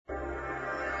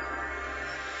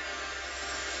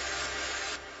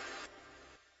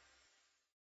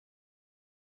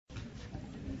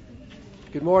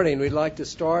Good morning. We'd like to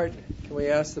start. Can we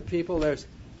ask the people? Those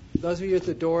of you at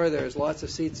the door, there's lots of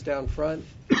seats down front.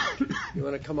 You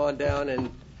want to come on down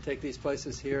and take these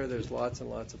places here? There's lots and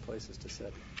lots of places to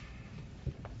sit.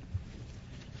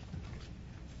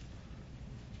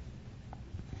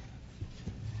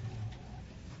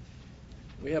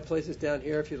 We have places down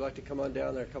here if you'd like to come on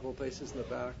down. There are a couple of places in the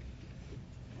back.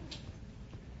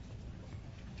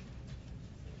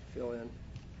 Fill in.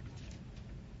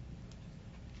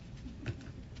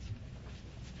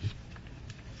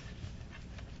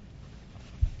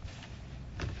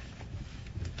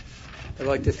 I'd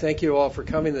like to thank you all for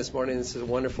coming this morning. This is a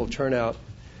wonderful turnout.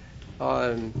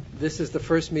 This is the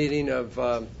first meeting of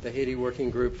the Haiti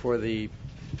Working Group for the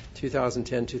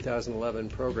 2010-2011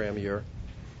 program year.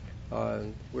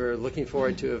 We're looking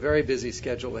forward to a very busy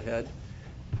schedule ahead,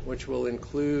 which will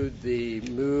include the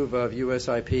move of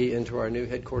USIP into our new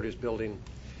headquarters building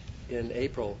in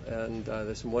April. And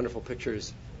there's some wonderful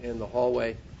pictures in the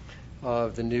hallway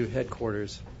of the new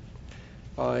headquarters.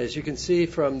 As you can see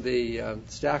from the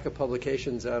stack of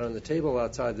publications out on the table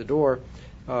outside the door,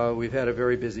 we've had a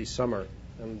very busy summer.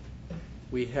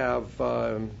 We have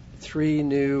 3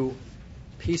 new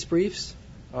peace briefs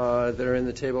that are in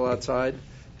the table outside.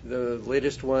 The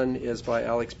latest one is by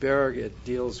Alex Berg. It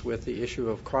deals with the issue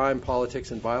of crime, politics,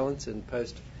 and violence in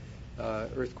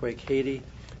post-earthquake Haiti.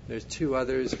 There's 2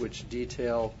 others which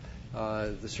detail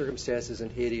the circumstances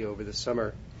in Haiti over the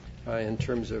summer in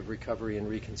terms of recovery and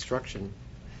reconstruction.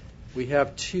 We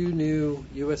have 2 new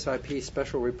USIP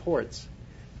special reports.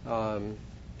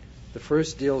 The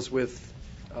first deals with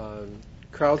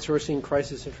crowdsourcing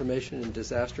crisis information in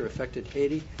disaster-affected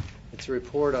Haiti. It's a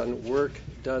report on work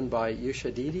done by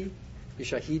Ushahidi,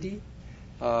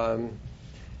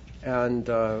 and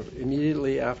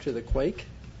immediately after the quake.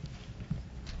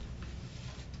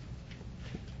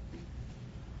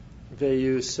 They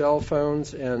use cell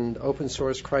phones and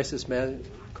open-source crisis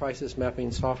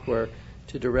mapping software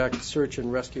to direct search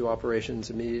and rescue operations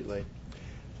immediately.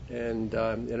 And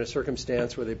in a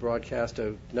circumstance where they broadcast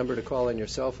a number to call on your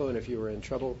cell phone if you were in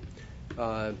trouble,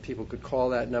 people could call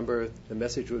that number. The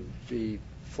message would be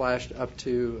flashed up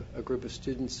to a group of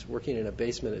students working in a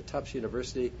basement at Tufts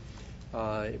University.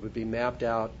 It would be mapped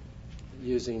out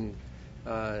using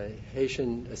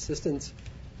Haitian assistance,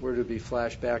 where it would be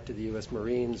flashed back to the U.S.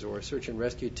 Marines or search and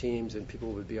rescue teams, and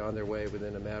people would be on their way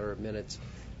within a matter of minutes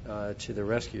to the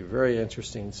rescue. Very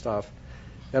interesting stuff.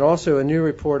 And also a new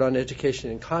report on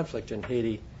education and conflict in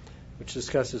Haiti, which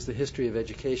discusses the history of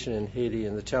education in Haiti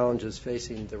and the challenges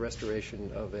facing the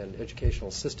restoration of an educational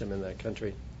system in that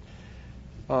country.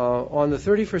 On the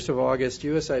 31st of August,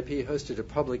 USIP hosted a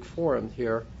public forum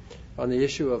here on the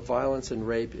issue of violence and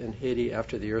rape in Haiti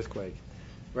after the earthquake.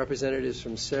 Representatives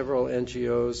from several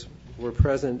NGOs were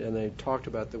present, and they talked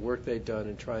about the work they'd done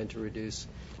in trying to reduce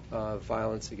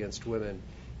violence against women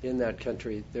in that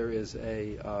country. There is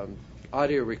a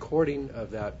audio recording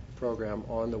of that program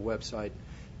on the website.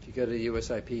 If you go to the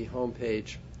USIP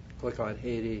homepage, click on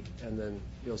Haiti, and then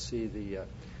you'll see the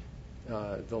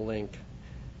link.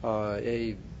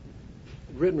 A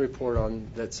written report on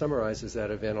that summarizes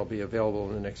that event will be available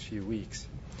in the next few weeks.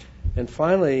 And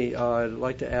finally, I'd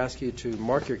like to ask you to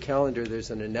mark your calendar.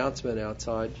 There's an announcement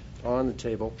outside on the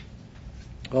table.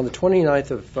 On the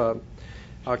 29th of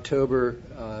October,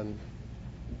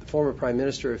 the former Prime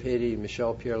Minister of Haiti,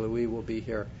 Michel Pierre-Louis, will be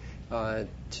here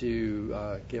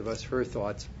to give us her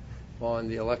thoughts on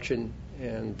the election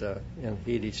and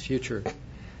Haiti's future.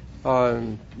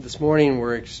 This morning,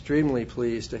 we're extremely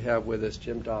pleased to have with us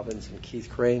Jim Dobbins and Keith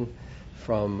Crane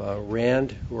from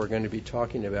RAND, who are going to be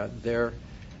talking about their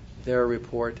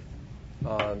report.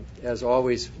 As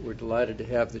always, we're delighted to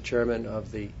have the chairman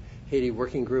of the Haiti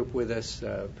Working Group with us,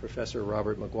 Professor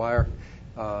Robert McGuire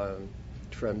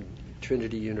from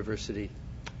Trinity University.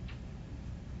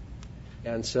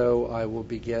 And so I will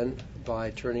begin by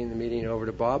turning the meeting over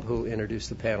to Bob, who will introduce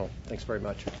the panel. Thanks very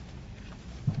much.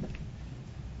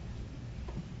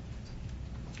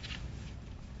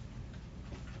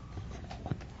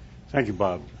 Thank you,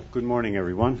 Bob. Good morning,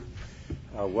 everyone.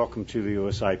 Welcome to the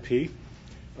USIP.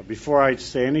 Before I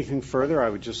say anything further, I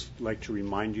would just like to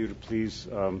remind you to please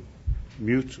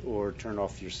mute or turn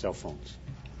off your cell phones.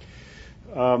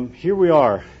 Here we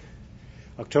are,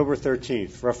 October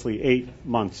 13th, roughly 8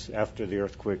 months after the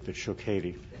earthquake that shook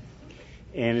Haiti.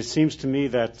 And it seems to me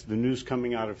that the news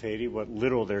coming out of Haiti, what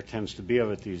little there tends to be of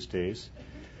it these days,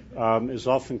 is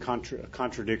often a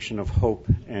contradiction of hope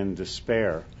and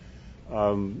despair.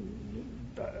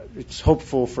 It's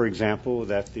hopeful, for example,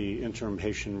 that the Interim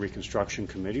Haitian Reconstruction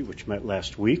Committee, which met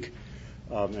last week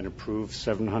and approved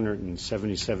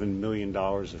 $777 million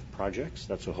of projects.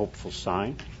 That's a hopeful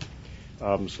sign.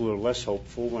 It's a little less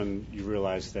hopeful when you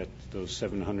realize that those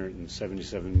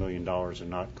 $777 million are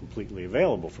not completely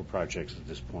available for projects at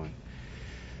this point.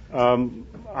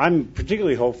 I'm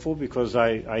particularly hopeful because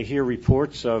I hear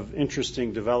reports of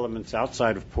interesting developments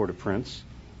outside of Port-au-Prince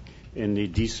in the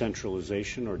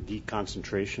decentralization or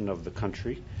deconcentration of the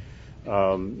country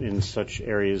in such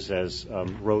areas as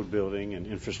road building and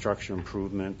infrastructure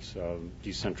improvement,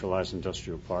 decentralized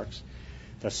industrial parks.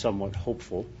 That's somewhat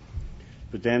hopeful.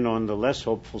 But then on the less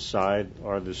hopeful side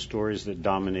are the stories that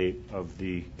dominate of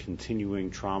the continuing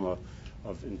trauma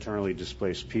of internally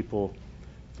displaced people,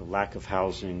 the lack of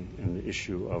housing, and the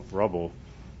issue of rubble,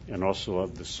 and also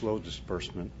of the slow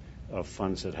disbursement of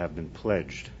funds that have been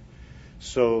pledged.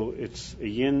 So it's a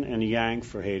yin and a yang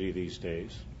for Haiti these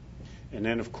days. And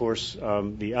then, of course,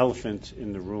 the elephant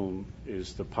in the room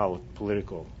is the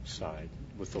political side,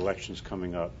 with elections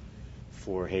coming up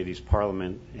for Haiti's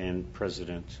parliament and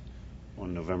president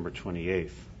on November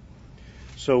 28th.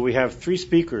 So we have four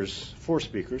speakers,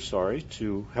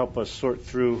 to help us sort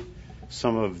through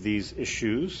some of these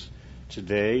issues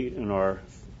today in our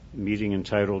meeting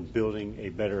entitled Building a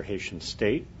Better Haitian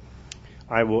State.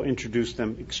 I will introduce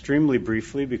them extremely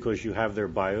briefly because you have their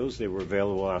bios. They were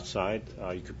available outside.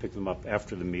 You could pick them up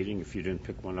after the meeting if you didn't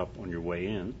pick one up on your way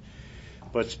in.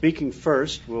 But speaking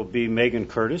first will be Meghann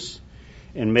Curtis,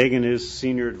 and Meghann is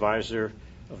Senior Advisor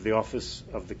of the Office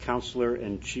of the Counselor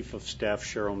and Chief of Staff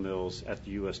Cheryl Mills at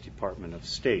the U.S. Department of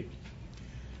State.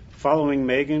 Following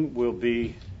Meghann will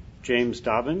be James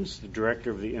Dobbins, the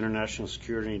Director of the International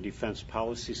Security and Defense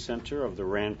Policy Center of the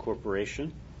RAND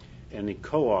Corporation and the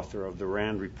co-author of the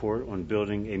RAND report on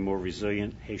building a more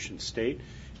resilient Haitian state.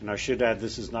 And I should add,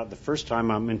 this is not the first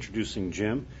time I'm introducing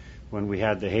Jim. When we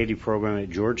had the Haiti program at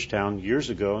Georgetown years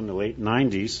ago in the late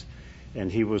 90s,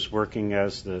 and he was working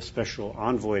as the special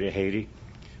envoy to Haiti,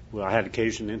 well, I had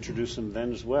occasion to introduce him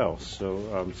then as well.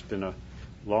 So it's been a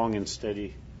long and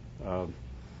steady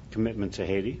commitment to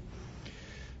Haiti.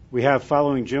 We have,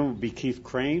 following Jim, will be Keith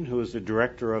Crane, who is the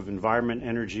Director of Environment,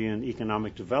 Energy, and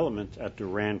Economic Development at the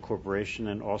RAND Corporation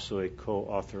and also a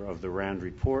co-author of the RAND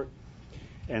report.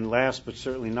 And last but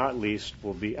certainly not least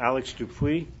will be Alex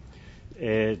Dupuy,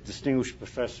 a distinguished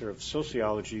professor of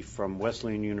sociology from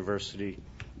Wesleyan University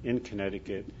in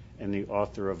Connecticut and the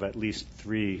author of at least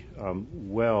 3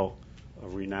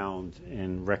 well-renowned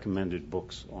and recommended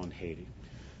books on Haiti.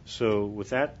 So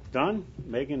with that done,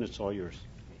 Meghann, it's all yours.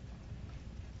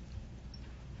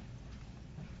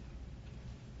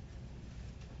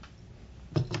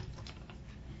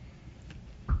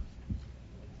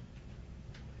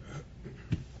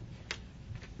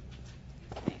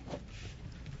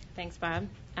 Thanks, Bob.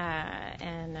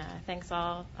 And thanks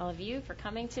all of you for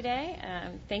coming today.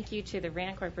 Thank you to the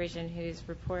RAND Corporation, whose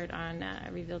report on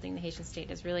rebuilding the Haitian state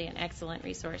is really an excellent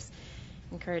resource.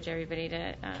 Encourage everybody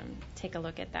to take a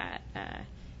look at that.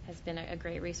 Has been a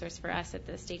great resource for us at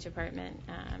the State Department,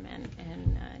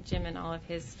 and Jim and all of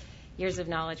his years of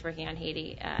knowledge working on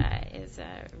Haiti is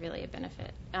really a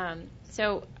benefit.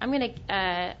 So I'm going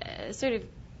to sort of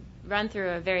run through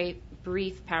a very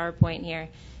brief PowerPoint here,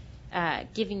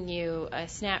 giving you a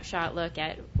snapshot look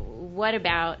at what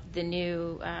about the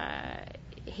new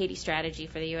Haiti strategy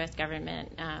for the U.S.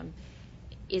 government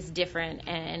is different,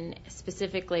 and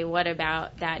specifically what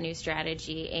about that new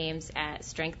strategy aims at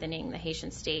strengthening the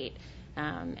Haitian state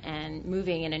and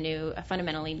moving in a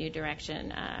fundamentally new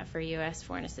direction for U.S.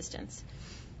 foreign assistance.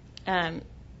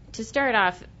 To start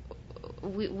off,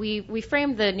 we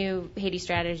framed the new Haiti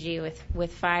strategy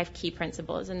with 5 key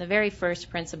principles, and the very first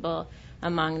principle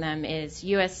among them is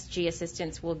USG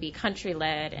assistance will be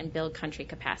country-led and build country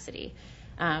capacity.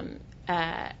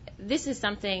 This is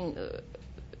something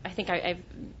I think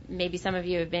maybe some of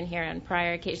you have been here on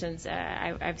prior occasions.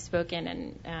 I've spoken,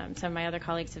 and some of my other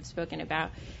colleagues have spoken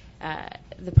about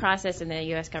the process in the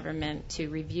U.S. government to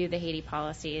review the Haiti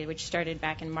policy, which started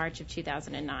back in March of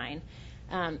 2009.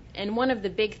 And one of the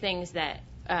big findings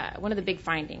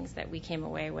that we came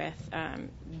away with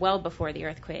well before the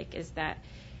earthquake is that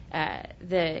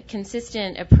the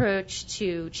consistent approach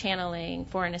to channeling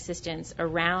foreign assistance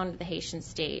around the Haitian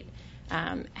state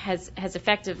has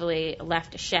effectively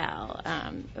left a shell.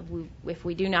 If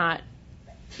we do not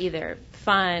either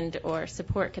fund or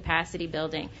support capacity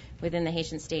building within the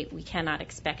Haitian state, we cannot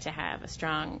expect to have a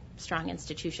strong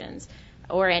institutions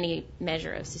or any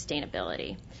measure of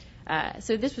sustainability.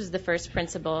 So this was the first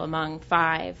principle among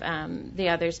 5, the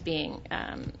others being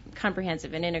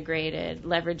comprehensive and integrated,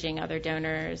 leveraging other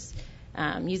donors,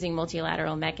 using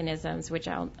multilateral mechanisms, which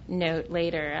I'll note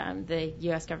later. The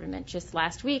U.S. government just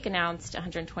last week announced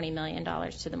 $120 million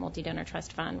to the Multi-Donor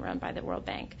Trust Fund run by the World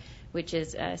Bank, which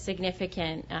is a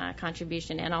significant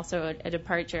contribution and also a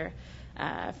departure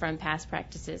from past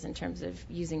practices in terms of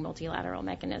using multilateral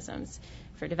mechanisms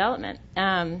for development.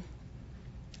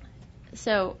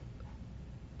 So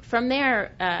from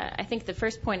there, I think the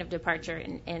first point of departure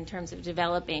in terms of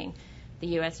developing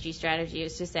the USG strategy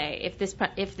is to say, if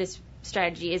this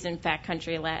strategy is in fact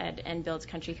country-led and builds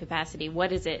country capacity,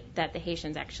 what is it that the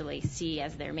Haitians actually see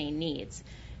as their main needs,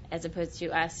 as opposed to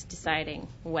us deciding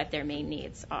what their main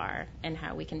needs are and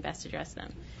how we can best address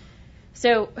them.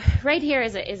 So right here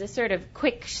is a sort of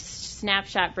quick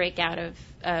snapshot breakout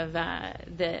of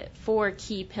the 4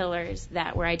 key pillars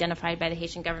that were identified by the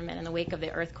Haitian government in the wake of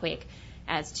the earthquake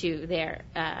as to their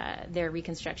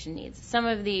reconstruction needs. Some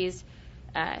of these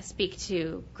speak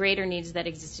to greater needs that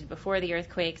existed before the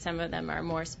earthquake. Some of them are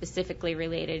more specifically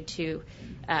related to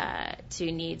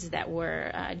needs that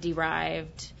were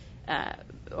derived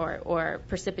or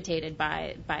precipitated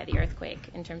by the earthquake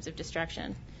in terms of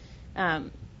destruction.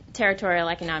 Territorial,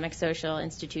 economic, social,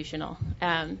 institutional.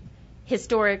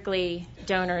 Historically,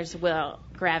 donors will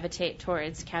gravitate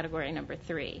towards category number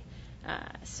 3,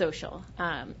 social.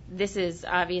 This is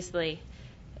obviously,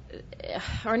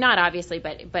 or not obviously,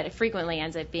 but it frequently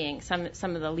ends up being some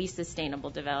of the least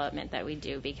sustainable development that we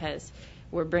do, because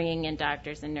we're bringing in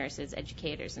doctors and nurses,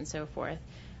 educators, and so forth,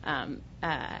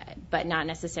 but not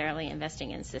necessarily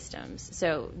investing in systems.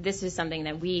 So this is something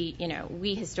that we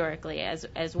historically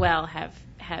as well have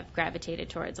gravitated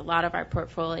towards. A lot of our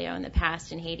portfolio in the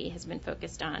past in Haiti has been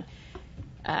focused on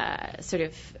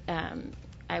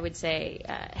I would say,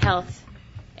 health,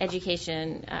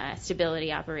 education,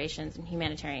 stability, operations, and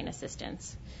humanitarian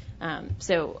assistance.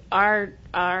 So our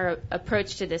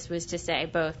approach to this was to say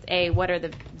both, A, what are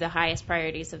the highest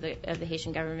priorities of the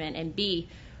Haitian government, and B,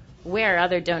 where are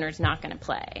other donors not going to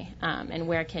play, and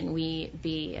where can we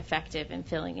be effective in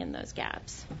filling in those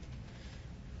gaps.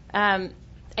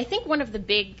 I think one of the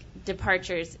big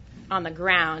departures on the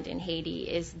ground in Haiti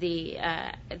is the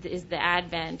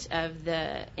advent of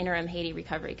the Interim Haiti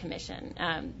Recovery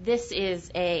Commission. This is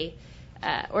a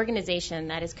organization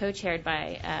that is co-chaired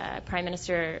by Prime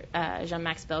Minister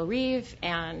Jean-Max Bellerive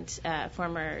and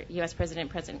former U.S. President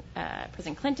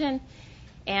Clinton,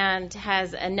 and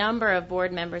has a number of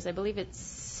board members. I believe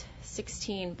it's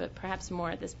 16, but perhaps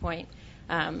more at this point,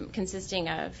 consisting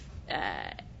of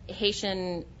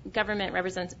Haitian government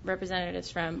representatives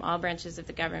from all branches of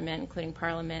the government, including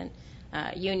parliament,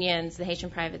 unions, the Haitian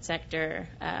private sector,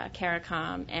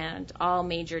 CARICOM, and all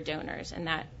major donors. And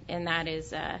that is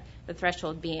the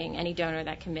threshold being any donor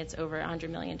that commits over $100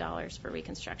 million for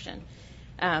reconstruction.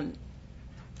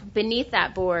 Beneath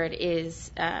that board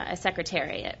is a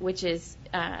secretariat, which is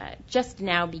just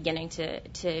now beginning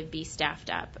to be staffed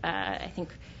up. I think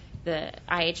the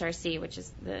IHRC, which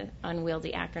is the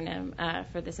unwieldy acronym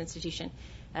for this institution,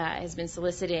 has been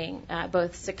soliciting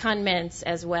both secondments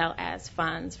as well as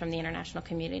funds from the international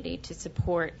community to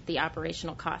support the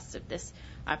operational costs of this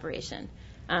operation.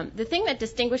 The thing that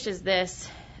distinguishes this,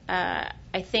 I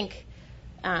think,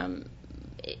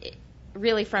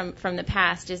 really from the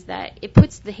past, is that it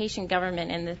puts the Haitian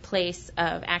government in the place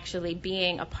of actually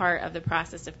being a part of the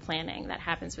process of planning that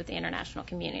happens with the international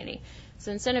community.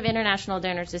 So instead of international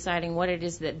donors deciding what it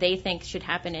is that they think should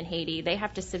happen in Haiti, they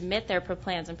have to submit their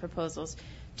plans and proposals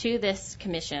to this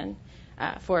commission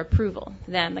for approval.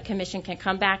 Then the commission can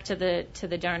come back to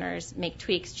the donors, make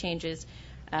tweaks, changes,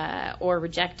 or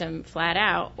reject them flat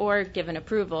out, or give an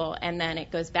approval, and then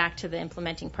it goes back to the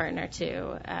implementing partner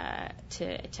to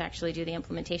actually do the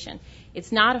implementation.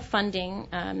 It's not a funding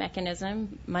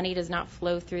mechanism. Money does not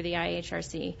flow through the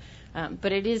IHRC,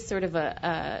 but it is sort of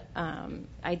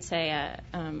I'd say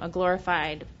a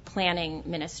glorified planning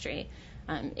ministry.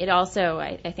 It also,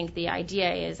 I think, the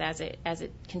idea is as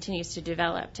it continues to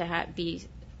develop to be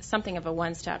something of a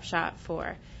one-stop shop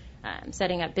for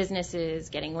setting up businesses,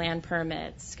 getting land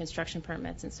permits, construction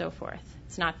permits, and so forth.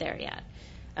 It's not there yet.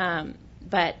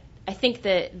 But I think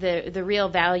the real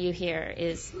value here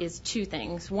is two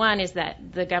things. One is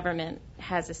that the government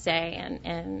has a say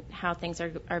in how things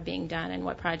are being done and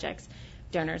what projects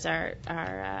donors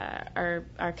are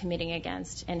committing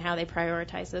against and how they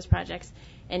prioritize those projects.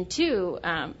 And two,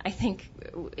 I think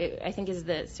is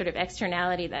the sort of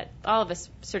externality that all of us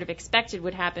sort of expected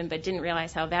would happen but didn't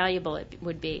realize how valuable it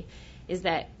would be, is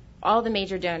that all the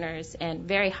major donors and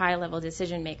very high-level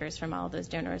decision makers from all of those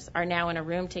donors are now in a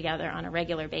room together on a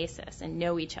regular basis and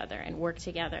know each other and work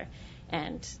together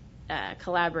and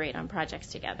collaborate on projects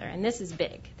together. And this is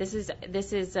big. This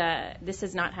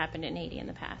has not happened in Haiti in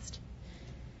the past.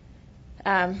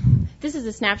 This is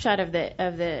a snapshot of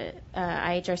the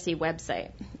IHRC website,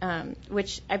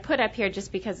 which I put up here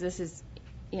just because this is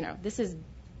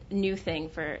a new thing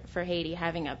for Haiti,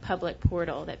 having a public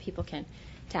portal that people can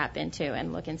tap into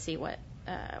and look and see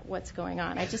what's going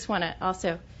on. I just want to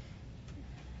also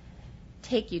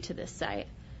take you to this site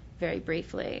very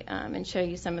briefly and show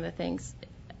you some of the things.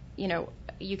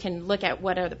 You can look at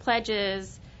what are the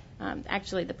pledges.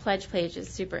 Actually, the pledge page is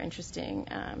super interesting,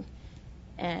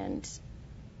 and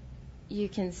you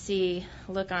can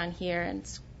look on here and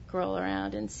scroll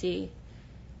around and see,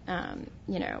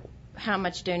 how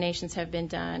much donations have been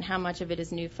done, how much of it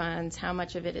is new funds, how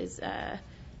much of it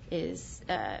is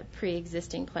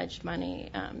pre-existing pledged money.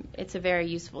 It's a very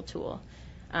useful tool.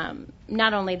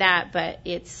 Not only that, but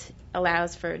it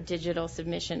allows for digital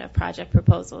submission of project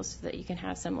proposals so that you can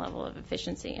have some level of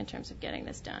efficiency in terms of getting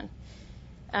this done.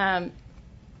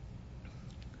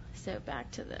 So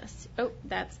back to this. Oh,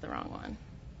 that's the wrong one.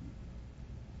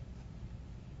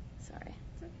 Sorry.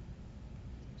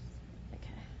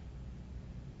 Okay.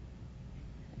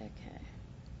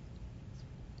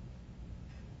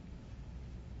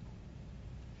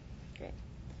 Great.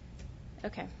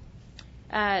 Okay.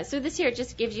 So this here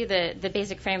just gives you the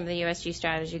basic frame of the USG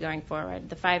strategy going forward,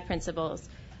 the 5 principles,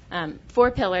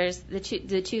 4 pillars. The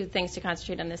two things to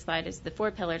concentrate on this slide is the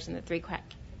 4 pillars and the 3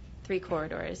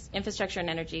 corridors: infrastructure and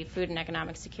energy, food and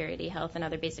economic security, health and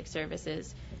other basic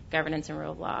services, governance and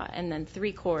rule of law, and then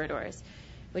 3 corridors,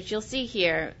 which you'll see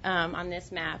here on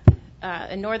this map.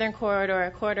 A northern corridor,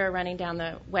 a corridor running down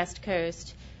the west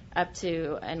coast up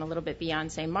to and a little bit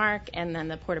beyond St. Mark, and then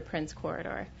the Port-au-Prince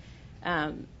corridor.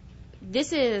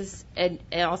 This is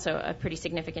also a pretty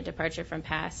significant departure from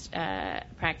past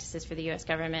practices for the U.S.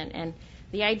 government. And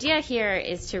the idea here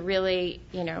is to really,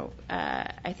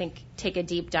 I think, take a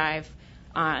deep dive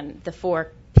on the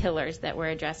 4 pillars that we're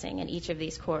addressing in each of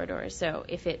these corridors. So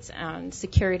if it's on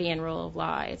security and rule of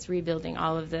law, it's rebuilding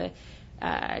all of the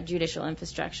judicial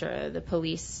infrastructure, the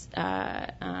police,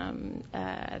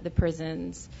 the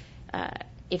prisons.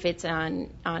 If it's on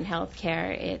health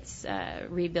care, it's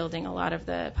rebuilding a lot of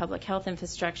the public health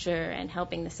infrastructure and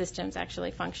helping the systems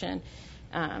actually function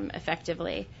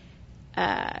effectively,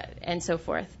 and so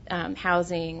forth.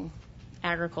 Housing,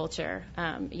 agriculture.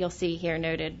 You'll see here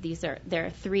noted there are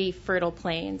 3 fertile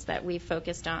plains that we've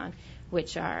focused on,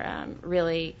 which are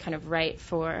really kind of right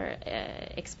for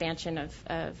expansion of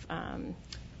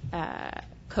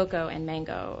cocoa and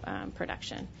mango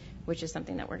production, which is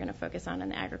something that we're going to focus on in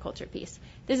the agriculture piece.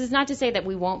 This is not to say that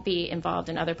we won't be involved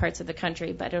in other parts of the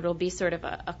country, but it'll be sort of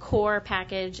a core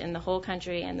package in the whole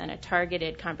country and then a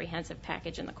targeted, comprehensive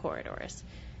package in the corridors.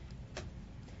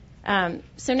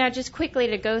 So now just quickly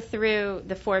to go through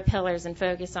the 4 pillars and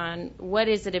focus on what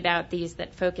is it about these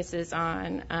that focuses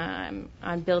on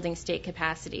building state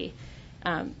capacity.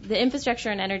 The infrastructure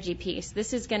and energy piece,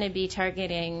 this is going to be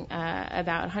targeting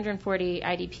about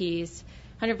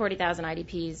 140,000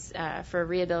 IDPs for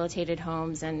rehabilitated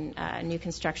homes and new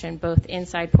construction, both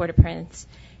inside Port-au-Prince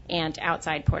and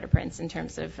outside Port-au-Prince in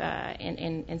terms of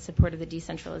in support of the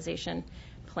decentralization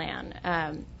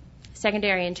plan.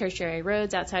 Secondary and tertiary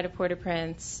roads outside of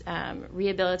Port-au-Prince,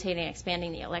 rehabilitating and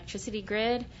expanding the electricity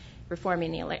grid,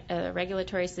 reforming the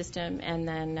regulatory system, and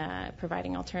then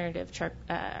providing alternative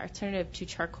to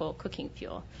charcoal cooking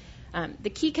fuel. The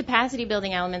key capacity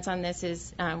building elements on this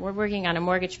is we're working on a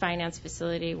mortgage finance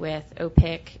facility with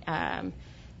OPIC,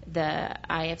 the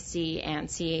IFC, and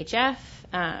CHF.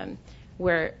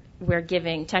 We're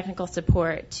giving technical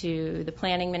support to the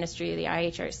planning ministry, the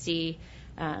IHRC,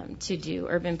 to do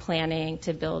urban planning,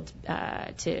 to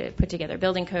put together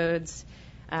building codes,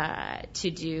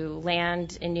 to do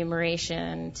land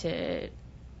enumeration, to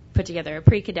put together a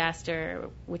pre-cadaster,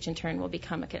 which in turn will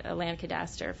become a land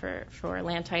cadaster for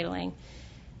land titling.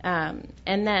 And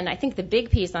then I think the big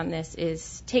piece on this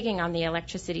is taking on the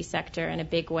electricity sector in a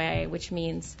big way, which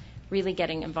means really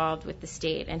getting involved with the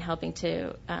state and helping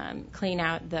to clean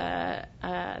out the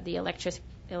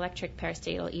electric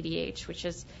parastatal EDH, which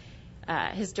has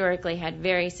historically had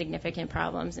very significant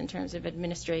problems in terms of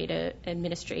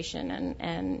administration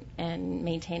and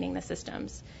maintaining the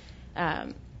systems.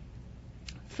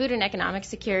 Food and economic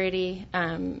security,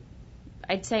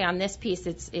 I'd say on this piece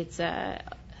it's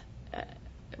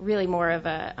really more of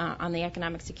on the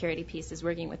economic security piece is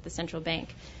working with the central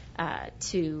bank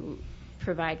to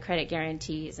provide credit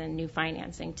guarantees and new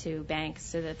financing to banks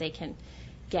so that they can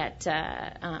get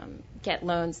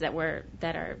loans that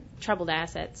are troubled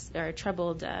assets or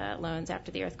troubled loans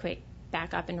after the earthquake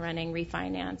back up and running,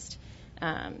 refinanced,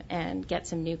 and get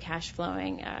some new cash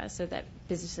flowing so that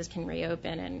businesses can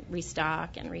reopen and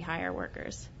restock and rehire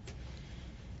workers.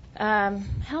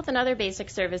 Health and other basic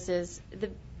services.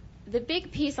 The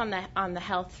big piece on the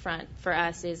health front for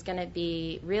us is going to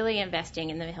be really investing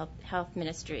in the health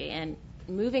ministry and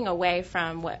moving away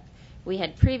from what we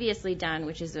had previously done,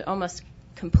 which is almost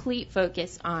complete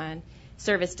focus on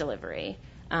service delivery,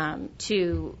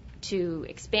 to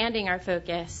expanding our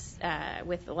focus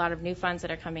with a lot of new funds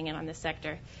that are coming in on this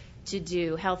sector to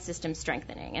do health system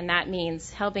strengthening. And that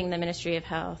means helping the Ministry of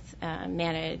Health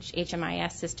manage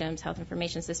HMIS systems, health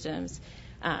information systems.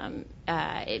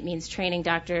 It means training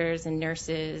doctors and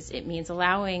nurses. It means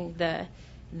allowing the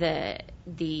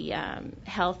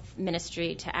health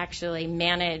ministry to actually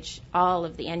manage all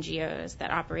of the NGOs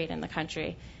that operate in the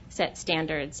country, set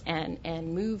standards,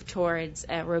 and move towards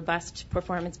a robust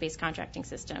performance-based contracting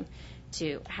system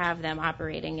to have them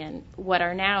operating in what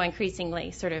are now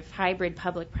increasingly sort of hybrid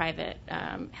public-private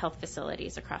health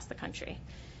facilities across the country.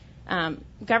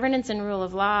 Governance and rule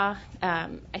of law,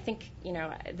 I think,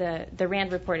 the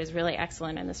RAND report is really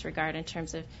excellent in this regard in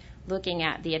terms of looking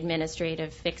at the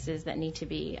administrative fixes that need to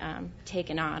be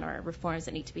taken on, or reforms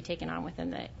that need to be taken on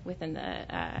within the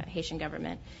Haitian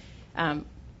government.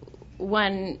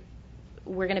 One,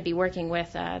 we're going to be working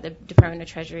with the Department of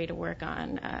Treasury to work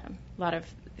on a lot of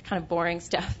kind of boring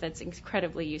stuff that's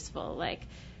incredibly useful, like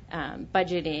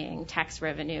budgeting, tax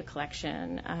revenue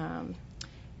collection,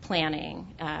 planning,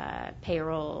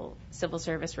 payroll, civil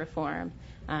service reform.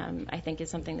 I think is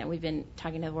something that we've been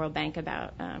talking to the World Bank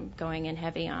about going in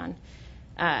heavy on.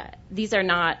 These are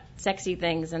not sexy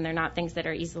things, and they're not things that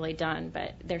are easily done,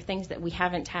 but they're things that we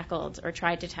haven't tackled or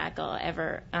tried to tackle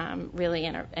ever really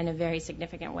in a very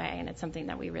significant way, and it's something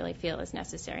that we really feel is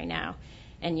necessary now.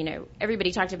 And,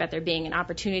 everybody talked about there being an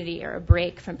opportunity or a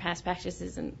break from past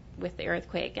practices with the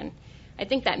earthquake, and I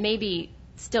think that may be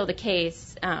still the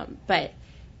case, but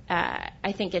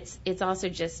I think it's also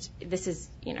just, this is,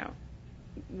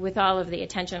 with all of the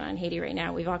attention on Haiti right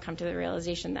now, we've all come to the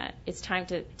realization that it's time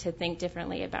to think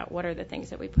differently about what are the things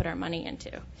that we put our money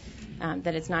into,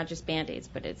 that it's not just Band-Aids,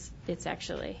 but it's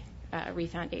actually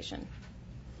refoundation.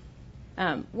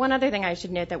 One other thing I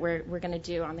should note that we're going to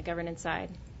do on the governance side,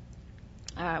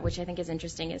 which I think is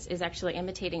interesting, is actually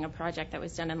imitating a project that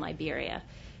was done in Liberia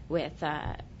with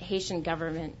Haitian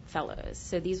government fellows.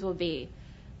 So these will be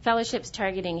fellowships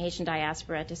targeting Haitian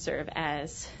diaspora to serve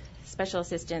as special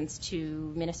assistants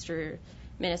to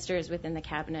ministers within the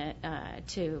cabinet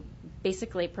to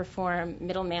basically perform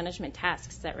middle management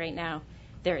tasks that right now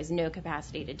there is no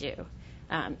capacity to do.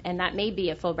 And that may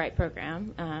be a Fulbright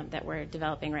program that we're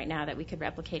developing right now that we could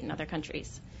replicate in other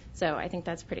countries. So I think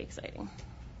that's pretty exciting.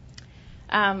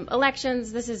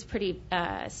 Elections, this is pretty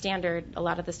standard, a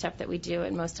lot of the stuff that we do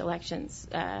in most elections,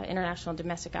 international and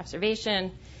domestic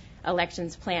observation,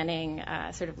 elections planning,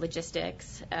 sort of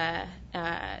logistics,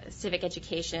 civic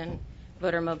education,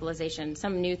 voter mobilization,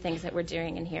 some new things that we're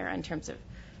doing in here in terms of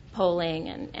polling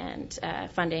and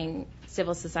funding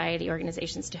civil society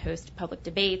organizations to host public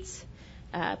debates,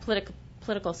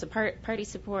 political support, party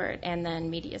support, and then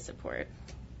media support.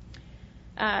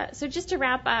 So just to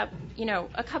wrap up,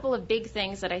 a couple of big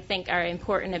things that I think are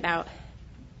important about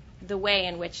the way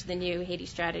in which the new Haiti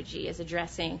strategy is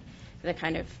addressing the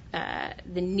kind of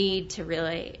the need to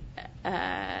really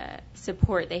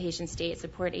support the Haitian state,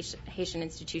 support Haitian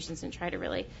institutions, and try to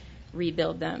really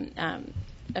rebuild them.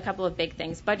 A couple of big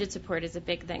things. Budget support is a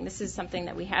big thing. This is something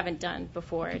that we haven't done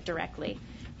before directly.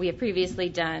 We have previously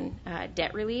done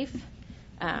debt relief.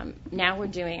 Now we're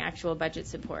doing actual budget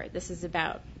support. This is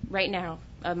about, right now,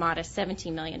 a modest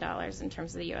 $17 million in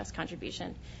terms of the U.S.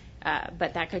 contribution.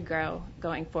 But that could grow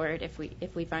going forward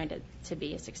if we find it to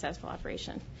be a successful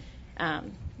operation.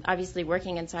 Obviously,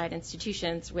 working inside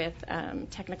institutions with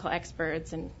technical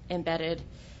experts and embedded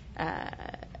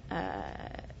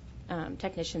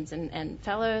technicians and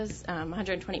fellows,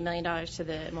 $120 million to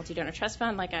the Multi-Donor Trust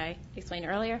Fund, like I explained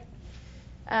earlier.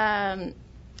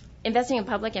 Investing in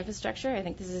public infrastructure, I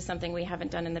think this is something we haven't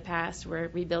done in the past. We're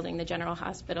rebuilding the General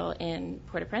Hospital in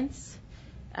Port-au-Prince.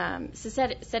 So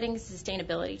setting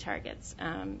sustainability targets.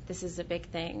 This is a big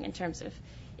thing in terms of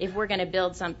if we're going to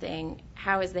build something,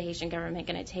 how is the Haitian government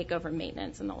going to take over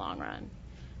maintenance in the long run?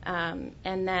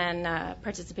 And then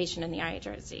participation in the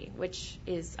IHRC, which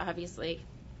is obviously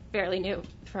fairly new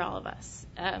for all of us.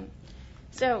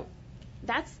 So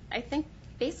that's, I think,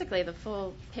 basically the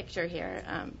full picture here.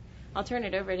 I'll turn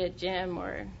it over to Jim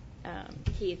or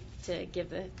Keith to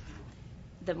give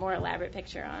the more elaborate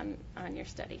picture on your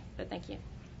study. But thank you.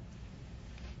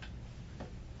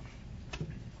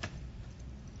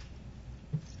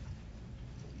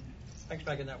 Thanks,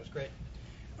 Meghann. That was great.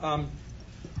 I'm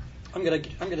going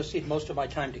to cede most of my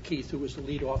time to Keith, who was the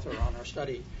lead author on our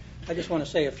study. I just want to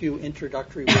say a few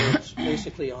introductory words,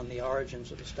 basically on the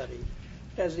origins of the study.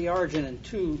 It has the origin in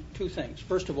two things.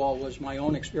 First of all was my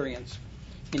own experience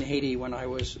in Haiti when I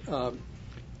was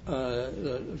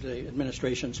the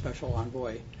administration special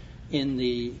envoy in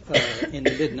the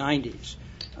mid-'90s.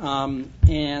 And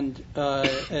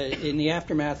in the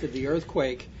aftermath of the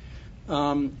earthquake,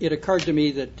 it occurred to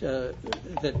me that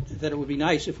it would be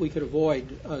nice if we could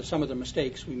avoid some of the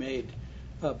mistakes we made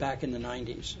back in the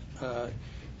 90s.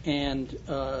 And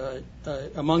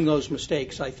among those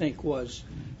mistakes, I think, was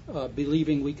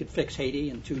believing we could fix Haiti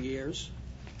in 2 years,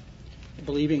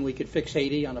 believing we could fix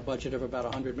Haiti on a budget of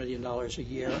about $100 million a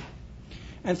year,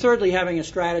 and thirdly, having a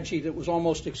strategy that was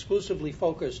almost exclusively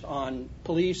focused on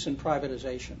police and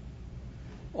privatization.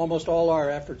 Almost all our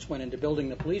efforts went into building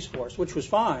the police force, which was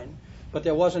fine, but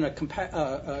there wasn't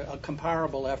a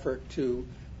comparable effort to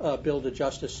build a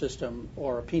justice system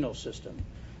or a penal system.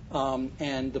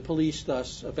 And the police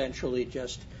thus eventually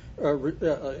just,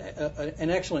 an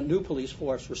excellent new police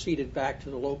force receded back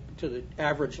to the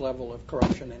average level of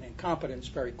corruption and incompetence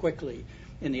very quickly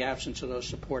in the absence of those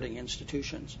supporting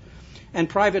institutions. And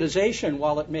privatization,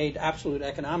 while it made absolute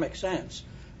economic sense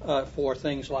for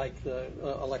things like the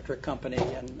electric company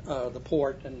and the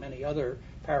port and many other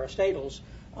parastatals,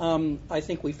 I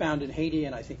think we found in Haiti,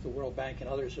 and I think the World Bank and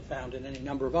others have found in any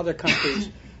number of other countries,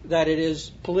 that it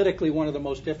is politically one of the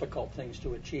most difficult things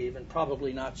to achieve and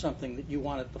probably not something that you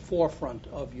want at the forefront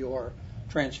of your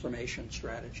transformation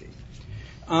strategy.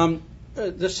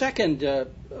 The second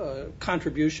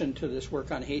contribution to this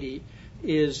work on Haiti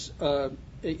is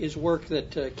work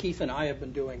that Keith and I have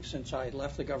been doing since I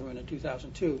left the government in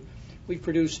 2002. We've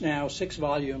produced now 6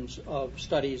 volumes of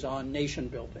studies on nation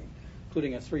building,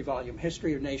 including a 3-volume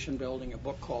history of nation building, a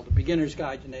book called The Beginner's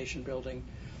Guide to Nation Building.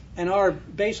 And our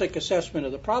basic assessment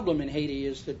of the problem in Haiti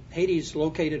is that Haiti's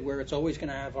located where it's always going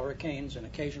to have hurricanes and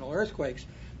occasional earthquakes.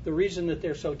 The reason that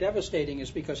they're so devastating is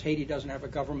because Haiti doesn't have a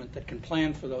government that can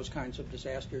plan for those kinds of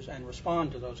disasters and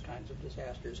respond to those kinds of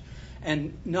disasters.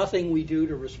 And nothing we do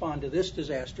to respond to this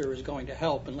disaster is going to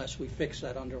help unless we fix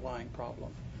that underlying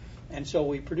problem. And so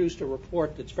we produced a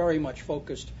report that's very much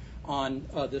focused on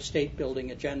the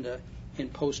state-building agenda in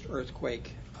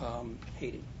post-earthquake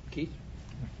Haiti. Keith?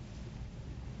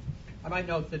 I might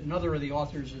note that another of the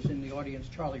authors is in the audience,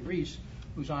 Charlie Reese,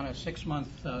 who's on a 6-month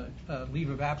leave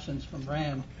of absence from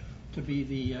RAND to be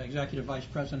the executive vice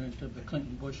president of the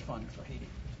Clinton-Bush Fund for Haiti.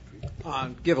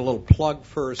 Give a little plug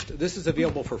first. This is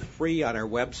available for free on our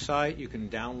website. You can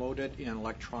download it in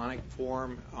electronic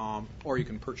form, or you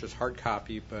can purchase hard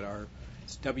copy, but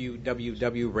it's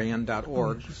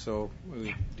www.rand.org, so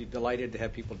we'd be delighted to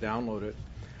have people download it.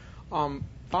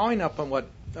 Following up on what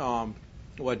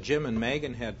Jim and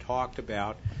Meghann had talked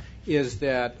about is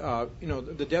that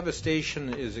the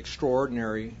devastation is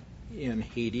extraordinary in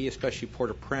Haiti, especially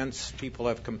Port-au-Prince. People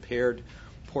have compared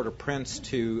Port-au-Prince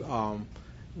to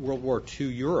World War II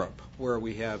Europe, where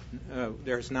we have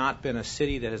there's not been a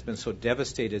city that has been so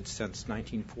devastated since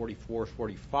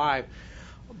 1944-45.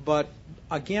 But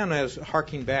again, as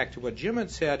harking back to what Jim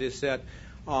had said, is that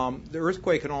the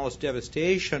earthquake and all its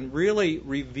devastation really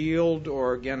revealed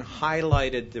or again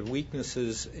highlighted the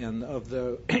weaknesses of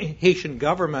the Haitian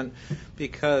government,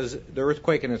 because the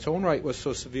earthquake in its own right was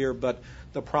so severe, but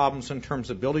the problems in terms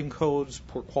of building codes,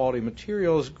 poor quality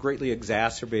materials greatly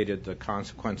exacerbated the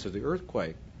consequence of the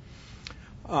earthquake.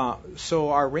 So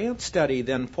our RAND study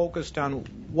then focused on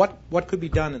what could be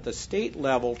done at the state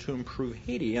level to improve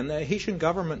Haiti. And the Haitian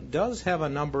government does have a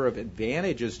number of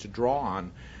advantages to draw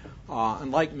on.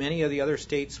 Unlike many of the other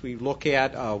states we look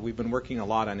at, we've been working a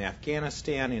lot on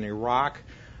Afghanistan and Iraq.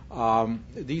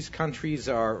 These countries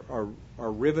are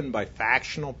riven by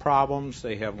factional problems.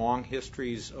 They have long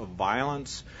histories of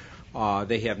violence.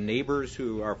 They have neighbors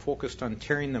who are focused on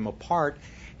tearing them apart.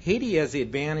 Haiti has the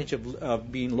advantage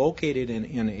of being located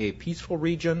in a peaceful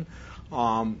region.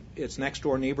 Its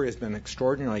next-door neighbor has been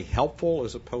extraordinarily helpful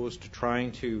as opposed to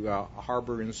trying to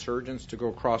harbor insurgents to go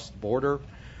across the border.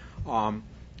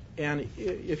 And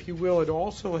if you will, it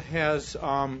also has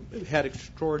had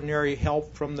extraordinary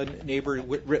help from the neighbor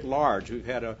writ large. We've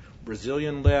had a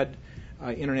Brazilian-led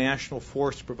international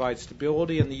force to provide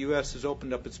stability, and the U.S. has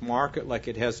opened up its market like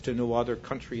it has to no other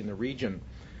country in the region.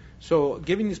 So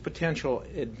given these potential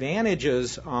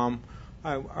advantages,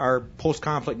 our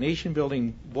post-conflict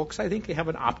nation-building books, I think they have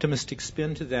an optimistic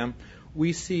spin to them.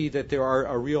 We see that there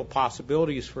are real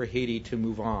possibilities for Haiti to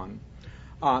move on.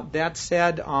 That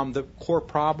said, the core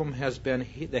problem has been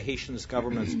the Haitian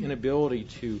government's inability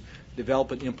to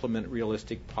develop and implement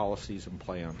realistic policies and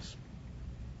plans.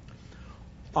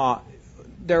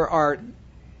 There are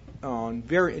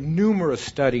very numerous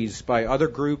studies by other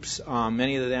groups.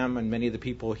 Many of them and many of the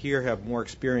people here have more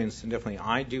experience than definitely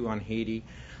I do on Haiti.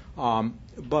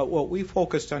 But what we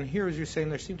focused on here is you're saying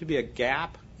there seemed to be a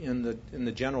gap in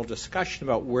the general discussion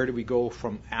about where do we go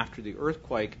from after the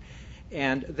earthquake.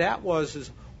 And that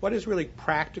was what is really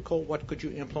practical, what could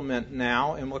you implement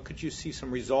now, and what could you see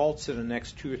some results in the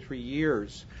next 2 or 3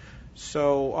 years.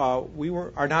 So we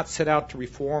are not set out to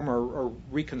reform or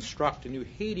reconstruct a new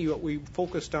Haiti. What we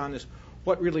focused on is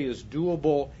what really is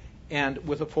doable and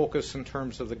with a focus in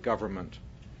terms of the government.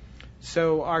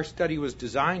 So our study was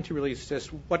designed to really assess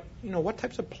what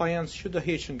types of plans should the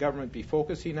Haitian government be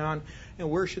focusing on, and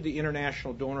where should the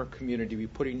international donor community be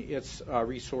putting its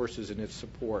resources and its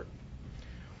support.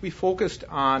 We focused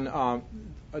on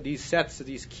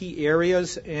these key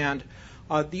areas, and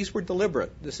these were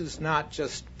deliberate. This is not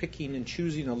just picking and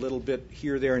choosing a little bit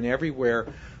here, there, and everywhere.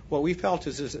 What we felt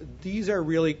is these are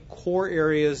really core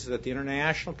areas that the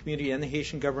international community and the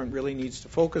Haitian government really needs to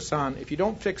focus on. If you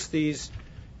don't fix these,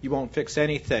 you won't fix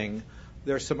anything.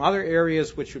 There are some other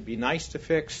areas which would be nice to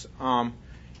fix,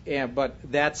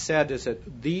 but that said, is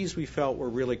that these we felt were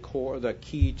really core, the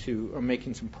key to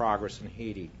making some progress in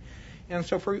Haiti. And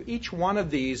so for each one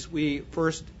of these, we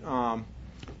first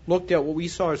looked at what we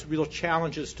saw as real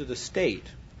challenges to the state,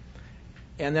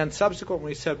 and then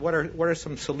subsequently said what are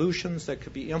some solutions that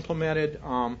could be implemented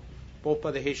both by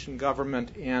the Haitian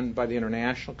government and by the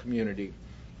international community.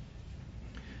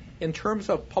 In terms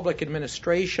of public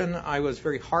administration, I was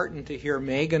very heartened to hear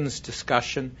Meghann's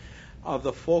discussion of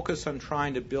the focus on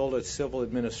trying to build a civil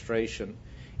administration.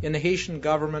 In the Haitian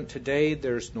government today,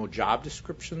 there's no job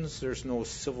descriptions, there's no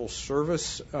civil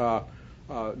service,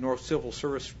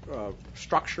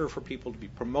 structure for people to be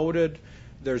promoted.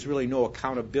 There's really no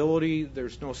accountability.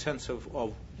 There's no sense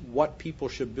of what people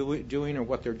should be doing or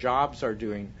what their jobs are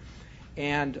doing.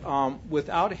 And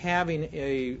without having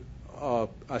a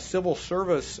civil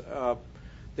service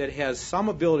that has some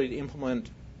ability to implement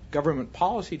government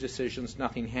policy decisions,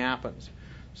 nothing happens.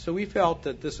 So we felt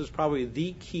that this is probably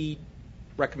the key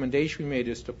recommendation we made,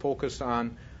 is to focus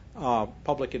on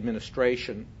public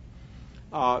administration.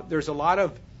 There's a lot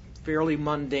of fairly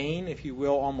mundane, if you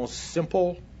will, almost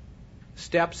simple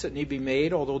steps that need to be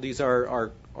made, although these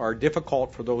are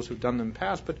difficult for those who've done them in the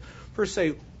past. But first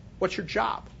say, what's your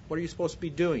job? What are you supposed to be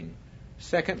doing?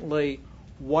 Secondly,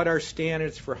 what are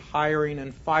standards for hiring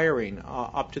and firing?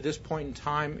 Up to this point in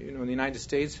time, in the United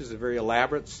States, there's a very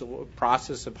elaborate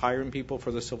process of hiring people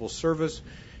for the civil service.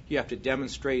 You have to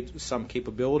demonstrate some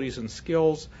capabilities and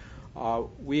skills.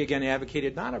 We, again,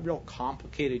 advocated not a real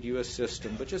complicated U.S.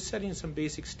 system, but just setting some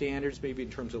basic standards, maybe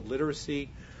in terms of literacy,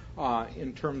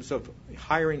 in terms of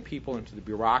hiring people into the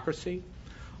bureaucracy,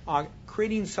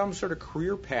 creating some sort of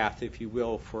career path, if you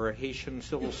will, for a Haitian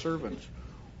civil servant.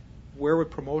 Where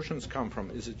would promotions come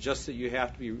from? Is it just that you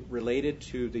have to be related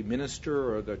to the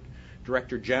minister or the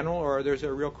director general, or there's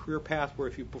a real career path where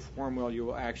if you perform well, you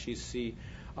will actually see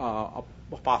a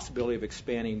possibility of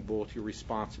expanding both your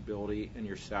responsibility and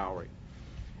your salary?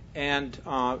 And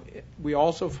we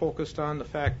also focused on the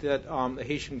fact that the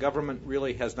Haitian government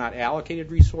really has not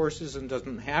allocated resources and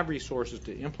doesn't have resources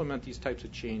to implement these types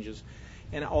of changes.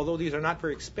 And although these are not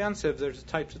very expensive, there's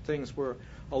the types of things where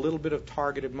a little bit of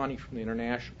targeted money from the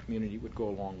international community would go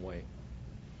a long way.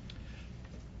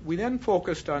 We then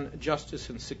focused on justice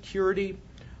and security.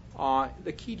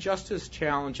 The key justice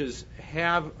challenges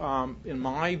have, in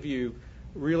my view,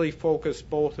 really focused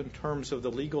both in terms of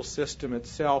the legal system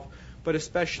itself, but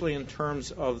especially in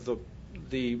terms of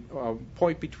the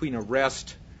point between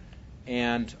arrest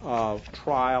and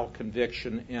trial,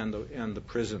 conviction, and the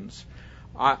prisons.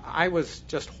 I was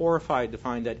just horrified to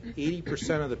find that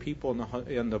 80% of the people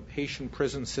in the Haitian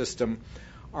prison system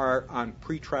are on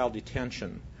pretrial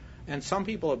detention. And some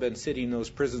people have been sitting in those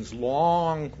prisons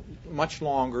much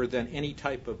longer than any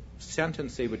type of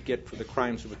sentence they would get for the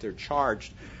crimes with which they're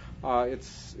charged.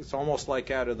 It's almost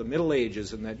like out of the Middle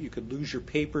Ages, in that you could lose your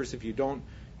papers if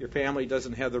your family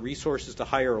doesn't have the resources to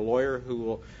hire a lawyer who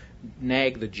will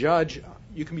nag the judge.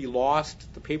 You can be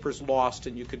lost, the paper's lost,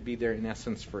 and you could be there in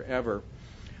essence forever.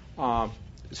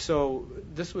 So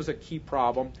this was a key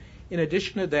problem. In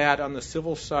addition to that, on the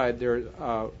civil side, there's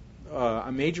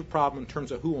a major problem in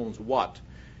terms of who owns what.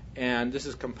 And this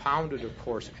is compounded, of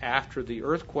course, after the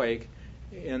earthquake,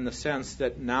 in the sense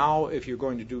that now if you're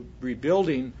going to do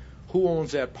rebuilding, who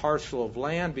owns that parcel of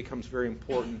land becomes very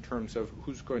important in terms of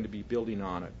who's going to be building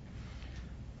on it.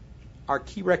 Our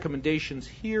key recommendations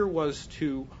here was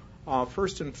to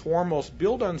first and foremost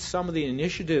build on some of the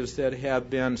initiatives that have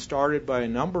been started by a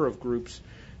number of groups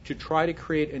to try to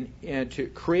create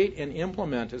and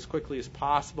implement as quickly as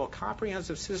possible a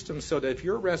comprehensive system so that if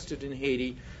you're arrested in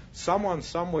Haiti, someone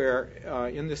somewhere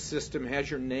in this system has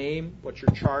your name, what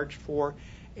you're charged for,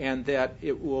 and that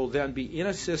it will then be in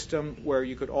a system where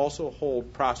you could also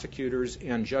hold prosecutors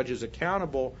and judges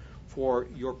accountable for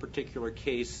your particular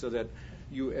case so that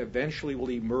you eventually will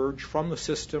emerge from the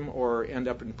system or end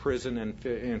up in prison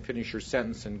and finish your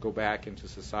sentence and go back into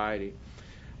society.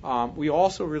 We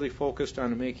also really focused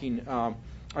on making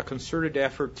a concerted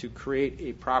effort to create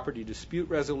a property dispute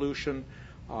resolution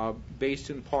based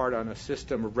in part on a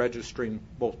system of registering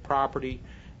both property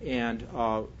and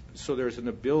so there's an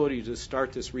ability to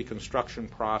start this reconstruction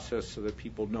process so that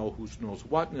people know who knows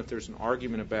what, and if there's an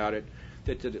argument about it,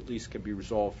 that at least can be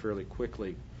resolved fairly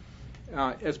quickly.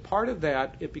 As part of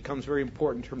that, it becomes very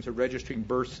important in terms of registering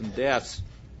births and deaths.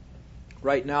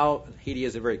 Right now, Haiti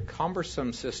has a very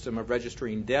cumbersome system of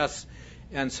registering deaths,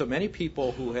 and so many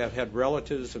people who have had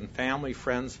relatives and family,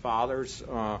 friends, fathers,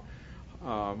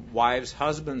 wives,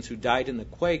 husbands who died in the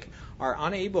quake are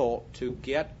unable to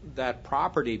get that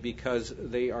property because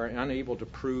they are unable to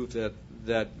prove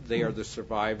that they are the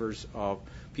survivors of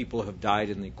people who have died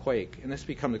in the quake. And this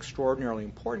becomes extraordinarily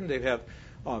important. They have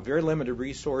very limited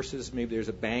resources. Maybe there's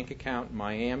a bank account in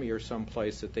Miami or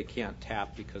someplace that they can't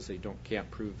tap because they can't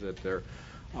prove that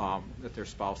their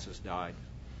spouse has died.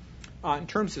 In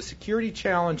terms of security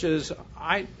challenges,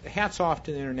 hats off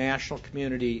to the international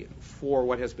community for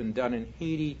what has been done in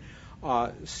Haiti.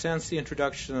 Since the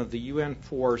introduction of the UN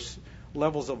force,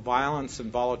 levels of violence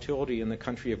and volatility in the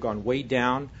country have gone way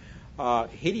down.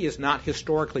 Haiti has not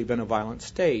historically been a violent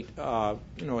state.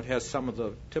 It has some of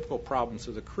the typical problems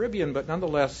of the Caribbean, but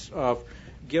nonetheless,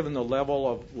 given the level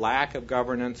of lack of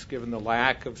governance, given the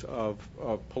lack of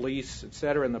police, et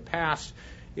cetera, in the past,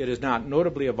 it is not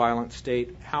notably a violent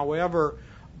state. However,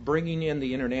 bringing in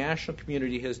the international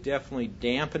community has definitely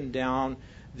dampened down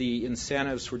the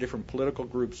incentives for different political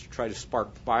groups to try to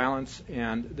spark violence,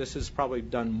 and this has probably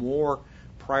done more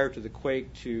prior to the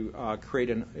quake to create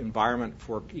an environment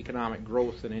for economic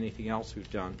growth than anything else we've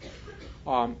done.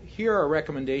 Here our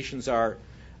recommendations are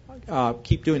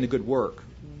keep doing the good work.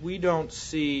 We don't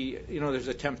see, there's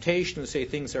a temptation to say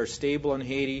things are stable in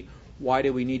Haiti. Why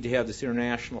do we need to have this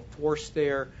international force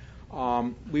there?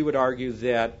 We would argue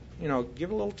that, give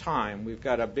it a little time. We've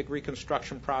got a big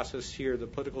reconstruction process here. The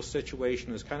political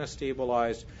situation is kind of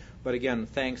stabilized. But again,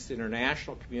 thanks to the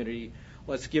international community,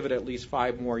 let's give it at least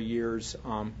 5 more years.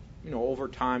 Over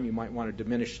time, you might want to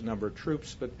diminish the number of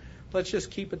troops, but let's just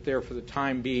keep it there for the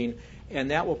time being. And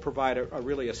that will provide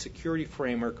really a security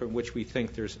framework in which we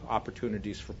think there's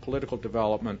opportunities for political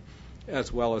development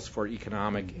as well as for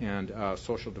economic and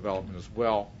social development as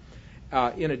well.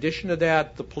 In addition to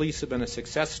that, the police have been a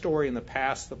success story in the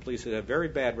past. The police had a very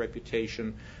bad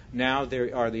reputation. Now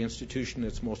they are the institution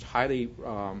that's most highly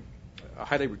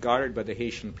regarded by the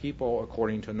Haitian people,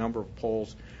 according to a number of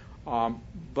polls.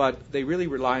 But they really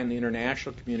rely on the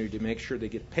international community to make sure they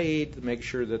get paid, to make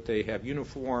sure that they have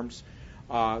uniforms,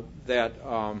 that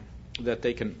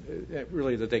they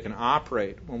can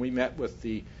operate. When we met with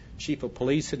the chief of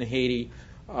police in Haiti,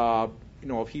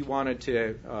 if he wanted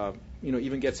to,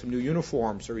 even get some new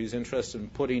uniforms, or he's interested in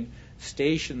putting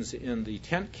stations in the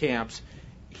tent camps,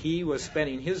 he was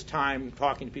spending his time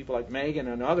talking to people like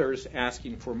Meghann and others,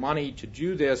 asking for money to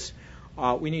do this.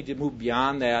 We need to move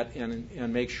beyond that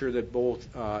and make sure that both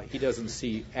he doesn't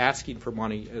see asking for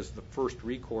money as the first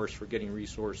recourse for getting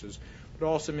resources, but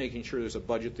also making sure there's a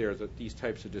budget there that these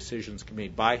types of decisions can be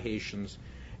made by Haitians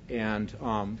and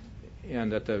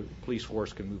that the police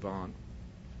force can move on.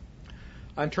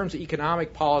 In terms of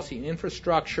economic policy and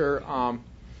infrastructure,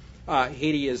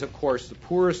 Haiti is, of course, the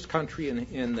poorest country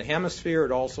in the hemisphere.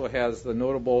 It also has the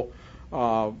notable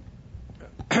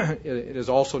it is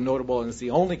also notable, and it's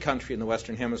the only country in the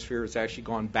Western Hemisphere that's actually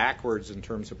gone backwards in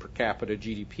terms of per capita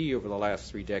GDP over the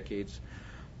last 3 decades.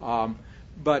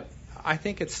 But I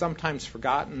think it's sometimes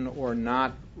forgotten or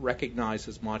not recognized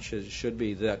as much as it should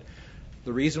be that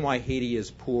the reason why Haiti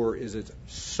is poor is it's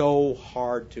so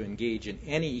hard to engage in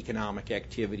any economic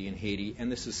activity in Haiti,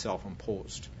 and this is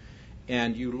self-imposed.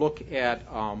 And you look at,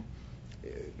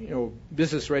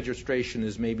 business registration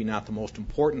is maybe not the most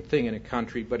important thing in a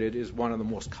country, but it is one of the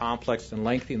most complex and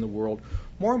lengthy in the world.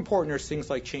 More important are things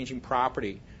like changing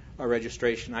property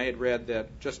registration. I had read that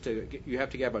you have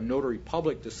to have a notary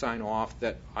public to sign off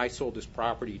that I sold this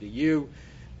property to you.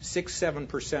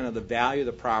 6-7% of the value of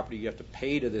the property you have to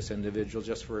pay to this individual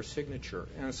just for a signature.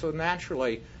 And so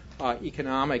naturally,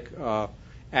 economic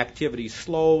activity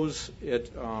slows. It's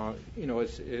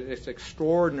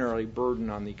extraordinarily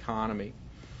burden on the economy.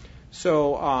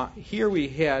 So here we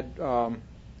had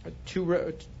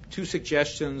Two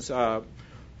suggestions.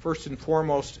 First and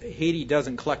foremost, Haiti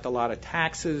doesn't collect a lot of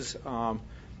taxes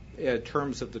in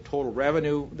terms of the total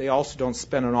revenue. They also don't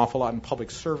spend an awful lot in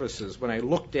public services. When I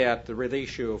looked at the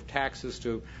ratio of taxes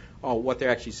to what they're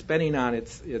actually spending on,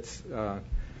 it's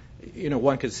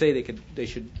one could say they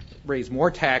should raise more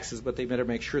taxes, but they better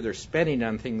make sure they're spending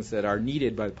on things that are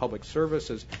needed by the public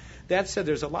services. That said,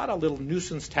 there's a lot of little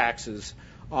nuisance taxes,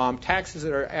 taxes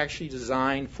that are actually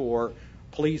designed for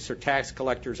police or tax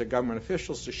collectors or government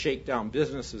officials to shake down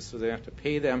businesses so they have to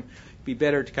pay them. It'd be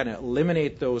better to kind of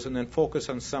eliminate those and then focus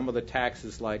on some of the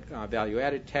taxes like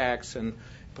value-added tax and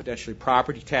potentially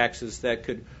property taxes that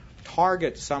could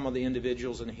target some of the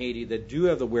individuals in Haiti that do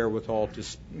have the wherewithal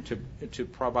to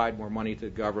provide more money to the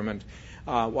government,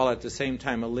 while at the same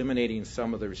time eliminating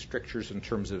some of the restrictions in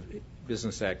terms of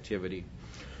business activity.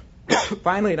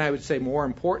 Finally, and I would say more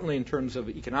importantly in terms of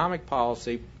economic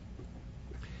policy,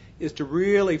 is to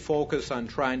really focus on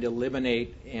trying to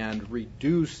eliminate and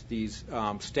reduce these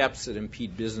steps that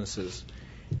impede businesses.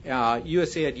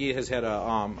 USAID has had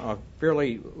a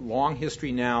fairly long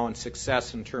history now and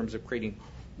success in terms of creating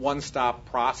one-stop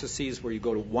processes where you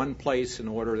go to one place in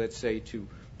order, let's say, to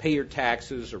pay your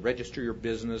taxes or register your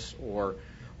business or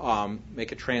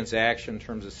make a transaction in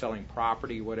terms of selling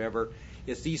property, whatever.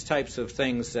 It's these types of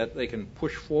things that they can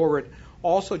push forward.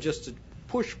 Also just to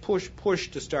push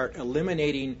to start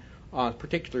eliminating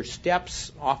particular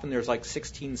steps. Often there's like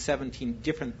 16, 17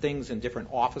 different things in different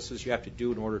offices you have to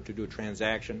do in order to do a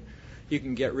transaction. You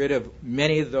can get rid of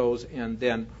many of those and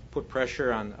then put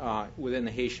pressure on within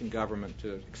the Haitian government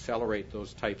to accelerate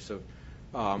those types of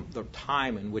the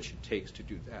time in which it takes to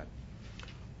do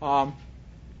that.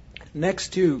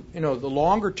 Next to the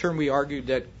longer term, we argued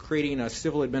that creating a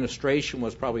civil administration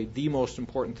was probably the most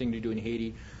important thing to do in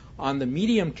Haiti. On the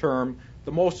medium term,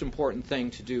 the most important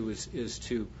thing to do is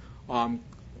to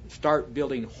start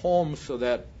building homes so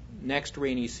that next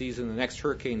rainy season, the next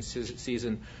hurricane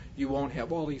season, you won't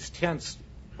have all these tents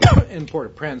in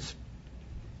Port-au-Prince.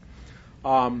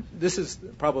 This is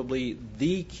probably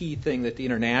the key thing that the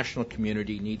international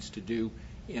community needs to do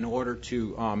in order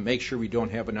to make sure we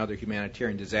don't have another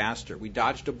humanitarian disaster. We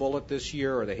dodged a bullet this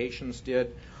year, or the Haitians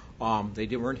did. They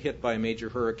weren't hit by a major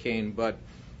hurricane, but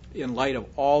in light of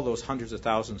all those hundreds of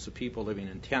thousands of people living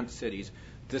in tent cities,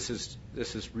 this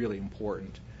is really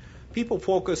important. People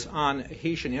focus on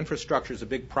Haitian infrastructure as a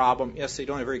big problem. Yes, they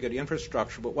don't have very good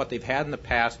infrastructure, but what they've had in the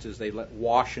past is they let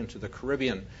wash into the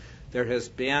Caribbean. There has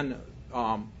been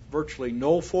virtually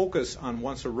no focus on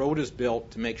once a road is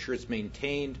built to make sure it's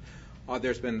maintained.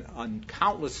 There's been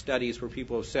countless studies where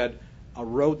people have said a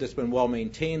road that's been well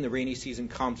maintained, the rainy season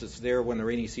comes, it's there when the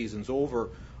rainy season's over.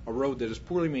 A road that is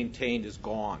poorly maintained is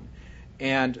gone.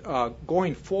 And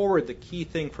going forward, the key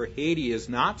thing for Haiti is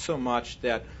not so much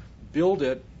that build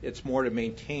it, it's more to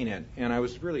maintain it. And I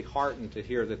was really heartened to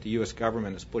hear that the U.S.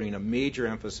 government is putting a major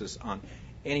emphasis on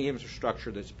any infrastructure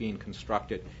that's being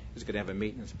constructed is going to have a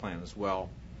maintenance plan as well.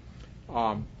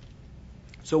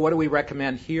 So what do we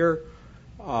recommend here?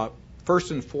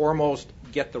 First and foremost,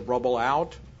 get the rubble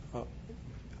out.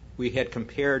 We had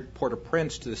compared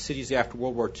Port-au-Prince to the cities after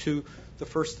World War II. The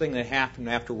first thing that happened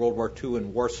after World War II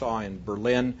in Warsaw and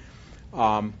Berlin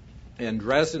and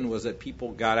Dresden was that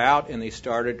people got out and they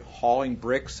started hauling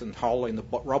bricks and hauling the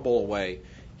rubble away.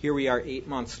 Here we are 8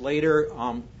 months later.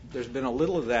 There's been a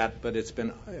little of that, but it's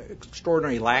been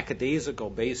extraordinarily lackadaisical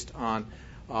based on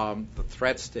the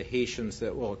threats to Haitians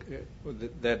that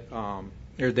are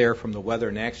there from the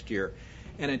weather next year.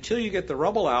 And until you get the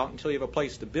rubble out, until you have a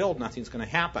place to build, nothing's going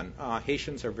to happen.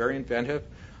 Haitians are very inventive.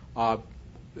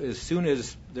 As soon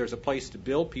as there's a place to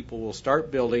build, people will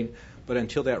start building, but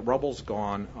until that rubble's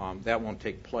gone, that won't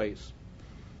take place.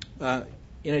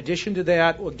 In addition to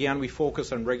that, again, we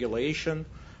focus on regulation.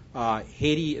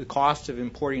 Haiti, the cost of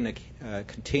importing a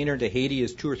container to Haiti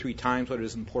is 2 or 3 times what it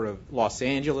is in Port of Los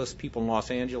Angeles. People in Los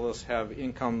Angeles have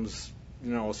incomes,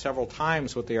 several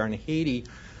times what they are in Haiti.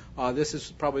 This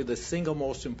is probably the single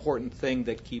most important thing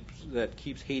that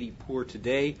keeps Haiti poor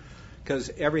today,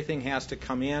 because everything has to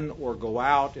come in or go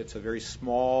out. It's a very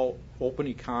small, open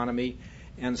economy,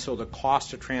 and so the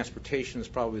cost of transportation is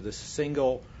probably the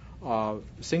single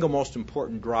most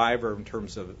important driver in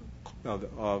terms of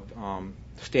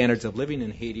standards of living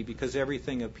in Haiti, because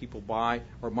everything that people buy,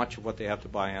 or much of what they have to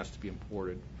buy, has to be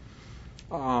imported.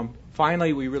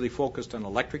 Finally, we really focused on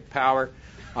electric power.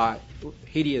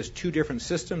 Haiti has 2 different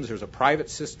systems. There's a private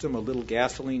system, of little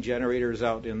gasoline generators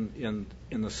out in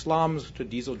the slums, to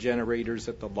diesel generators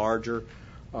at the larger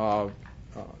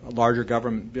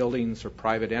government buildings or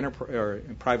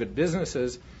private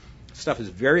businesses. Stuff is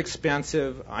very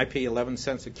expensive. I pay 11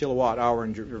 cents a kilowatt hour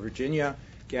in Virginia.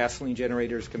 gasoline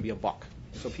generators can be $1.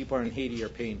 So people in Haiti are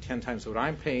paying 10 times what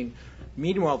I'm paying.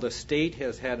 Meanwhile, the state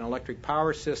has had an electric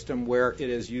power system where it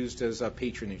is used as a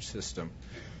patronage system.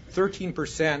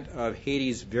 13% of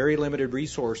Haiti's very limited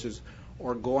resources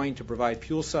are going to provide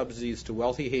fuel subsidies to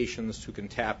wealthy Haitians who can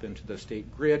tap into the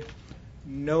state grid.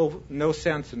 No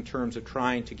sense in terms of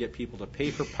trying to get people to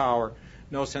pay for power.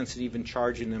 No sense in even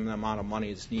charging them the amount of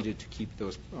money that's needed to keep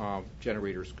those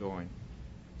generators going.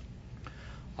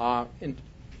 And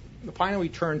finally, we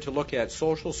turn to look at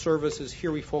social services.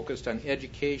 Here we focused on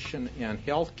education and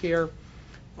health care.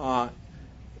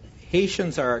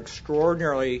 Haitians are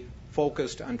extraordinarily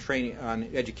focused on training, on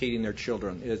educating their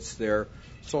children. It's their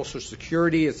Social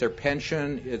Security, it's their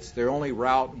pension, it's their only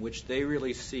route in which they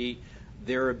really see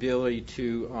their ability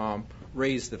to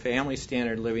raise the family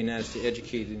standard of living as to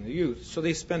educating the youth. So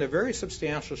they spend a very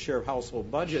substantial share of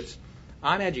household budgets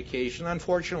on education.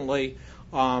 Unfortunately,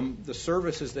 the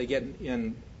services they get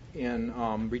in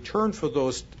return for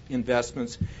those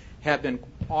investments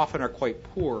often are quite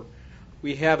poor.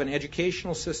 We have an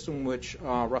educational system which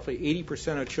roughly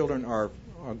 80% of children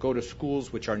go to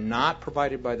schools which are not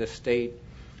provided by the state.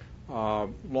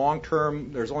 Long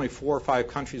term, there's only 4 or 5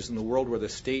 countries in the world where the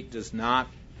state does not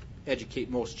educate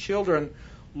most children.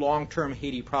 Long term,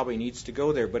 Haiti probably needs to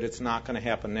go there, but it's not going to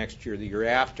happen next year or the year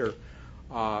after.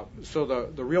 So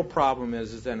the real problem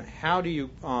is then how do you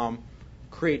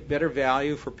create better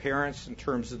value for parents in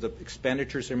terms of the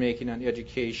expenditures they're making on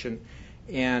education,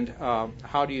 and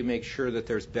how do you make sure that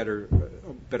there's better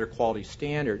quality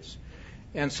standards?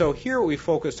 And so here what we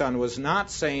focused on was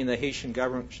not saying the Haitian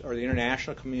government or the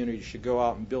international community should go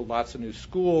out and build lots of new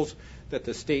schools that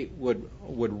the state would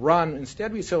run.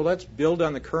 Instead, we said, let's build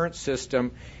on the current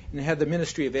system and have the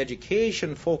Ministry of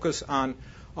Education focus on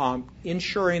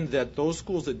ensuring that those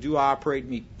schools that do operate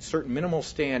meet certain minimal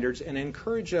standards, and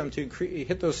encourage them to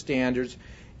hit those standards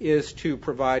is to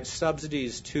provide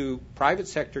subsidies to private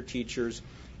sector teachers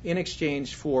in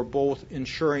exchange for both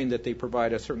ensuring that they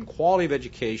provide a certain quality of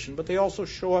education, but they also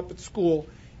show up at school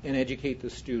and educate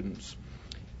the students.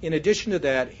 In addition to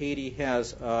that, Haiti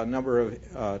has a number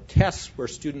of tests where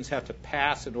students have to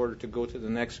pass in order to go to the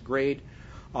next grade.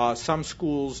 Some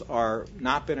schools are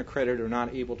not been accredited or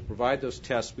not able to provide those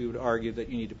tests. We would argue that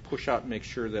you need to push out and make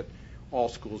sure that all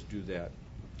schools do that.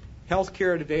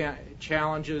 Healthcare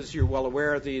challenges, you're well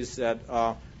aware of these, that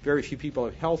very few people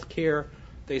have health care.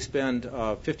 They spend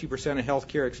 50% of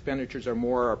healthcare expenditures or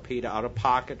more are paid out of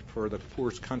pocket for the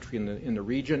poorest country in the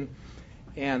region,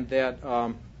 and that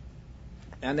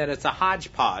it's a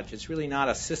hodgepodge. It's really not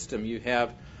a system. You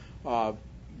have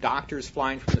doctors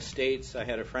flying from the States. I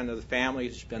had a friend of the family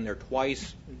who's been there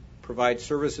twice, provide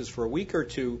services for a week or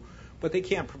two, but they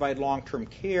can't provide long-term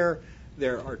care.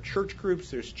 There are church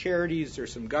groups, there's charities,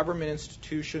 there's some government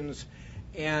institutions,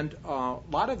 and a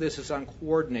lot of this is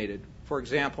uncoordinated. For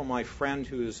example, my friend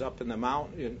who is up in the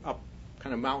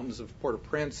mountains of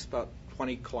Port-au-Prince, about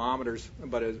 20 kilometers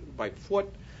by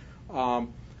foot,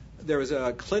 there was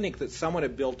a clinic that someone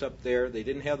had built up there. They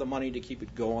didn't have the money to keep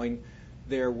it going.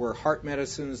 There were heart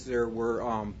medicines, there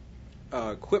were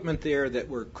equipment there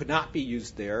that could not be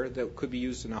used there, that could be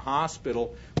used in a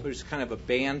hospital, but it's kind of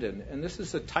abandoned. And this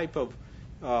is a type of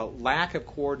lack of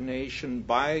coordination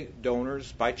by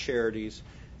donors, by charities,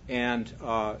 and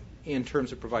in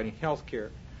terms of providing health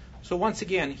care. So once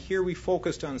again, here we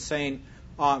focused on saying,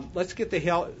 let's get the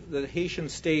Haitian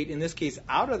state, in this case,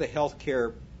 out of the health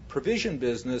care provision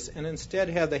business, and instead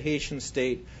have the Haitian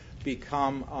state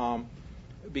become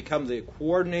the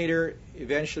coordinator,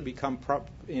 eventually become,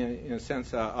 in a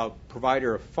sense, a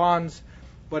provider of funds,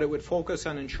 but it would focus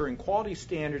on ensuring quality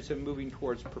standards and moving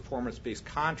towards performance-based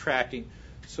contracting,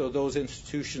 so those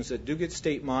institutions that do get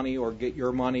state money or get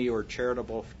your money or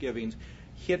charitable givings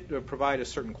provide a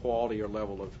certain quality or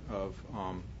level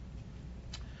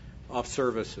of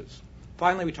services.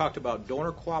 Finally, we talked about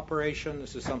donor cooperation.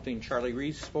 This is something Charlie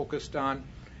Reese focused on.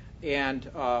 And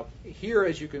here,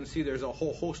 as you can see, there's a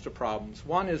whole host of problems.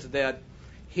 One is that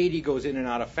Haiti goes in and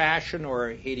out of fashion, or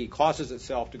Haiti causes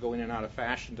itself to go in and out of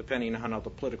fashion, depending on how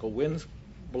the political winds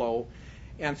blow.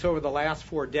 And so over the last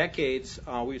 4 decades,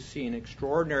 we've seen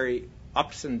extraordinary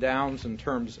ups and downs in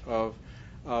terms of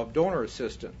donor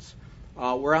assistance.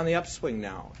 We're on the upswing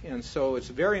now. And so it's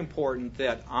very important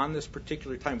that on this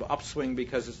particular time of upswing,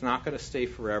 because it's not going to stay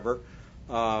forever,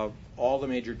 all the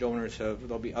major donors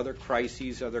there'll be other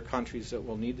crises, other countries that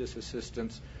will need this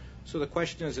assistance. So the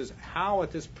question is how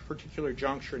at this particular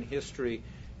juncture in history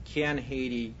can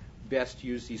Haiti best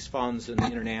use these funds and the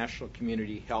international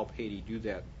community help Haiti do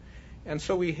that? And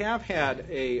so we have had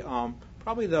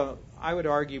I would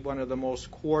argue, one of the most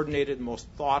coordinated, most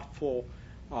thoughtful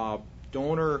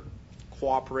donor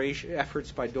cooperation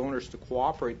efforts by donors to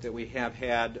cooperate that we have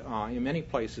had in many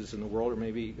places in the world, or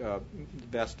maybe the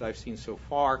best I've seen so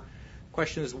far. The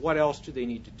question is, what else do they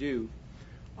need to do?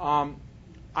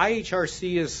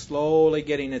 IHRC is slowly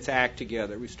getting its act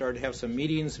together. We started to have some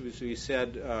meetings, as we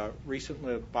said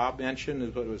recently. Bob mentioned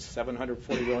it was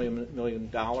 $740 million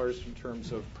in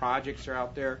terms of projects are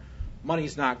out there.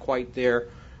 Money's not quite there,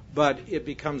 but it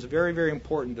becomes very, very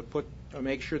important to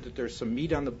make sure that there's some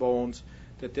meat on the bones,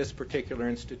 that this particular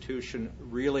institution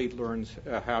really learns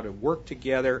how to work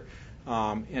together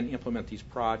and implement these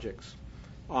projects.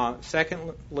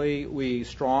 Secondly, we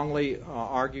strongly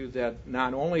argue that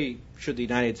not only should the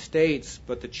United States,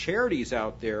 but the charities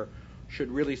out there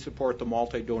should really support the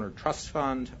multi-donor trust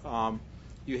fund.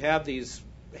 You have these,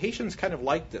 Haitians kind of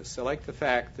like this. They like the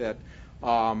fact that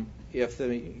if the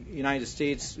United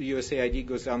States, USAID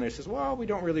goes down there and says, well, we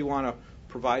don't really want to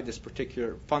fund this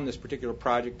particular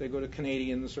project, they go to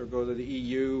Canadians or go to the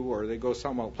EU or they go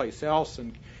someplace else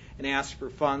and ask for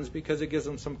funds, because it gives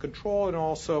them some control and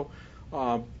also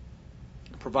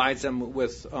provides them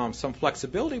with some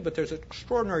flexibility, but there's an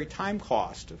extraordinary time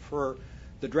cost. For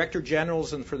the director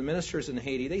generals and for the ministers in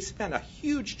Haiti, they spend a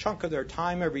huge chunk of their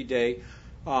time every day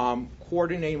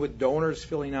coordinating with donors,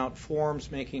 filling out forms,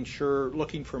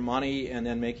 looking for money, and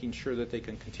then making sure that they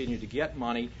can continue to get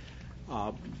money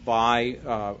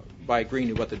by agreeing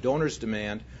to what the donors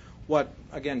demand. What,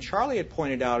 again, Charlie had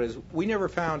pointed out is we never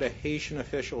found a Haitian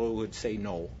official who would say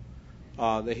no.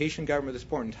 The Haitian government at this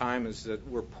point in time is that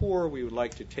we're poor, we would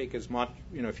like to take as much,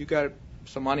 if you got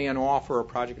some money on offer or a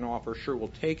project on offer, sure,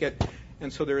 we'll take it.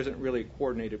 And so there isn't really a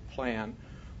coordinated plan.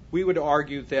 We would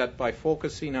argue that by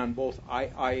focusing on both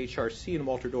IHRC and the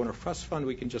Multi-Donor Trust Fund,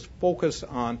 we can just focus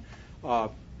on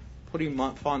putting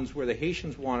funds where the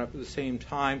Haitians want it, at the same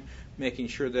time making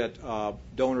sure that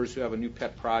donors who have a new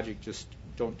pet project just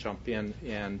don't jump in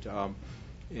and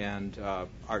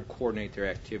coordinate their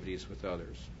activities with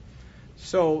others.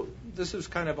 So this is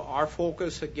kind of our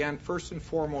focus. Again, first and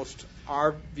foremost,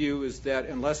 our view is that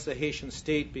unless the Haitian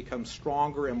state becomes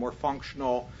stronger and more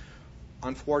functional,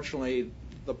 unfortunately,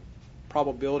 the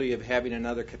probability of having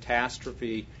another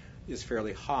catastrophe is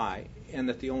fairly high, and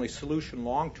that the only solution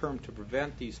long-term to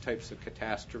prevent these types of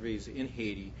catastrophes in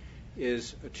Haiti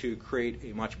is to create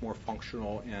a much more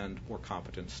functional and more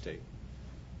competent state.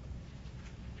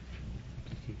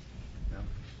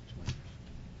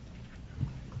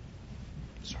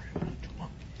 Sorry, I went too long.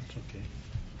 It's okay.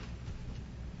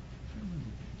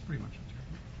 Pretty much.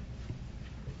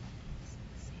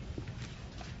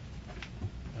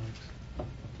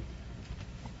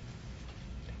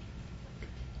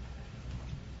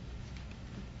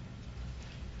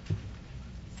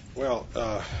 Well,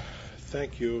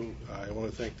 thank you. I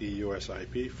want to thank the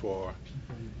USIP for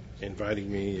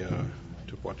inviting me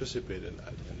to participate in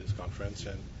this conference,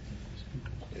 and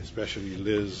especially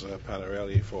Liz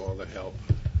Panarelli for all the help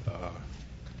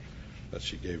that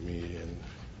she gave me in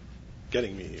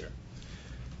getting me here.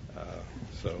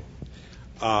 So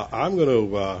I'm going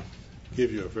to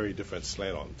give you a very different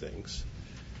slant on things.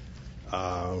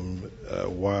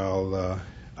 While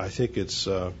I think it's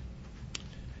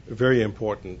very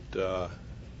important,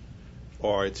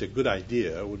 or it's a good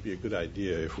idea, it would be a good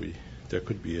idea if there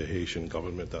could be a Haitian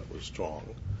government that was strong,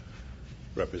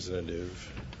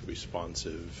 representative,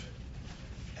 responsive,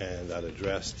 and that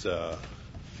addressed the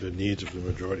needs of the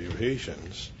majority of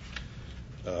Haitians.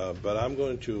 But I'm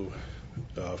going to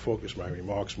focus my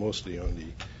remarks mostly on the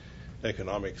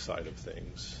economic side of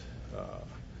things,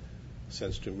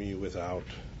 since to me without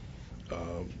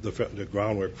the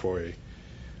groundwork for a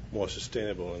more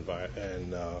sustainable and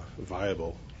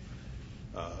viable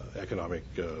economic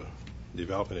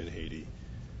development in Haiti,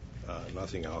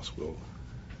 nothing else will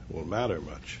matter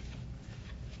much.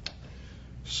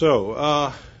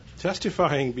 So,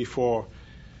 testifying before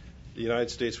the United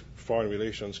States Foreign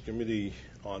Relations Committee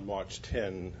on March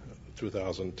 10,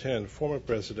 2010, former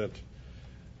President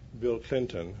Bill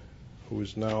Clinton, who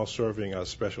is now serving as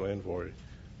Special Envoy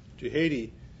to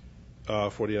Haiti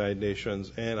for the United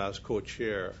Nations and as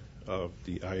co-chair of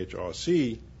the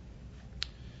IHRC,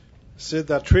 said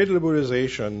that the trade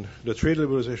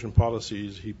liberalization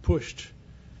policies he pushed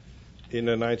in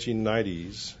the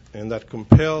 1990s and that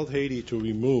compelled Haiti to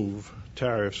remove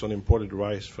tariffs on imported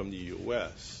rice from the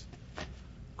U.S.,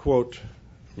 quote,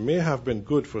 may have been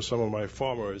good for some of my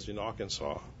farmers in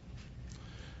Arkansas,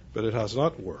 but it has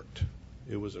not worked.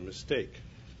 It was a mistake.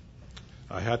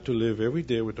 I had to live every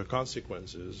day with the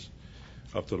consequences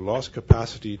of the lost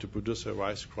capacity to produce a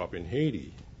rice crop in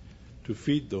Haiti to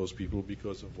feed those people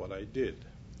because of what I did,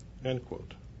 end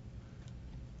quote.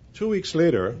 2 weeks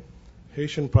later,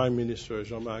 Haitian Prime Minister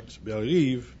Jean-Max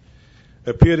Bellerive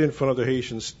appeared in front of the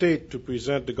Haitian state to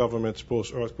present the government's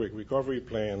post-earthquake recovery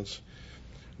plans,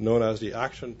 known as the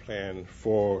Action Plan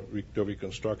for the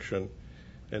Reconstruction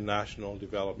and National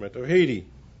Development of Haiti.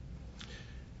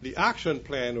 The Action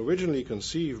Plan, originally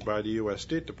conceived by the U.S.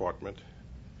 State Department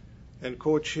and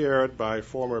co-chaired by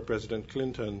former President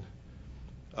Clinton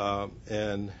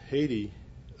and Haiti,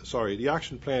 the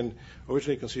Action Plan,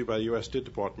 originally conceived by the U.S. State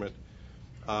Department,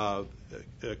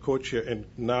 co-chair and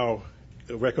now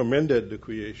recommended the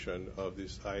creation of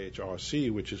this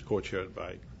IHRC, which is co-chaired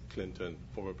by Clinton,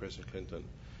 former President Clinton,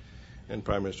 and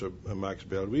Prime Minister Max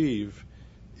Bellerive,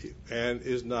 and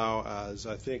is now, as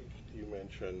I think you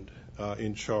mentioned,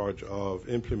 in charge of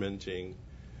implementing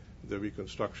the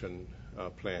reconstruction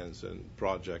plans and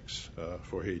projects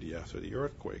for Haiti after the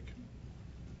earthquake.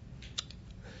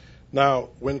 Now,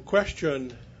 when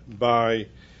questioned by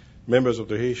members of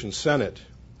the Haitian Senate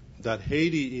that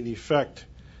Haiti, in effect,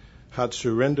 had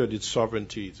surrendered its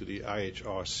sovereignty to the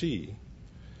IHRC,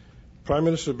 Prime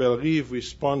Minister Bellerive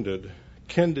responded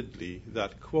candidly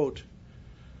that, quote,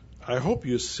 "I hope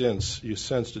you sense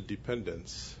the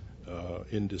dependence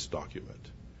in this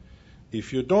document.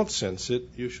 If you don't sense it,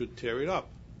 you should tear it up.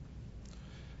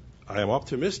 I am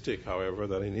optimistic, however,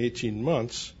 that in 18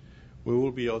 months we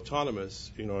will be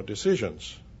autonomous in our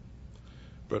decisions.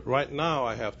 But right now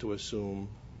I have to assume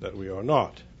that we are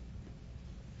not."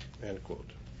 End quote.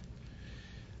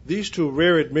 These two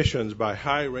rare admissions by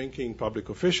high-ranking public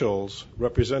officials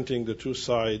representing the two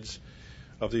sides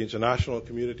of the international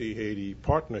community-Haiti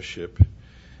partnership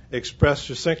express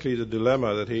succinctly the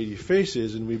dilemma that Haiti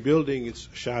faces in rebuilding its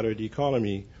shattered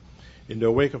economy in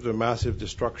the wake of the massive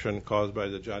destruction caused by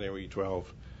the January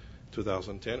 12,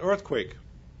 2010 earthquake.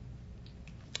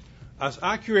 As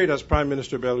accurate as Prime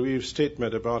Minister Bellerive's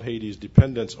statement about Haiti's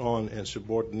dependence on and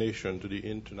subordination to the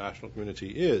international community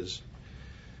is,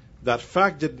 that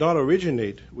fact did not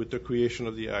originate with the creation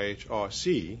of the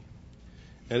IHRC,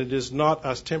 and it is not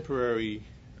as temporary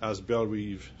as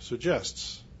Bellerive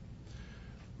suggests.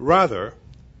 Rather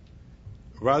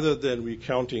than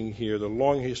recounting here the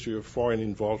long history of foreign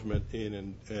involvement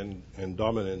in and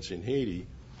dominance in Haiti,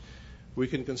 we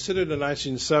can consider the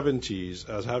 1970s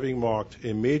as having marked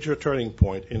a major turning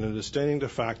point in understanding the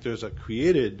factors that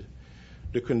created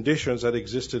the conditions that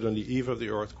existed on the eve of the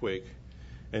earthquake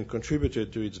and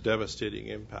contributed to its devastating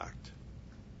impact.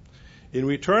 In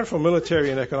return for military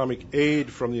and economic aid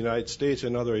from the United States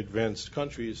and other advanced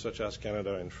countries such as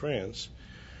Canada and France,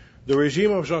 the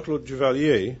regime of Jean-Claude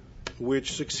Duvalier,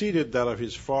 which succeeded that of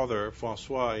his father,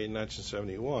 François, in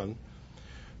 1971,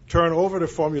 turned over the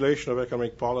formulation of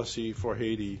economic policy for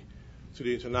Haiti to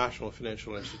the international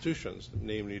financial institutions,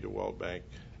 namely the World Bank,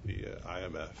 the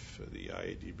IMF, the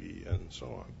IADB, and so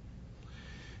on.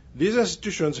 These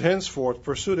institutions henceforth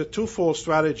pursued a twofold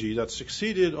strategy that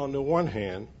succeeded, on the one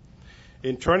hand,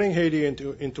 in turning Haiti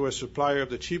into a supplier of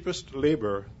the cheapest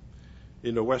labor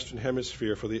in the Western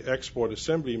Hemisphere for the export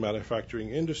assembly manufacturing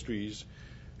industries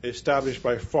established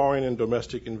by foreign and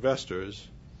domestic investors,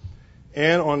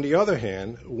 and on the other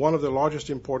hand, one of the largest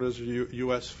importers of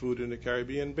U.S. food in the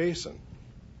Caribbean basin.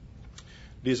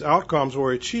 These outcomes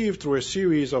were achieved through a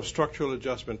series of structural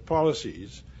adjustment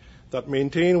policies that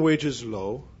maintain wages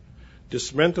low,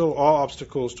 dismantle all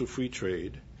obstacles to free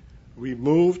trade,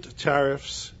 removed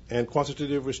tariffs and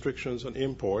quantitative restrictions on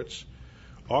imports,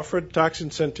 offered tax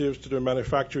incentives to the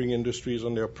manufacturing industries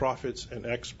on their profits and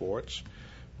exports,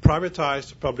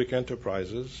 privatized public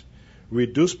enterprises,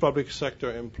 reduced public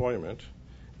sector employment,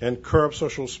 and curbed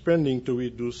social spending to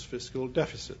reduce fiscal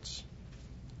deficits.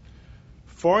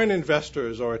 Foreign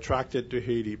investors are attracted to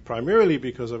Haiti primarily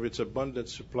because of its abundant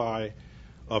supply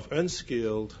of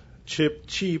unskilled,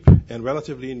 cheap, and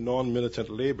relatively non-militant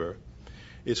labor,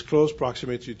 its close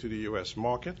proximity to the U.S.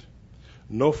 market,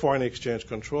 no foreign exchange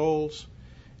controls,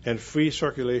 and free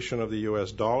circulation of the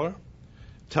U.S. dollar,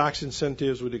 tax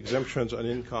incentives with exemptions on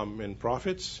income and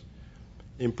profits,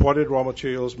 imported raw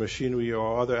materials, machinery,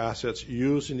 or other assets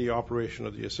used in the operation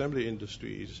of the assembly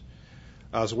industries,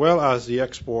 as well as the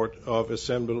export of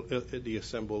the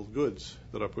assembled goods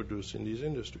that are produced in these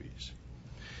industries.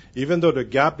 Even though the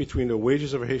gap between the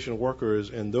wages of Haitian workers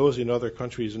and those in other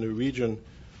countries in the region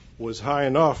was high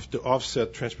enough to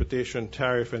offset transportation,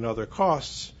 tariff, and other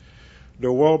costs,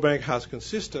 the World Bank has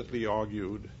consistently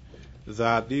argued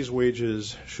that these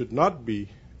wages should not be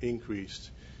increased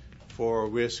for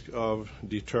risk of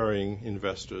deterring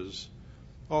investors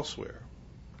elsewhere.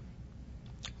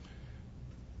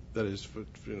 That is,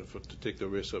 to take the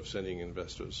risk of sending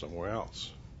investors somewhere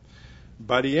else.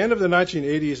 By the end of the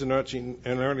 1980s and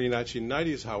early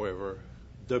 1990s, however,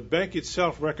 the bank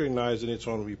itself recognized in its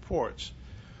own reports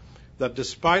that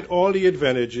despite all the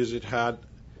advantages it had,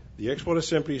 the export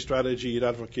assembly strategy it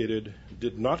advocated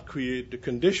did not create the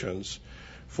conditions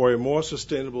for a more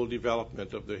sustainable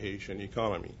development of the Haitian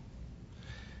economy.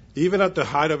 Even at the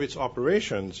height of its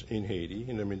operations in Haiti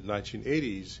in the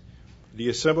mid-1980s, the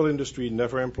assemble industry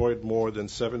never employed more than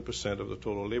 7% of the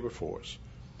total labor force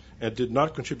and did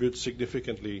not contribute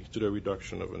significantly to the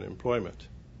reduction of unemployment.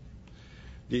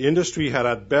 The industry had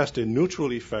at best a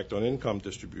neutral effect on income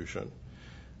distribution,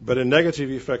 but a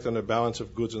negative effect on the balance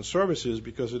of goods and services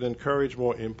because it encouraged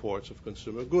more imports of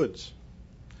consumer goods.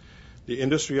 The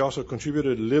industry also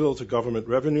contributed little to government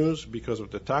revenues because of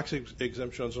the tax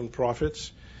exemptions on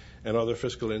profits and other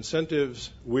fiscal incentives,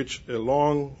 which,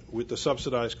 along with the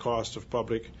subsidized costs of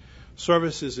public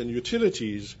services and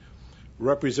utilities,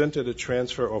 represented a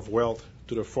transfer of wealth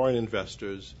to the foreign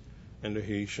investors and the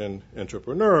Haitian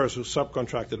entrepreneurs who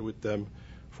subcontracted with them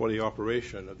for the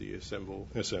operation of the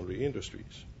assembly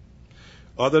industries.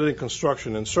 Other than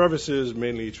construction and services,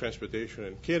 mainly transportation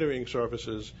and catering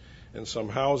services, and some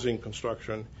housing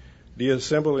construction, the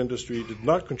assemble industry did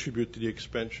not contribute to the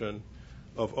expansion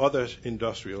of other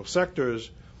industrial sectors,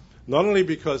 not only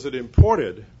because it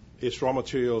imported its raw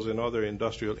materials and other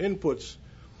industrial inputs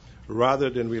rather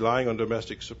than relying on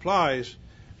domestic supplies,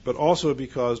 but also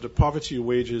because the poverty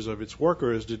wages of its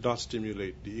workers did not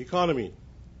stimulate the economy.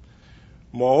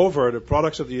 Moreover, the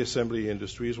products of the assembly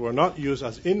industries were not used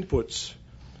as inputs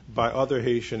by other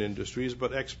Haitian industries,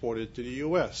 but exported to the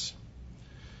U.S.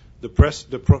 The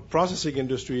processing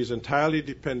industry is entirely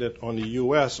dependent on the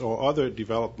U.S. or other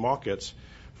developed markets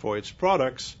for its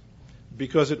products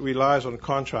because it relies on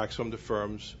contracts from the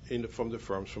firms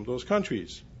from those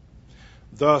countries.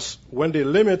 Thus, when the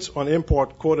limits on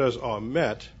import quotas are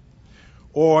met,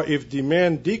 or if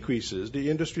demand decreases, the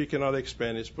industry cannot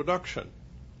expand its production.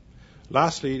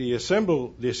 Lastly, the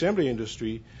assembly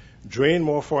industry drained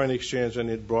more foreign exchange than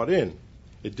it brought in.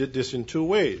 It did this in two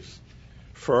ways.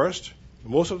 First,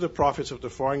 most of the profits of the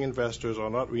foreign investors are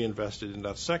not reinvested in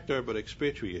that sector but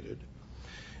expatriated.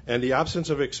 And the absence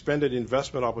of expanded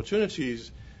investment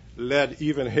opportunities led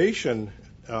even Haitian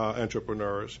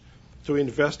entrepreneurs to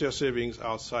invest their savings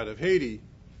outside of Haiti,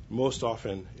 most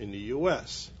often in the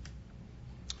U.S.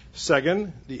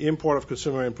 Second, the import of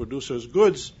consumer and producers'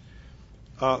 goods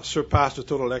surpassed the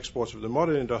total exports of the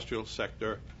modern industrial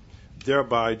sector,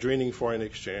 thereby draining foreign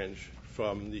exchange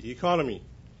from the economy.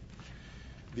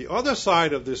 The other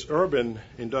side of this urban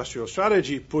industrial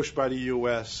strategy pushed by the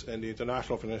U.S. and the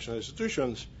international financial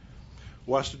institutions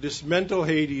was to dismantle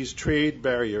Haiti's trade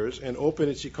barriers and open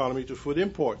its economy to food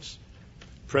imports,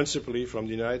 principally from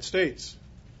the United States.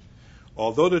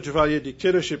 Although the Duvalier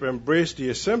dictatorship embraced the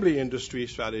assembly industry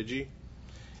strategy,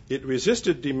 it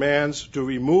resisted demands to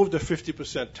remove the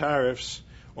 50% tariffs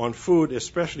on food,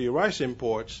 especially rice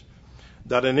imports,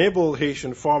 that enabled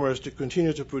Haitian farmers to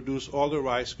continue to produce all the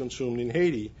rice consumed in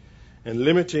Haiti and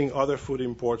limiting other food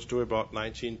imports to about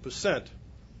 19%.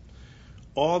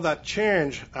 All that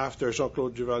changed after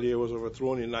Jean-Claude Duvalier was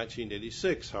overthrown in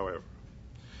 1986, however.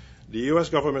 The U.S.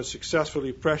 government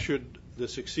successfully pressured the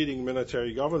succeeding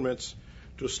military governments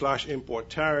to slash import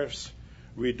tariffs,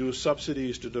 reduce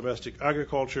subsidies to domestic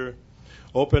agriculture,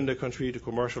 open the country to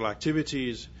commercial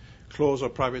activities, close or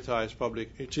privatize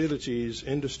public utilities,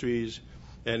 industries,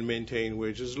 and maintain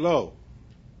wages low.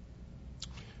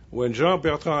 When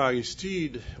Jean-Bertrand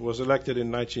Aristide was elected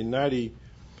in 1990,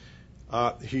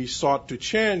 he sought to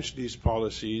change these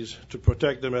policies to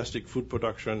protect domestic food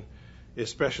production,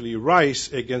 especially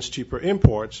rice, against cheaper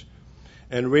imports,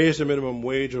 and raise the minimum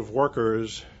wage of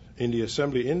workers in the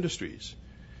assembly industries.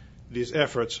 These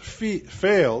efforts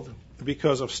failed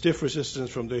because of stiff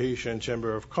resistance from the Haitian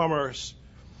Chamber of Commerce,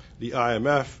 the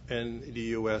IMF, and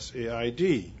the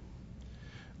USAID.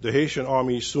 The Haitian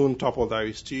army soon toppled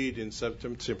Aristide in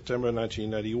September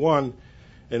 1991,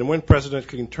 and when President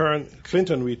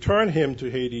Clinton returned him to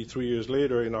Haiti 3 years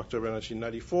later in October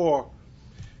 1994,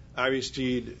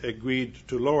 Aristide agreed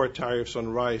to lower tariffs on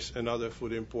rice and other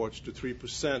food imports to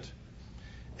 3%,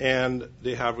 and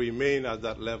they have remained at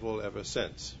that level ever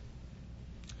since.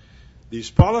 These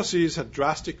policies had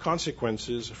drastic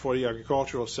consequences for the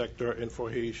agricultural sector and for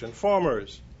Haitian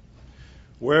farmers.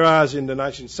 Whereas in the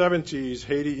 1970s,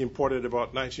 Haiti imported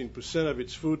about 19% of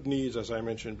its food needs, as I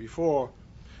mentioned before,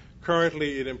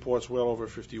 currently it imports well over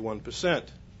 51%.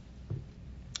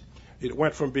 It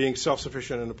went from being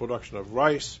self-sufficient in the production of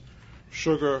rice,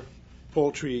 sugar,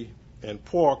 poultry, and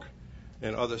pork,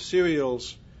 and other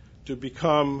cereals, to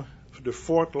become the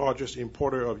fourth largest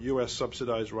importer of U.S.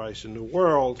 subsidized rice in the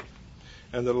world,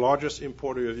 and the largest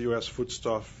importer of U.S.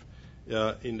 foodstuff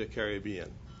in the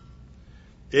Caribbean.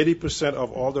 80%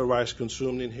 of all the rice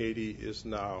consumed in Haiti is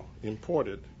now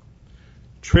imported.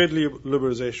 Trade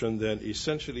liberalization then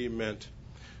essentially meant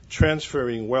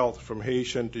transferring wealth from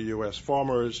Haitian to U.S.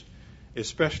 farmers,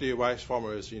 especially rice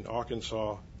farmers in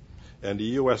Arkansas, and the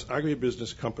U.S.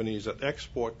 agribusiness companies that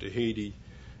export to Haiti,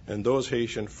 and those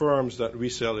Haitian firms that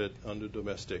resell it on the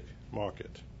domestic market.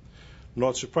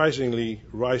 Not surprisingly,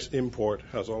 rice import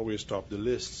has always topped the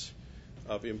lists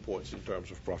of imports in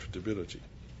terms of profitability.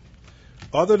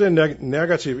 Other than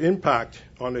negative impact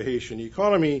on the Haitian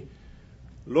economy,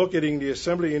 locating the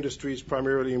assembly industries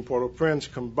primarily in Port-au-Prince,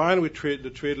 combined with the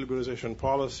trade liberalization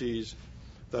policies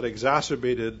that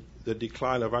exacerbated the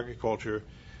decline of agriculture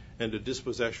and the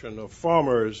dispossession of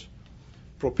farmers,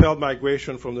 propelled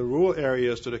migration from the rural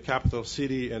areas to the capital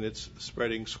city and its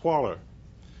spreading squalor.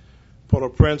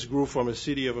 Port-au-Prince grew from a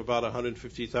city of about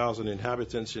 150,000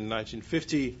 inhabitants in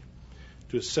 1950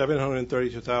 to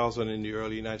 732,000 in the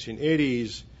early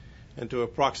 1980s and to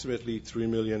approximately 3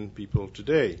 million people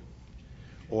today,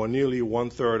 or nearly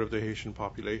one-third of the Haitian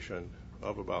population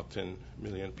of about 10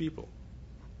 million people.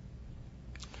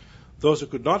 Those who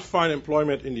could not find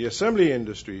employment in the assembly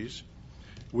industries,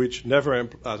 which never,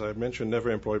 as I mentioned, never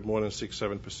employed more than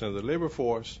 6-7% of the labor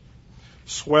force,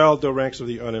 swelled the ranks of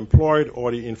the unemployed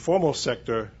or the informal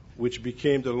sector, which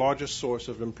became the largest source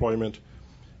of employment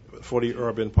for the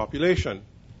urban population.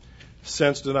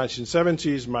 Since the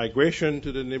 1970s, migration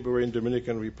to the neighboring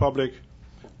Dominican Republic,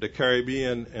 the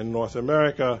Caribbean, and North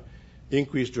America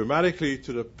increased dramatically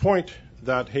to the point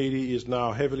that Haiti is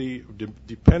now heavily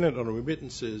dependent on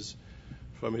remittances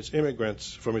from its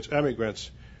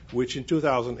immigrants, which in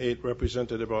 2008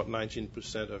 represented about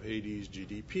 19% of Haiti's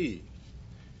GDP.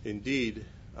 Indeed,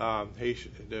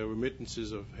 the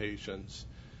remittances of Haitians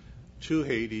to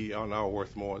Haiti are now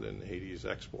worth more than Haiti's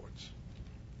exports.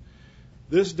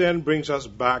 This then brings us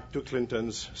back to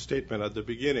Clinton's statement at the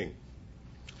beginning.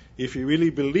 If he really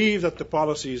believed that the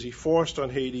policies he forced on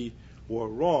Haiti were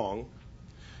wrong,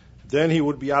 then he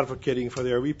would be advocating for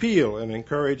their repeal and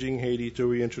encouraging Haiti to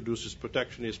reintroduce its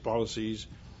protectionist policies,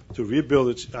 to rebuild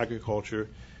its agriculture,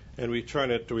 and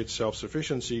return it to its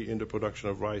self-sufficiency in the production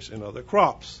of rice and other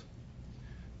crops.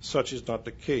 Such is not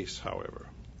the case, however.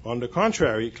 On the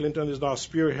contrary, Clinton is now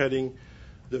spearheading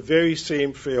the very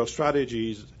same failed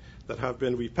strategies that have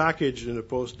been repackaged in the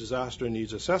post-disaster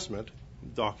needs assessment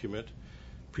document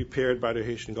prepared by the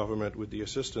Haitian government with the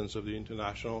assistance of the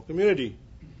international community.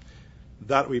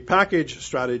 That repackaged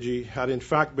strategy had in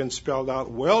fact been spelled out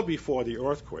well before the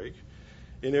earthquake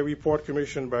in a report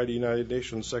commissioned by the United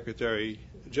Nations Secretary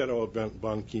General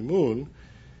Ban Ki-moon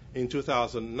in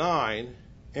 2009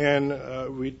 and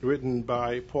written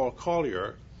by Paul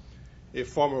Collier, a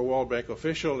former World Bank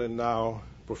official and now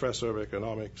professor of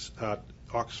economics at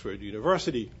Oxford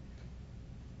University.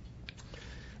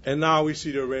 And now we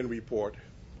see the Wren report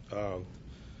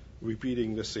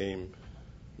repeating the same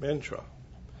mantra.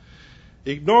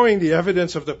 Ignoring the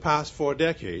evidence of the past 4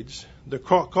 decades, the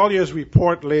Collier's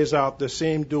report lays out the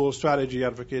same dual strategy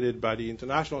advocated by the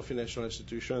international financial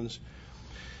institutions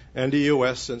and the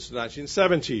U.S. since the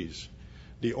 1970s.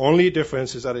 The only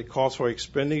difference is that it calls for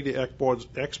expanding the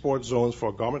export zones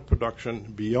for garment production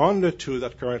beyond the 2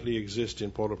 that currently exist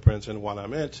in Port-au-Prince and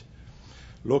Wanamint,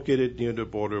 located near the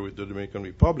border with the Dominican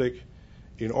Republic,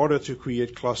 in order to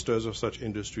create clusters of such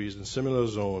industries in similar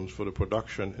zones for the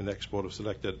production and export of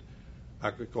selected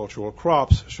agricultural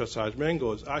crops, such as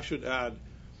mangoes. I should add,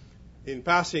 in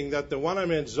passing, that the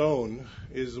Wanamint zone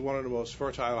is one of the most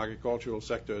fertile agricultural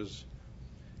sectors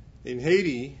in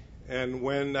Haiti, and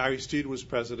when Aristide was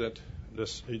president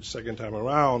this second time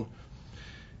around,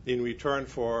 in return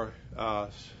for,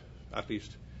 at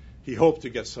least, he hoped to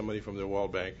get some money from the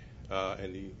World Bank,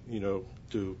 and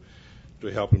to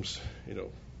help him,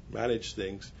 manage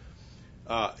things.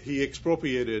 He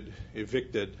expropriated,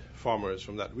 evicted farmers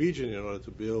from that region in order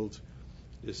to build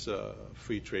this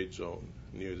free trade zone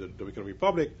near the Dominican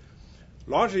Republic,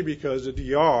 largely because the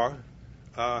DR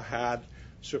had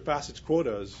surpassed its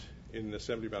quotas in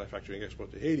assembly manufacturing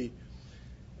export to Haiti,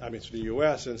 to the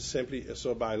U.S., and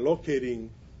so by locating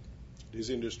these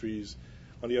industries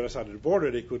on the other side of the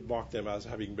border, they could mark them as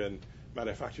having been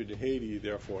manufactured in Haiti,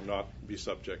 therefore not be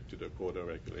subject to the quota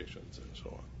regulations and so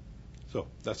on. So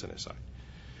that's an aside.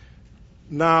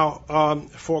 Now,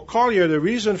 for Collier, the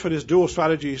reason for this dual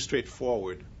strategy is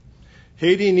straightforward.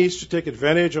 Haiti needs to take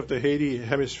advantage of the Haiti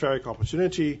Hemispheric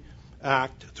Opportunity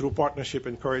Act through Partnership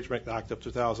Encouragement Act of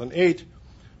 2008,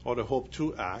 or the HOPE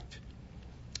 2 Act,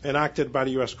 enacted by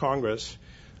the U.S. Congress,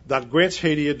 that grants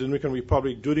Haiti and the Dominican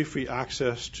Republic duty-free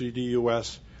access to the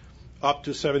U.S. up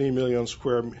to 70 million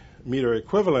square meter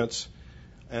equivalents,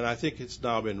 and I think it's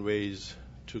now been raised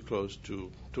to close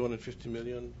to 250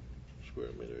 million square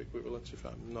meter equivalents, if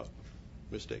I'm not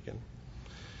mistaken,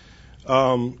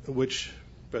 which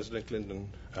President Clinton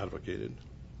advocated.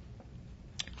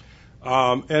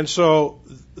 And so,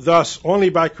 thus, only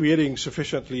by creating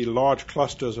sufficiently large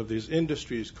clusters of these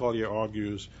industries, Collier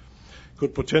argues,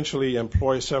 could potentially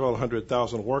employ several hundred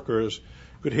thousand workers.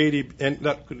 Could Haiti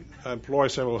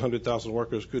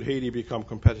become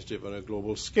competitive on a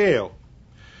global scale?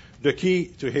 The key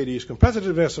to Haiti's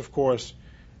competitiveness, of course,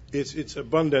 is its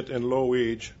abundant and low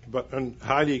wage, but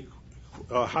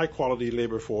high quality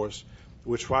labor force,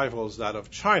 which rivals that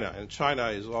of China. And China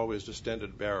is always the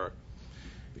standard bearer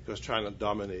because China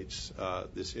dominates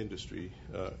this industry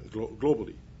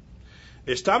globally.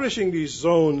 Establishing these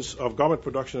zones of government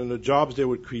production and the jobs they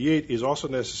would create is also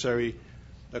necessary,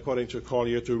 according to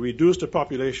Collier, to reduce the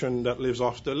population that lives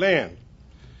off the land.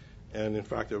 And in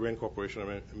fact, the Wren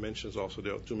Corporation mentions also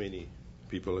there are too many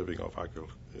people living off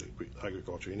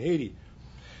agriculture in Haiti.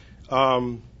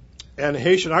 And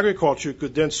Haitian agriculture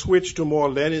could then switch to more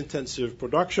land-intensive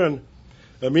production,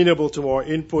 amenable to more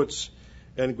inputs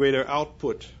and greater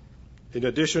output. In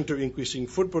addition to increasing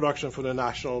food production for the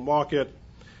national market,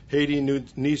 Haiti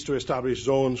needs to establish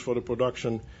zones for the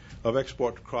production of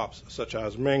export crops such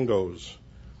as mangoes.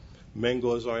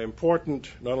 Mangoes are important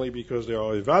not only because they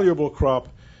are a valuable crop,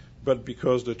 but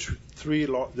because the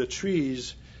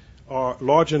trees are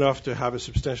large enough to have a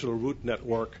substantial root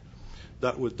network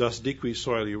that would thus decrease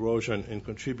soil erosion and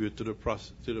contribute to the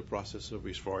process of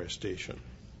reforestation.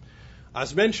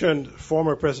 As mentioned,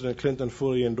 former President Clinton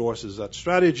fully endorses that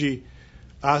strategy,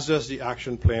 as does the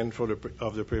action plan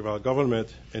of the Preval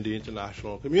government and the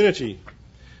international community.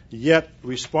 Yet,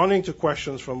 responding to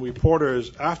questions from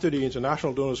reporters after the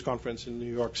International Donors Conference in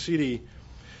New York City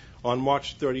on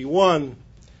March 31,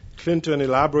 Clinton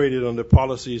elaborated on the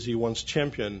policies he once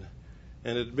championed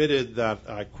and admitted that,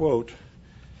 I quote,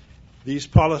 "These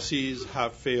policies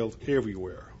have failed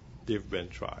everywhere they've been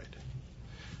tried.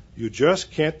 You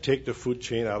just can't take the food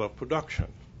chain out of production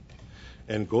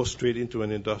and go straight into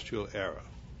an industrial era.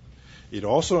 It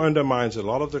also undermines a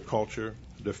lot of the culture,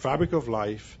 the fabric of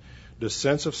life, the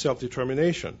sense of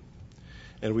self-determination.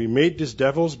 And we made this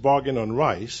devil's bargain on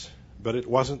rice, but it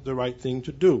wasn't the right thing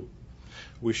to do.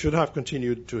 We should have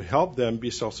continued to help them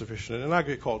be self-sufficient in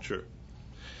agriculture.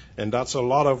 And that's a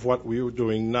lot of what we're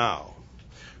doing now.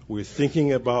 We're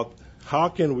thinking about how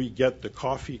can we get the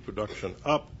coffee production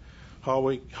up,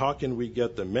 how can we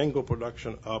get the mango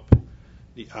production up,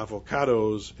 the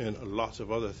avocados, and lots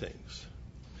of other things.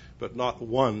 But not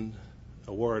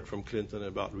a word from Clinton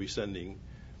about rescinding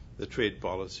the trade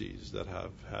policies that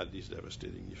have had these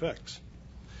devastating effects.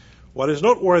 What is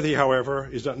noteworthy, however,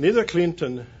 is that neither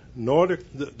Clinton nor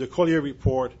the Collier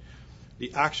report,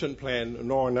 the action plan,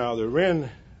 nor now the Wren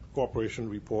Corporation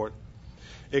report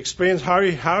explains how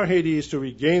Haiti is to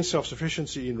regain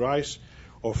self-sufficiency in rice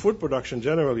or food production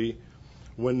generally,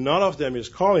 when none of them is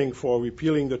calling for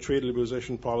repealing the trade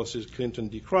liberalization policies Clinton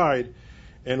decried,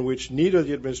 and which neither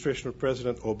the administration of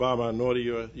President Obama nor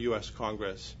the U.S.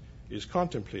 Congress is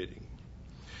contemplating.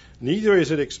 Neither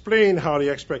is it explained how the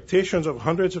expectations of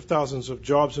hundreds of thousands of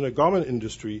jobs in the garment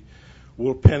industry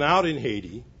will pan out in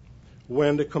Haiti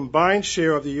when the combined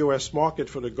share of the U.S. market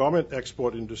for the garment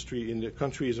export industry in the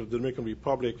countries of the Dominican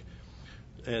Republic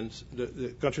and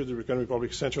the country of the Dominican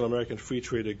Republic Central American Free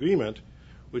Trade Agreement,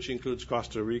 which includes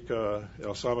Costa Rica,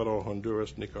 El Salvador,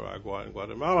 Honduras, Nicaragua, and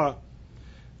Guatemala,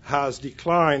 has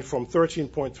declined from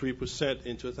 13.3%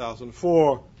 in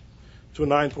 2004 to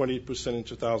 9.8% in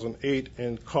 2008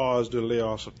 and caused the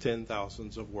layoffs of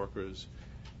 10,000s of workers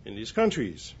in these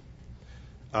countries.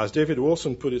 As David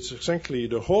Wilson put it succinctly,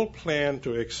 the whole plan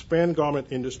to expand garment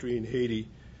industry in Haiti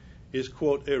is,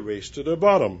 quote, a race to the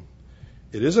bottom.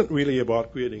 It isn't really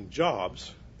about creating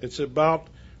jobs. It's about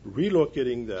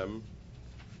relocating them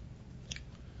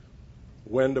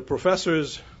when the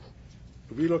professors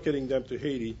relocating them to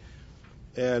Haiti,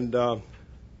 and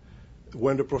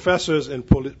when the professors and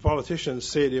politicians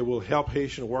say they will help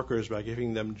Haitian workers by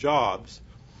giving them jobs,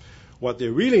 what they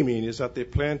really mean is that they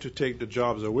plan to take the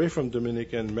jobs away from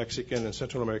Dominican, Mexican, and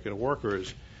Central American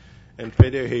workers and pay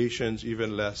their Haitians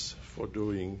even less for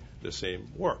doing the same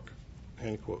work,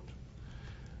 end quote.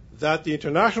 That the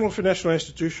international financial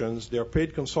institutions, their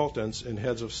paid consultants, and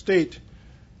heads of state,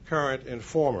 current and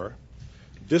former,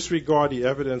 disregard the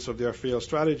evidence of their failed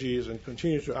strategies and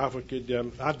continue to advocate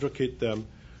them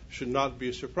should not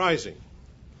be surprising.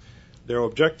 Their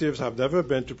objectives have never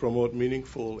been to promote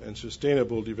meaningful and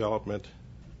sustainable development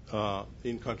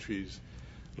in countries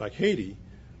like Haiti,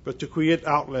 but to create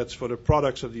outlets for the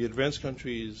products of the advanced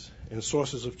countries and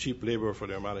sources of cheap labor for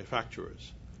their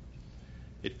manufacturers.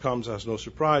 it comes as no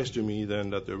surprise to me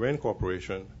then that the RAND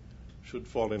Corporation should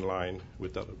fall in line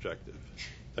with that objective.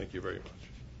 Thank you very much.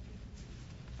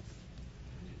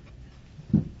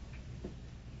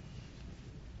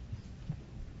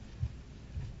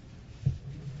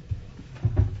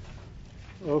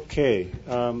 Okay.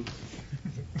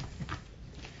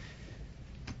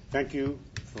 Thank you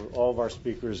for all of our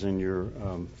speakers and your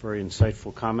very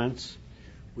insightful comments.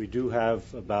 We do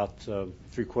have about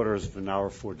 3/4 of an hour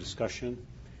for discussion.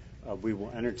 We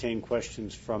will entertain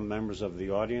questions from members of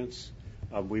the audience.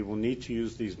 We will need to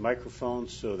use these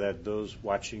microphones so that those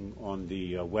watching on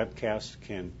the webcast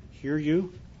can hear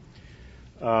you.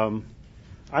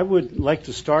 I would like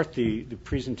to start the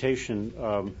presentation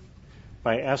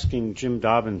by asking Jim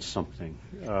Dobbins something,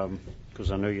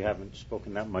 because I know you haven't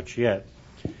spoken that much yet.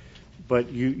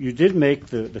 But you did make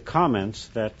the comments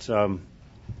that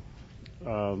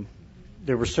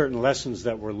there were certain lessons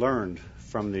that were learned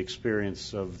from the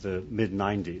experience of the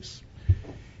mid-'90s.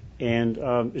 And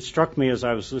it struck me as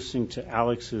I was listening to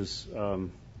Alex's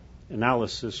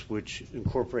analysis, which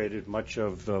incorporated much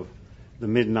of the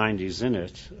mid-'90s in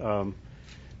it,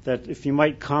 that if you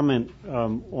might comment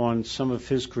on some of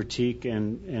his critique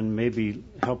and maybe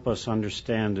help us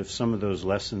understand if some of those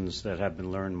lessons that have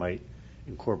been learned might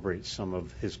incorporate some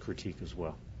of his critique as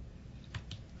well.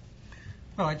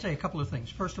 Well, I'd say a couple of things.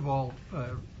 First of all,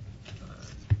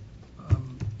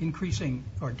 increasing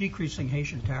or decreasing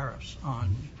Haitian tariffs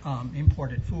on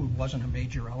imported food wasn't a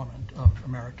major element of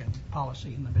American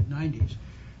policy in the mid-'90s,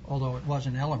 although it was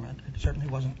an element. It certainly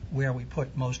wasn't where we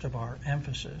put most of our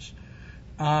emphasis.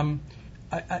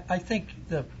 I think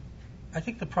the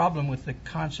problem with the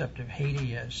concept of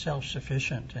Haiti as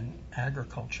self-sufficient in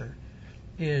agriculture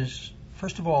is,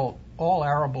 first of all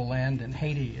arable land in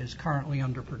Haiti is currently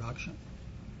under production.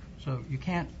 So you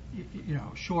can't,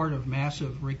 short of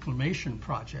massive reclamation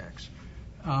projects,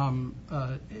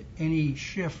 any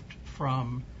shift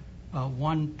from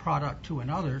one product to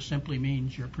another simply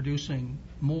means you're producing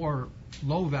more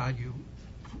low-value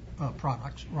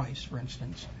products, rice, for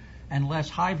instance, and less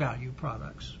high-value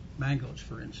products, mangoes,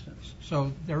 for instance.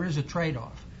 So there is a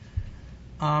trade-off.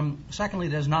 Secondly,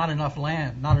 there's not enough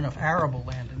land, not enough arable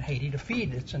land in Haiti to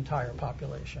feed its entire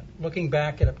population. Looking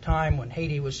back at a time when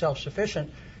Haiti was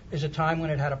self-sufficient is a time when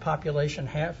it had a population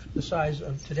half the size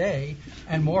of today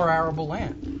and more arable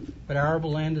land. But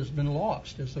arable land has been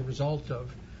lost as the result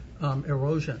of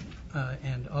erosion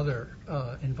and other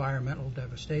environmental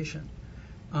devastation.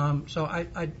 And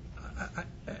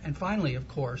finally, of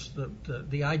course,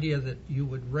 the idea that you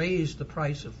would raise the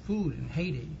price of food in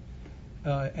Haiti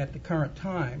at the current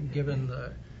time, given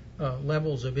the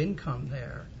levels of income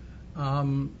there,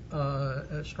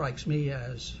 strikes me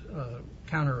as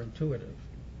counterintuitive.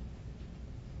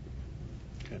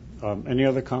 Okay. Any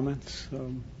other comments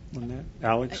on that?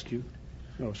 Alex, do you?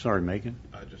 Oh, sorry, Meghann.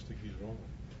 I just think he's wrong.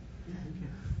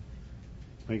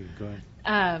 Meghann, go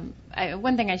ahead.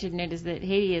 One thing I should note is that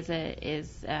Haiti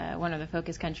is one of the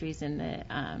focus countries in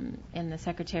the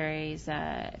Secretary's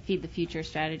Feed the Future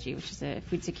strategy, which is a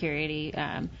food security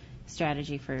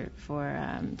strategy for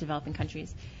developing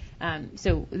countries.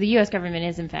 So the U.S. government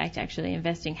is, in fact, actually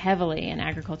investing heavily in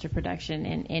agriculture production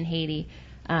in Haiti,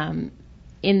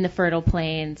 in the fertile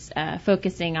plains,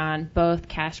 focusing on both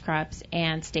cash crops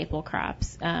and staple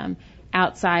crops.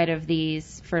 Outside of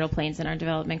these fertile plains in our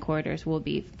development corridors, will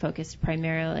be focused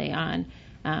primarily on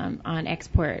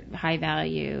export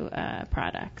high-value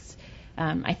products.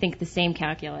 I think the same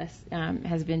calculus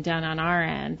has been done on our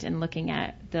end in looking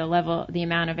at the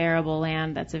amount of arable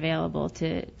land that's available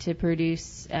to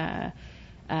produce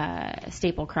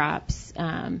staple crops,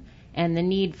 and the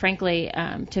need, frankly,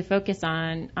 to focus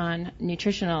on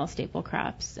nutritional staple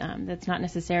crops. That's not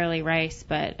necessarily rice,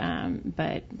 but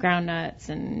groundnuts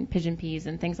and pigeon peas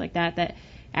and things like that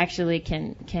actually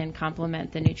can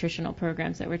complement the nutritional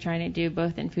programs that we're trying to do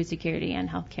both in food security and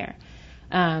healthcare.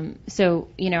 So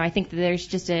I think that there's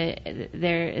just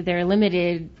there are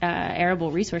limited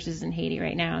arable resources in Haiti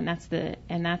right now, and that's the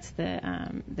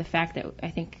fact that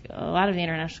I think a lot of the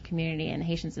international community and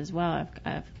Haitians as well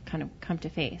have kind of come to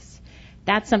face.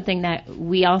 That's something that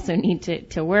we also need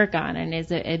to work on, and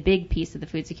is a big piece of the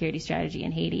food security strategy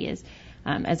in Haiti. Is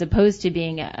as opposed to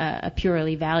being a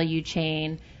purely value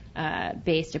chain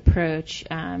based approach,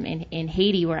 in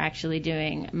Haiti we're actually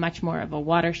doing much more of a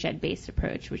watershed based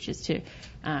approach, which is to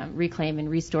reclaim and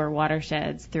restore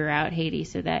watersheds throughout Haiti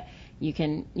so that you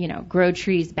can grow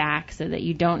trees back so that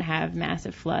you don't have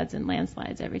massive floods and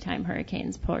landslides every time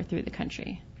hurricanes pour through the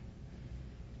country.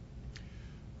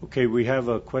 Okay, we have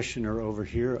a questioner over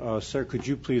here. Sir, could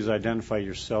you please identify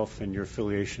yourself and your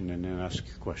affiliation and then ask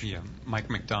your question? Yeah,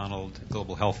 Mike McDonald,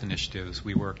 Global Health Initiatives.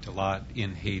 We worked a lot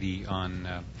in Haiti on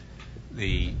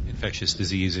the infectious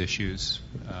disease issues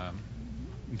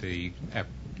the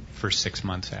first 6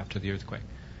 months after the earthquake.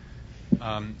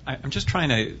 I'm just trying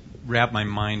to wrap my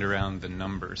mind around the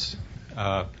numbers.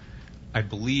 I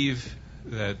believe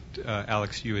that,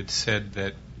 Alex, you had said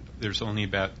that there's only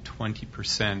about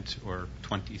 20% or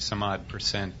 20-some-odd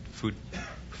percent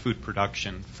food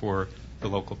production for the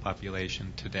local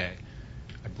population today.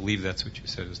 I believe that's what you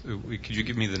said. Could you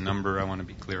give me the number? I want to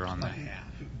be clear on that.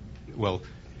 Well,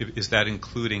 is that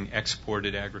including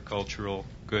exported agricultural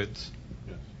goods?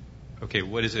 Yes. Okay,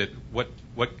 what is it? What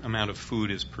amount of food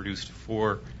is produced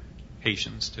for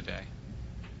Haitians today?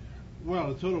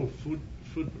 Well, the total food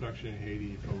production in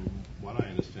Haiti, from what I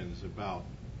understand, is about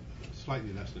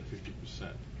slightly less than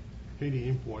 50%. Haiti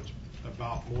imports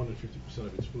about more than 50%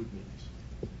 of its food needs.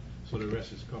 So the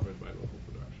rest is covered by local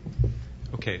production.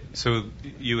 Okay, so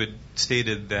you had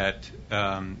stated that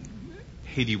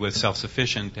Haiti was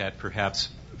self-sufficient at perhaps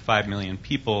 5 million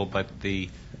people, but the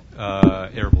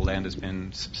arable land has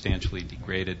been substantially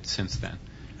degraded since then.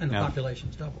 And the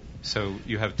population's doubled. So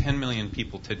you have 10 million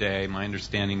people today. My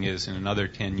understanding is in another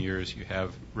 10 years you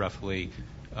have roughly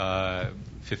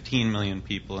 15 million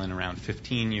people. In around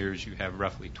 15 years you have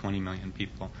roughly 20 million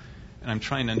people. And I'm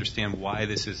trying to understand why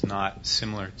this is not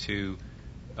similar to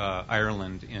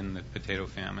Ireland in the potato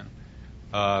famine.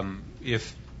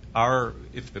 If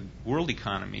the world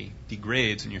economy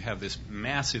degrades and you have this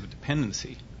massive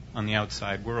dependency on the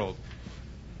outside world,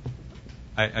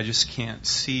 I just can't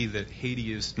see that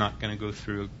Haiti is not going to go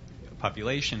through a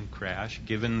population crash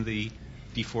given the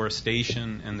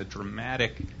deforestation and the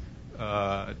dramatic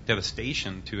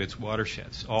devastation to its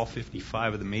watersheds. All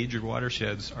 55 of the major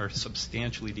watersheds are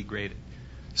substantially degraded.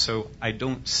 So I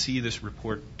don't see this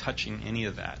report touching any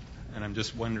of that. And I'm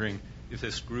just wondering if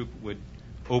this group would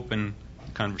open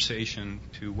the conversation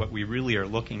to what we really are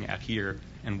looking at here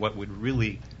and what would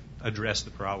really address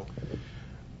the problem.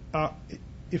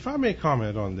 If I may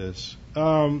comment on this,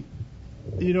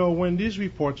 when these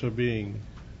reports are being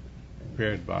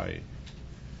prepared by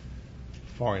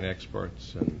foreign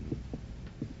experts and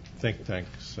think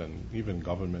tanks and even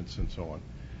governments and so on,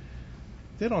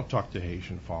 they don't talk to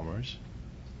Haitian farmers.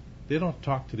 They don't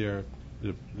talk to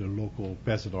the local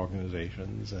peasant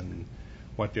organizations and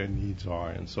what their needs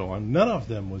are and so on. None of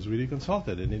them was really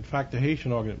consulted. And in fact, the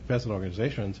Haitian peasant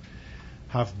organizations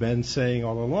have been saying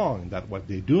all along that what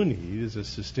they do need is a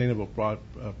sustainable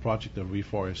project of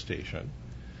reforestation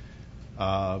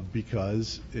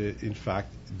because, in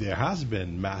fact, there has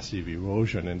been massive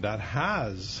erosion, and that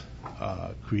has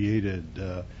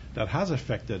that has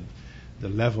affected the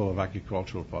level of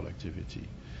agricultural productivity.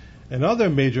 Another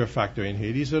major factor in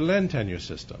Haiti is the land tenure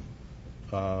system,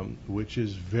 which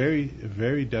is very,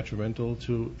 very detrimental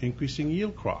to increasing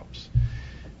yield crops.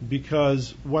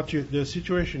 Because the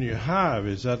situation you have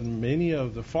is that many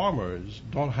of the farmers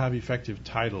don't have effective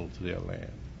title to their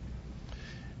land.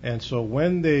 And so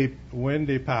when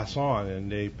they pass on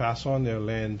and they pass on their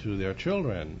land to their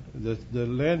children, the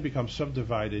land becomes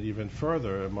subdivided even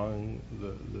further among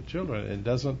the children and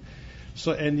doesn't.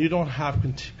 So and you don't have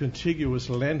contiguous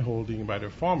land holding by the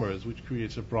farmers, which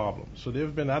creates a problem. So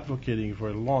they've been advocating for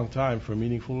a long time for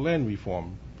meaningful land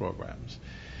reform programs.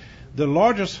 The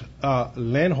largest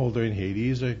landholder in Haiti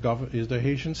is the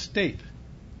Haitian state,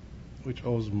 which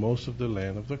owns most of the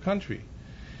land of the country.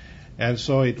 And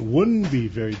so it wouldn't be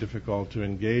very difficult to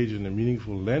engage in a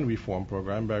meaningful land reform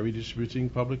program by redistributing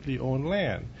publicly owned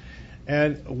land.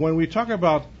 And when we talk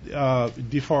about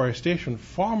deforestation,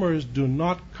 farmers do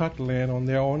not cut land on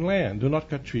their own land, do not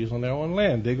cut trees on their own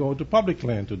land. They go to public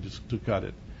land to cut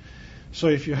it. So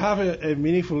if you have a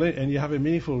meaningful and you have a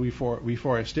meaningful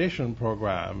reforestation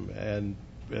program and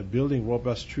building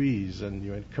robust trees, and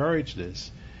you encourage this,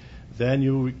 then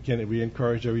we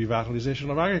encourage the revitalization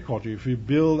of agriculture. If you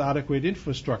build adequate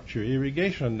infrastructure,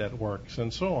 irrigation networks,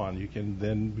 and so on, you can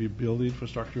then rebuild the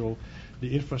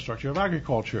infrastructure of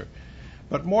agriculture.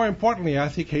 But more importantly, I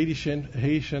think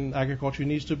Haitian agriculture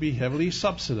needs to be heavily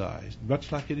subsidized,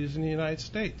 much like it is in the United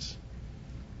States.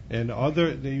 And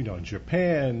in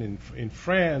Japan, in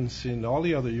France, in all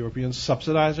the other Europeans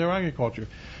subsidize their agriculture.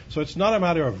 So it's not a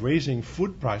matter of raising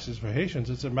food prices for Haitians.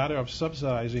 It's a matter of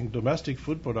subsidizing domestic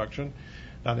food production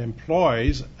that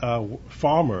employs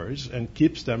farmers and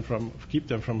keep them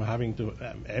from having to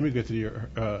emigrate to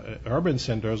the urban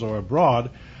centers or abroad,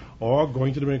 or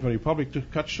going to the Dominican Republic to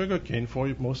cut sugarcane for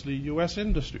mostly U.S.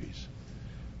 industries.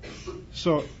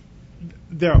 So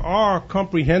there are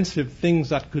comprehensive things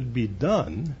that could be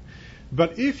done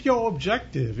But if your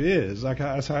objective is, like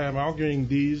as I am arguing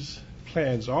these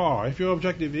plans are, if your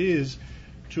objective is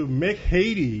to make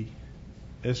Haiti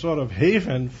a sort of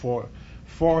haven for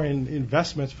foreign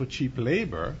investments for cheap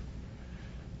labor,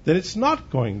 then it's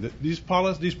not going. These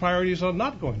priorities are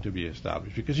not going to be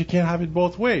established because you can't have it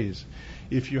both ways.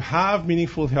 If you have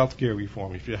meaningful healthcare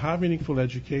reform, if you have meaningful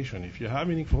education, if you have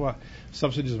meaningful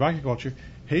subsidies of agriculture,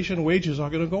 Haitian wages are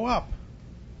going to go up.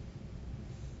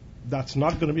 That's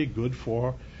not going to be good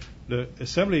for the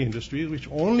assembly industry, which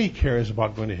only cares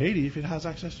about going to Haiti if it has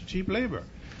access to cheap labor.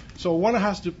 So one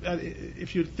has to,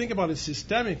 if you think about it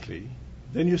systemically,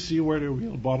 then you see where the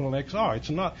real bottlenecks are. It's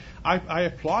not. I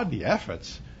applaud the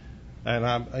efforts, and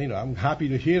I'm happy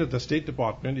to hear that the State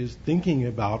Department is thinking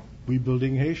about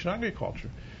rebuilding Haitian agriculture,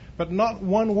 but not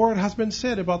one word has been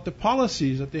said about the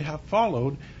policies that they have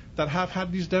followed that have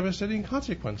had these devastating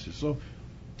consequences. So,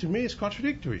 to me, it's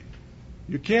contradictory.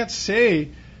 You can't say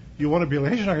you want to build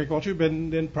Haitian agriculture, but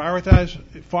then prioritize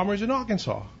farmers in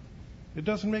Arkansas. It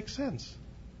doesn't make sense.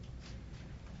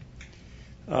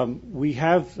 We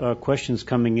have questions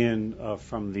coming in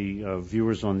from the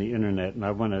viewers on the internet, and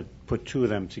I want to put two of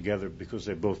them together because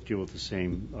they both deal with the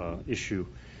same issue.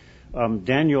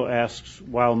 Daniel asks,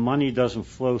 while money doesn't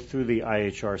flow through the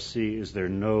IHRC, is there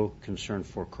no concern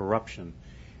for corruption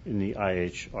in the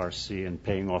IHRC and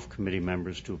paying off committee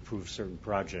members to approve certain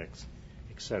projects,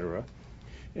 etc.?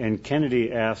 And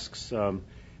Kennedy asks,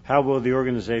 how will the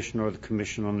organization or the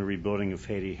Commission on the Rebuilding of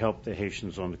Haiti help the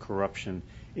Haitians on the corruption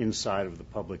inside of the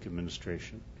public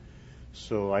administration?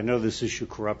 So I know this issue,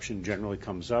 corruption, generally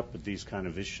comes up at these kind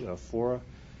of fora.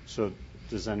 So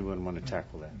does anyone want to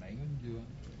tackle that?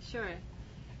 Sure.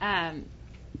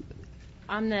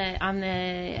 On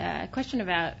the question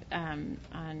about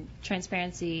on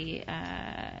transparency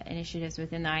initiatives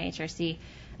within the IHRC,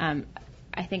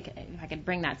 I think if I could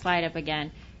bring that slide up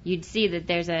again, you'd see that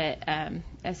there's a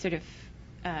sort of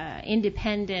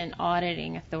independent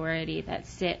auditing authority that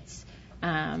sits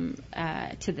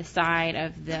to the side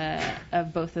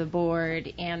of both the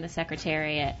board and the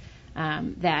secretariat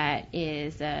that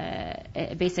is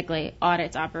basically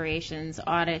audits operations,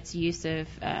 audits use of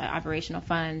operational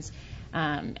funds,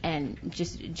 and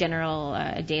just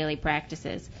general daily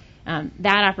practices.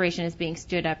 That operation is being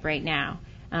stood up right now.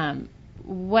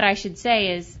 What I should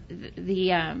say is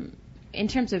in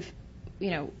terms of,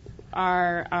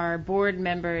 our board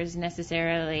members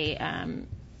necessarily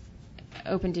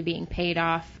open to being paid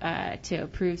off to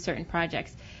approve certain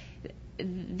projects.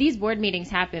 These board meetings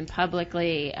happen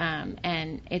publicly,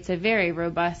 and it's a very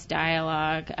robust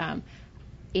dialogue.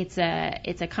 It's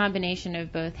a combination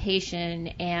of both Haitian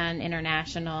and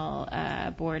international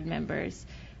board members.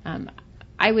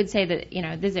 I would say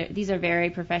that these are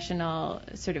very professional,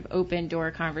 sort of open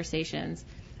door conversations.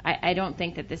 I don't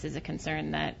think that this is a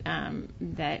concern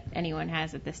that anyone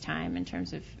has at this time in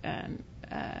terms of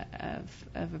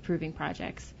approving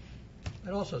projects.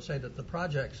 I'd also say that the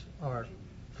projects are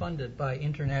funded by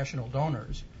international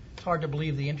donors. It's hard to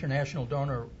believe the international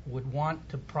donor would want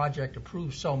the project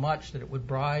approved so much that it would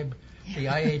bribe the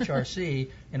IHRC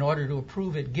in order to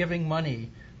approve it giving money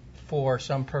for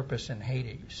some purpose in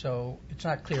Haiti. So it's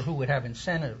not clear who would have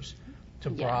incentives to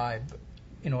bribe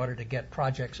in order to get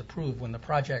projects approved when the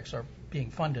projects are being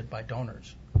funded by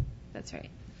donors. That's right.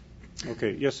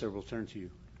 Okay. Yes, sir. We'll turn to you.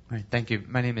 All right. Thank you.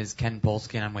 My name is Ken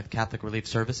Polsky, and I'm with Catholic Relief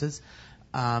Services.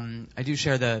 I do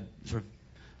share the sort of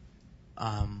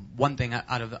one thing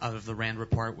out of the RAND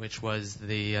report, which was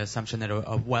the assumption that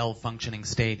a well-functioning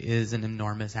state is an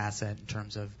enormous asset in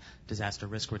terms of disaster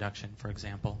risk reduction, for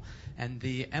example. And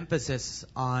the emphasis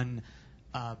on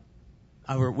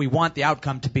we want the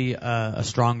outcome to be a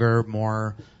stronger,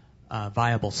 more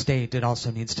viable state. It also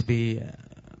needs to be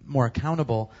more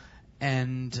accountable.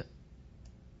 And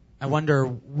I wonder,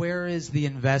 where is the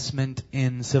investment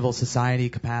in civil society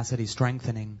capacity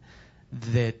strengthening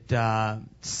that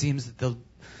seems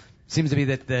to be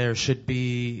that there should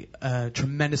be a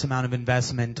tremendous amount of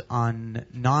investment on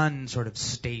non-sort of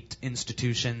state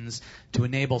institutions to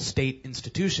enable state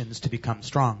institutions to become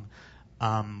strong.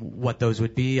 What those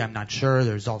would be, I'm not sure.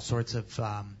 There's all sorts of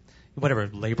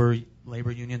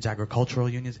labor unions, agricultural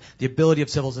unions, the ability of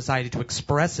civil society to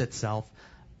express itself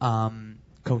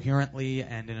coherently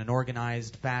and in an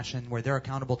organized fashion where they're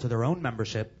accountable to their own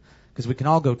membership, because we can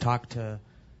all go talk to,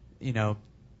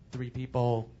 3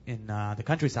 people in the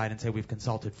countryside and say we've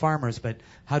consulted farmers, but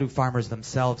how do farmers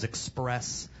themselves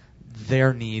express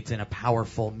their needs in a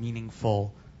powerful,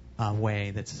 meaningful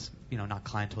way that's, not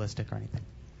clientelistic or anything?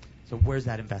 So where's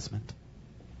that investment?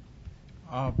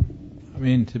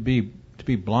 To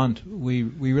be blunt, we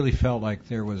really felt like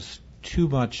there was too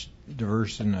much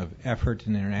diversion of effort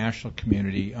in the international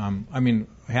community.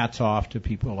 Hats off to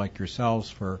people like yourselves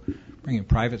for bringing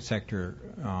private sector,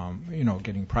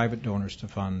 getting private donors to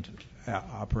fund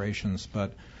operations.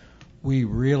 But we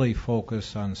really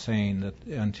focus on saying that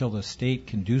until the state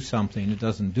can do something, it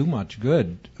doesn't do much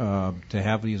good to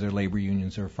have these labor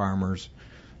unions or farmers,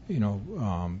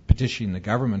 petitioning the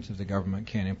government if the government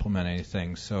can't implement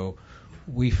anything. So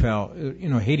we felt,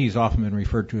 Haiti's often been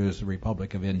referred to as the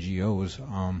Republic of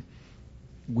NGOs.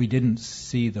 We didn't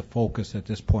see the focus at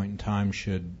this point in time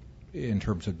in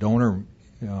terms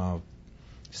of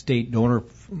state donor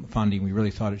funding, we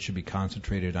really thought it should be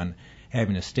concentrated on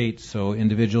having a state so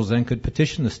individuals then could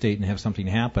petition the state and have something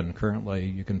happen. Currently,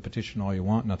 you can petition all you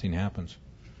want, nothing happens.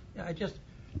 Yeah,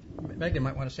 Meghann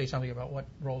might want to say something about what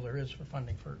role there is for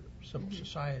funding for civil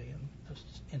society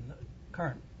in the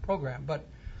current program. But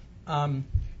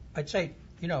I'd say,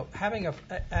 having an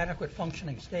adequate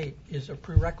functioning state is a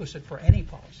prerequisite for any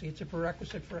policy. It's a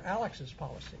prerequisite for Alex's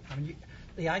policy.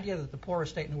 The idea that the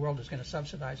poorest state in the world is going to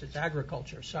subsidize its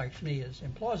agriculture strikes me as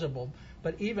implausible.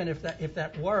 But even if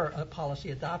that were a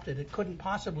policy adopted, it couldn't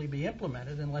possibly be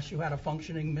implemented unless you had a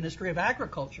functioning Ministry of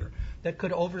Agriculture that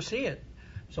could oversee it.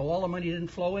 So all the money didn't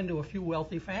flow into a few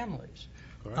wealthy families.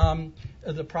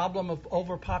 The problem of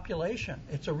overpopulation,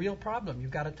 it's a real problem.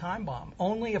 You've got a time bomb.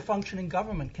 Only a functioning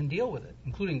government can deal with it,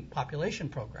 including population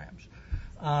programs.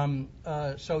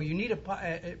 So you need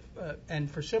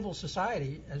and for civil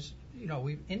society, as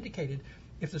we've indicated,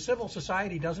 if the civil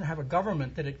society doesn't have a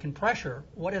government that it can pressure,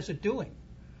 what is it doing?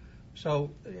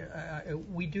 So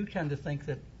we do tend to think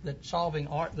that solving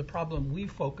the problem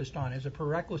we've focused on is a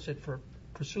prerequisite for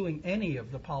pursuing any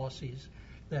of the policies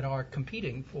that are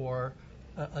competing for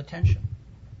attention.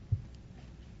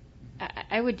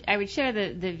 I would share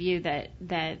the view that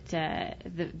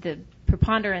the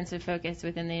preponderance of focus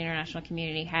within the international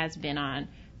community has been on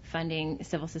funding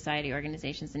civil society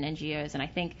organizations and NGOs, and I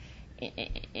think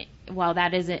while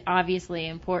that is obviously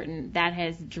important, that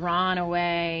has drawn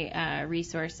away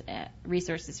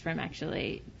resources from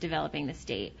actually developing the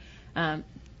state.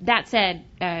 That said,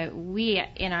 we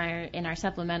in our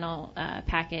supplemental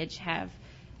package have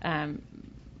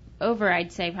over,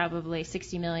 I'd say, probably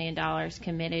 $60 million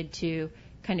committed to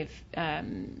kind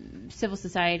of civil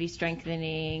society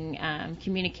strengthening,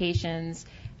 communications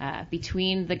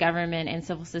between the government and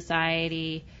civil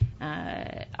society.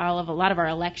 A lot of our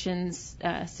elections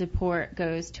support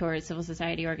goes towards civil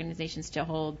society organizations to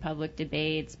hold public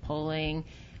debates, polling,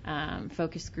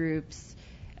 focus groups.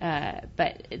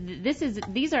 But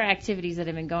these are activities that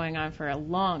have been going on for a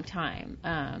long time,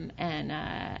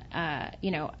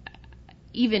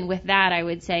 even with that, I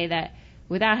would say that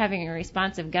without having a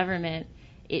responsive government,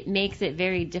 it makes it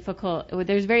very difficult.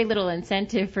 There's very little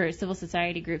incentive for civil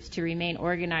society groups to remain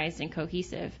organized and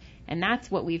cohesive, and that's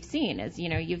what we've seen. As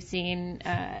you've seen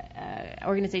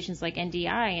organizations like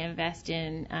NDI invest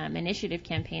in initiative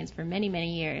campaigns for many,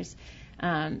 many years,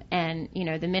 and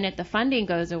the minute the funding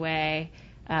goes away,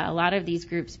 a lot of these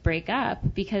groups break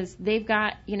up because they've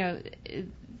got,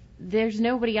 there's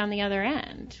nobody on the other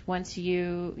end once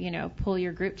you pull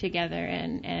your group together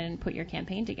and put your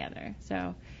campaign together.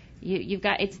 So you've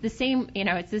got, it's the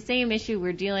same issue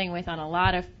we're dealing with on a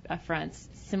lot of fronts,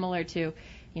 similar to,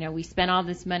 we spent all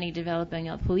this money developing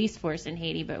a police force in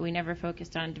Haiti, but we never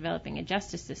focused on developing a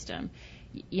justice system.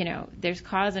 There's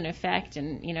cause and effect,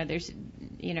 and there's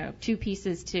two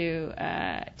pieces to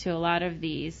a lot of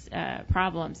these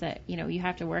problems that you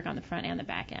have to work on the front and the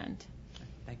back end.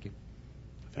 Thank you.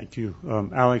 Thank you,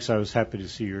 Alex. I was happy to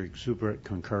see your exuberant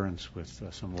concurrence with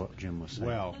some of what Jim was saying.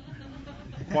 Well,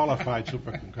 qualified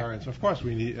super concurrence. Of course,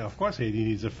 Haiti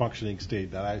needs a functioning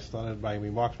state. That I started my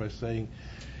remarks by saying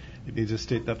it needs a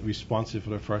state that's responsive for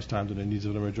the first time to the needs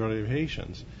of the majority of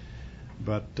Haitians.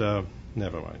 But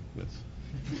never mind.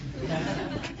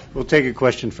 We'll take a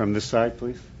question from this side,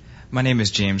 please. My name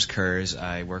is James Kurz.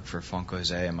 I work for Fonds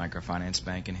Jose, a microfinance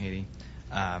bank in Haiti.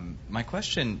 My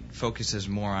question focuses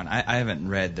more on, I haven't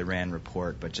read the RAND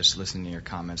report, but just listening to your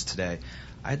comments today,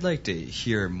 I'd like to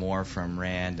hear more from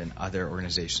RAND and other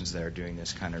organizations that are doing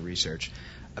this kind of research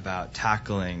about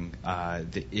tackling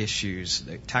the issues,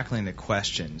 tackling the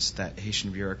questions that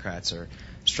Haitian bureaucrats are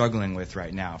struggling with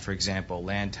right now. For example,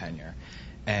 land tenure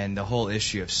and the whole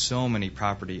issue of so many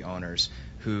property owners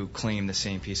who claim the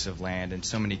same piece of land, and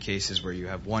so many cases where you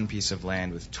have one piece of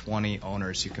land with 20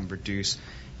 owners who can produce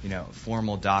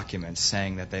formal documents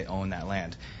saying that they own that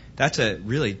land. That's a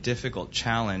really difficult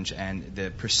challenge, and the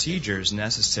procedures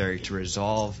necessary to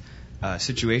resolve a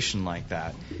situation like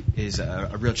that is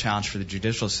a real challenge for the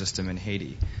judicial system in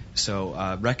Haiti.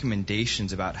 So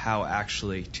recommendations about how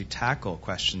actually to tackle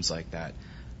questions like that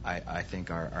I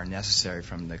think are necessary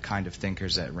from the kind of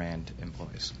thinkers that RAND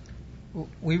employs.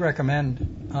 We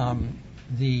recommend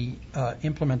the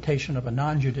implementation of a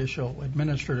non-judicial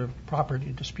administrative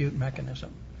property dispute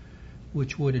mechanism,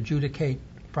 which would adjudicate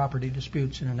property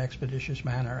disputes in an expeditious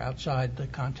manner outside the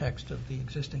context of the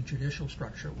existing judicial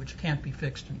structure, which can't be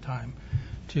fixed in time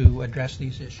to address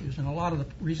these issues. And a lot of the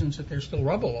reasons that there's still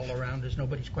rubble all around is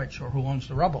nobody's quite sure who owns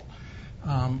the rubble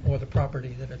or the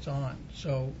property that it's on.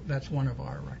 So that's one of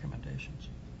our recommendations.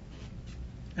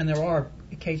 And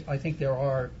I think there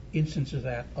are instances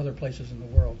at other places in the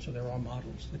world, so there are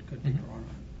models that could be drawn on.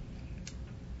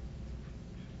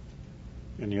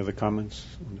 Any other comments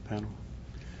on the panel?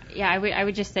 Yeah, I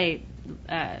would just say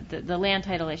the land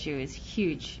title issue is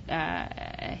huge,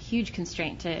 a huge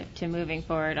constraint to moving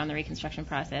forward on the reconstruction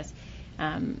process.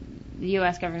 The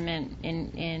U.S. government,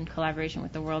 in collaboration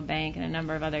with the World Bank and a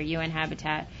number of other UN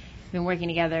Habitat, have been working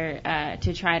together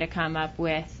to try to come up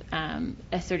with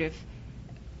a sort of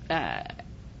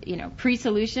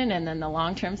pre-solution and then the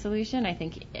long-term solution. I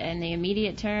think in the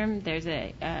immediate term, there's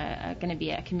going to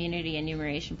be a community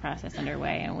enumeration process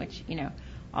underway in which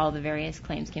all the various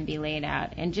claims can be laid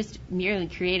out, and just merely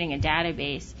creating a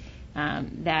database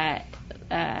that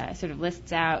sort of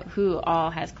lists out who all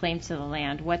has claims to the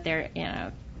land, what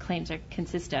their claims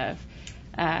consist of,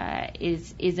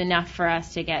 is enough for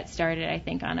us to get started, I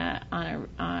think,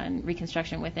 on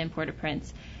reconstruction within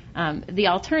Port-au-Prince. The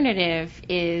alternative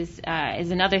is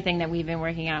another thing that we've been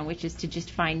working on, which is to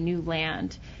just find new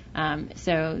land.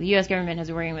 So the U.S. government is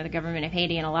working with the government of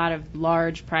Haiti and a lot of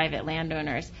large private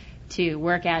landowners to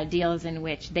work out deals in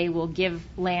which they will give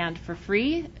land for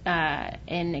free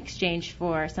in exchange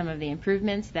for some of the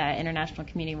improvements that international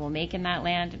community will make in that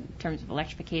land in terms of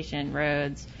electrification,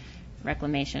 roads,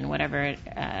 reclamation, whatever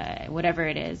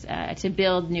it is, to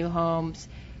build new homes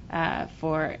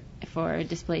for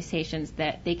displaced Haitians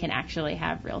that they can actually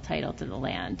have real title to the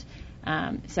land.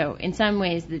 So in some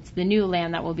ways, it's the new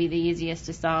land that will be the easiest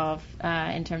to solve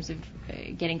in terms of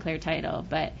getting clear title,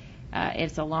 but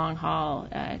it's a long haul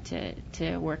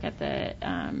to work at the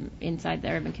inside the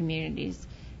urban communities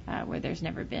where there's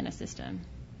never been a system.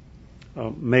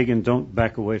 Meghann, don't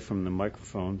back away from the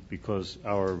microphone, because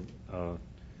our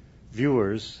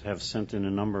viewers have sent in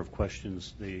a number of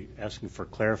questions asking for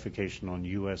clarification on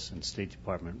U.S. and State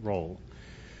Department role.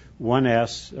 One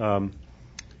asks,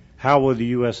 how will the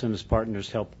U.S. and its partners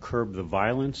help curb the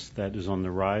violence that is on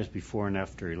the rise before and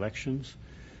after elections?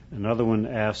 Another one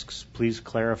asks, please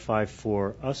clarify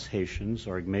for us Haitians,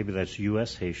 or maybe that's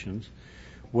U.S. Haitians,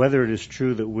 whether it is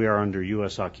true that we are under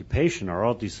U.S. occupation. Are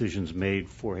all decisions made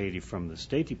for Haiti from the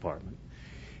State Department?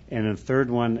 And a third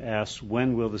one asks,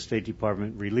 when will the State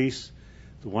Department release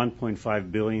the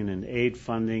 $1.5 billion in aid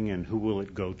funding, and who will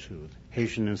it go to,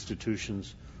 Haitian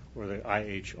institutions or the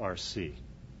IHRC?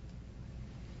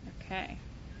 Okay.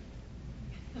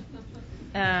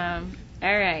 All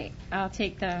right. I'll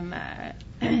take them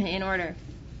in order.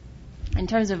 In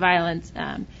terms of violence,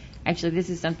 actually, this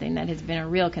is something that has been a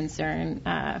real concern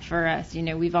for us.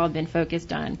 We've all been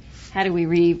focused on how do we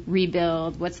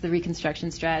rebuild, what's the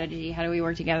reconstruction strategy, how do we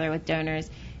work together with donors.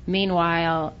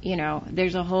 Meanwhile,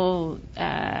 there's a whole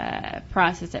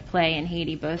process at play in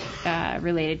Haiti, both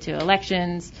related to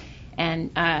elections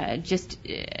and just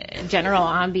general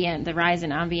ambient, the rise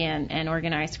in ambient and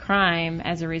organized crime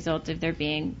as a result of there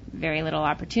being very little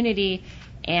opportunity,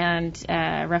 and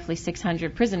roughly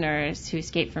 600 prisoners who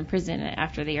escaped from prison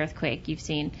after the earthquake. You've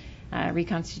seen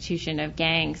reconstitution of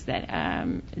gangs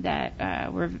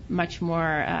that were much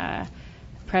more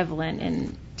prevalent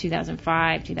in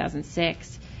 2005,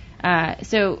 2006.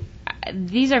 So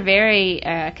these are very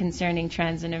concerning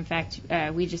trends, and in fact,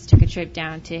 we just took a trip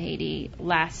down to Haiti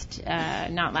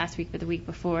not last week, but the week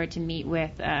before, to meet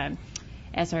with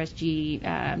SRSG,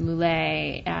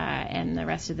 Moulet, and the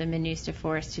rest of the MINUSTA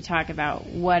force to talk about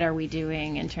what are we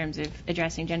doing in terms of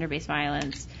addressing gender-based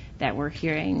violence that we're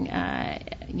hearing, kind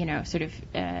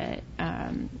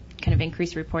of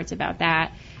increased reports about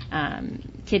that,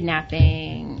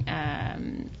 kidnapping,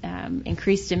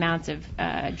 increased amounts of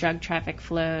drug traffic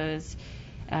flows,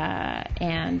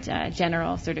 and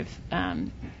general sort of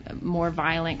more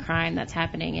violent crime that's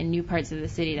happening in new parts of the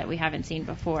city that we haven't seen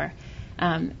before.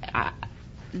 I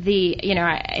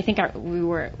think we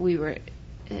were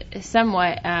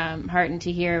somewhat heartened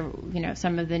to hear,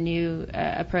 some of the new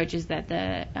approaches that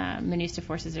the MINUSTA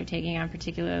forces are taking on,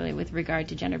 particularly with regard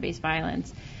to gender-based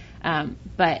violence.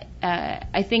 But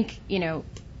I think,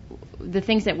 the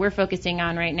things that we're focusing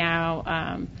on right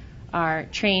now are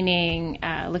training,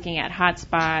 looking at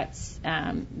hotspots,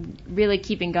 really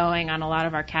keeping going on a lot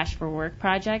of our Cash for Work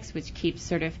projects, which keeps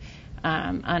sort of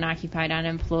unoccupied,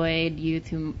 unemployed youth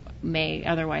who may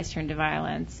otherwise turn to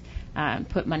violence,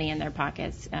 put money in their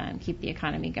pockets, keep the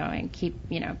economy going, keep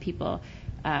people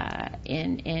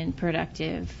in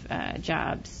productive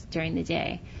jobs during the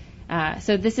day.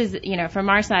 So this is, from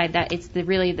our side, that it's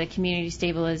really the community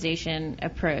stabilization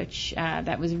approach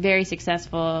that was very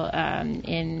successful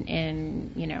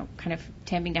in kind of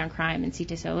tamping down crime in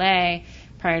Cité Soleil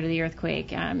prior to the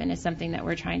earthquake, and is something that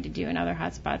we're trying to do in other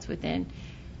hotspots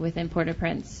within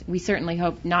Port-au-Prince. We certainly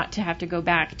hope not to have to go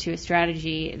back to a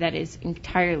strategy that is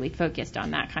entirely focused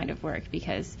on that kind of work,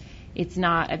 because it's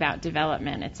not about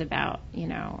development. It's about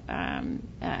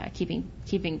keeping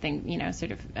things,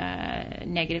 sort of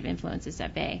negative influences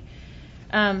at bay.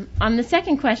 On the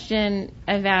second question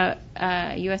about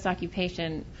U.S.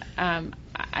 occupation,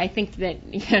 I think that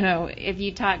if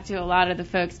you talk to a lot of the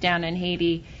folks down in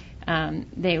Haiti,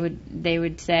 they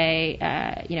would say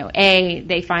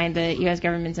they find the U.S.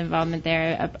 government's involvement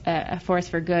there a force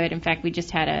for good. In fact, we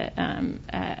just had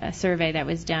a survey that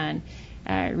was done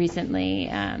recently.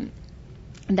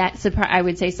 I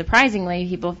would say surprisingly,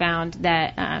 people found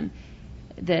that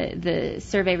the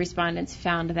survey respondents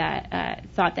found that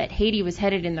thought that Haiti was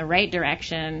headed in the right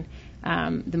direction.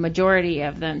 The majority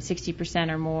of them, 60%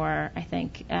 or more, I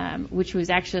think, which was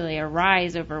actually a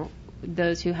rise over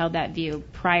those who held that view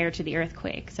prior to the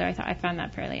earthquake. So I found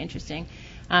that fairly interesting.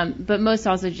 But most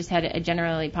also just had a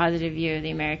generally positive view of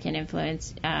the American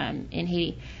influence in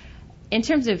Haiti. In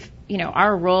terms of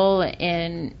our role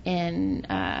in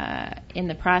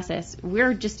the process, we're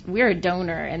a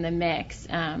donor in the mix.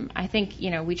 I think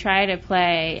we try to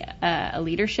play a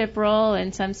leadership role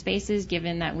in some spaces,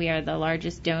 given that we are the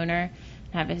largest donor,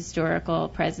 have a historical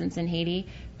presence in Haiti,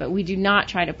 but we do not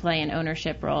try to play an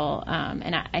ownership role.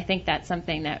 And I think that's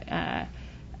something that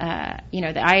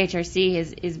the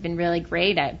IHRC has been really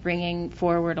great at bringing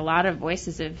forward a lot of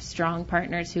voices of strong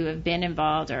partners who have been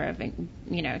involved or have been,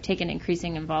 taken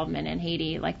increasing involvement in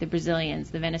Haiti, like the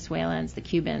Brazilians, the Venezuelans, the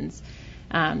Cubans,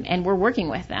 and we're working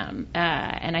with them.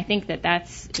 And I think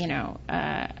that's,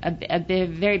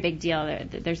 very big deal.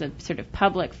 There's a sort of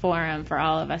public forum for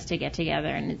all of us to get together,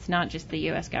 and it's not just the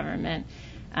U.S. government,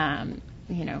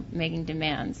 making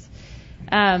demands.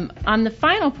 On the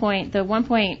final point,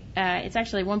 it's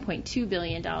actually $1.2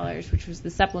 billion, which was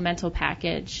the supplemental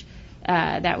package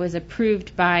that was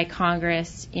approved by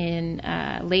Congress in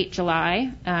late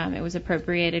July. It was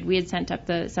appropriated. We had sent up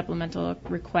the supplemental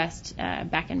request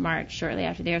back in March, shortly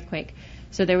after the earthquake.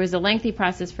 So there was a lengthy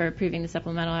process for approving the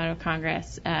supplemental out of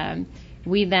Congress.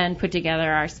 We then put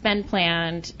together our spend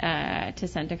plan to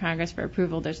send to Congress for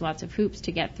approval. There's lots of hoops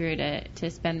to get through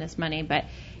to spend this money, but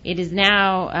it is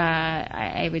now,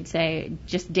 I would say,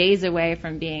 just days away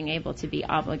from being able to be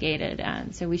obligated.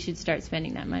 So we should start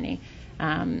spending that money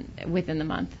within the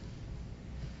month.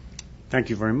 Thank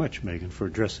you very much, Meghann, for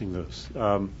addressing those.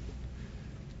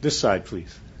 This side,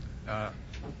 please.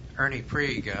 Ernie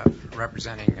Prieg,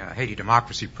 representing Haiti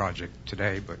Democracy Project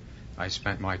today, but I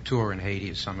spent my tour in Haiti,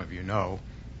 as some of you know,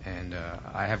 and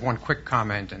I have one quick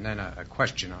comment and then a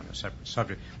question on a separate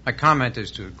subject. My comment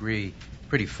is to agree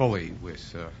pretty fully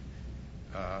with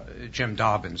Jim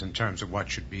Dobbins in terms of what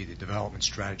should be the development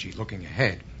strategy looking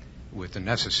ahead with the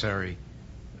necessary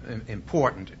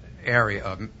important area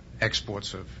of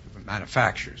exports of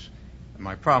manufacturers.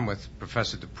 My problem with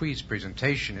Professor Dupuy's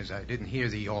presentation is I didn't hear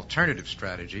the alternative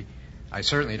strategy. I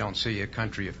certainly don't see a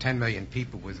country of 10 million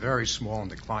people with very small and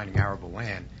declining arable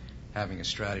land having a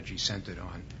strategy centered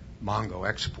on mango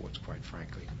exports, quite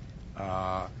frankly.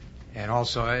 And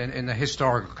also, in the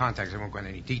historical context, I won't go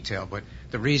into any detail, but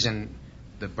the reason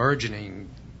the burgeoning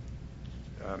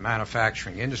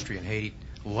manufacturing industry in Haiti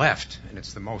left, and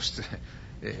it's the most,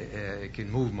 it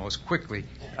can move most quickly,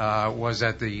 was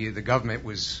that the government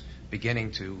was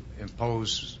beginning to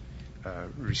impose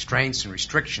restraints and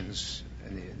restrictions,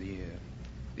 and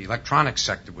the electronics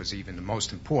sector was even the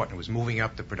most important. It was moving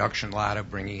up the production ladder,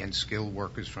 bringing in skilled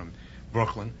workers from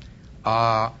Brooklyn.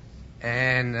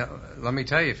 And let me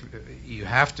tell you, you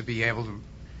have to be able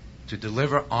to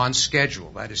deliver on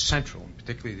schedule. That is central,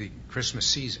 particularly the Christmas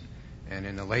season. And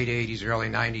in the late 80s, early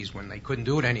 90s, when they couldn't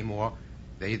do it anymore,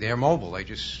 they're mobile. They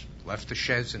just left the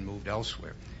sheds and moved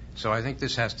elsewhere. So I think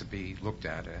this has to be looked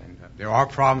at. And there are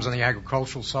problems on the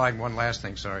agricultural side. One last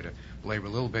thing, sorry to belabor a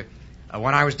little bit.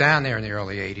 When I was down there in the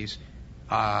early 80s,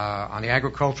 on the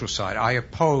agricultural side, I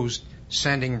opposed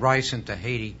sending rice into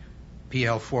Haiti,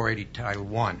 PL 480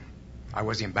 Title I. I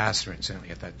was the ambassador,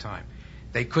 incidentally, at that time.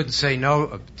 They couldn't say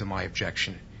no to my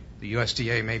objection. The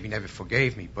USDA maybe never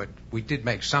forgave me, but we did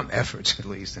make some efforts, at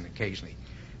least, and occasionally.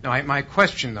 Now, my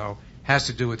question, though, has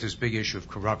to do with this big issue of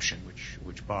corruption,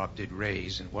 which Bob did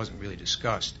raise and wasn't really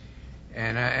discussed.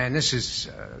 And this is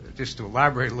just to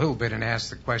elaborate a little bit and ask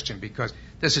the question, because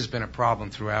this has been a problem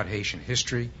throughout Haitian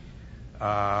history,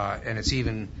 and it's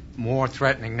even more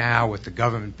threatening now with the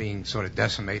government being sort of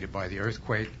decimated by the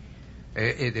earthquake.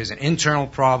 It is an internal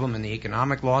problem in the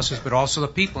economic losses, but also the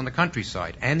people in the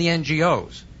countryside and the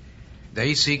NGOs.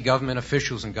 They see government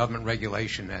officials and government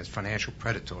regulation as financial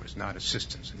predators, not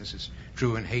assistants. And this is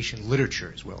true in Haitian literature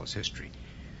as well as history.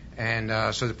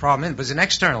 And so the problem is, but it's an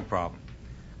external problem,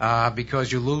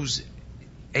 because you lose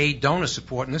aid donor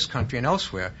support in this country and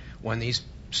elsewhere when these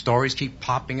stories keep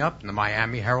popping up in the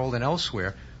Miami Herald and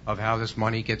elsewhere of how this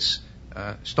money gets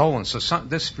stolen. So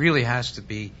this really has to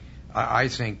be, I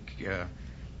think,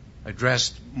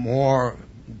 addressed more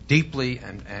deeply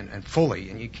and fully.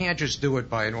 And you can't just do it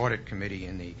by an audit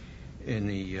committee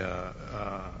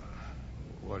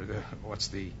what's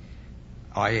the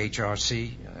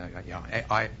IHRC?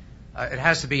 It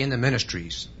has to be in the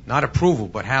ministries, not approval,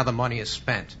 but how the money is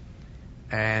spent.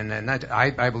 And that,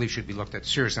 I believe, should be looked at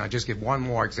seriously. I'll just give one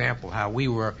more example how we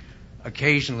were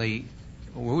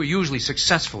usually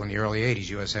successful in the early 80s,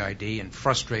 USAID, and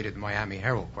frustrated the Miami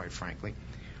Herald, quite frankly.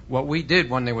 What we did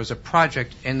when there was a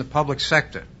project in the public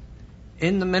sector,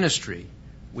 in the ministry,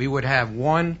 we would have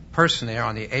one person there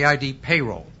on the AID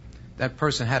payroll. That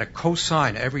person had to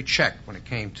co-sign every check when it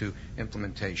came to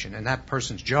implementation, and that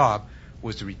person's job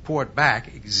was to report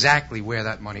back exactly where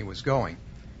that money was going.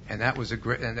 And that was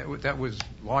that was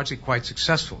largely quite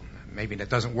successful. Maybe that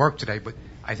doesn't work today, but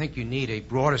I think you need a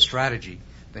broader strategy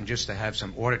than just to have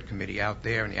some audit committee out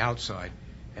there on the outside,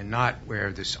 and not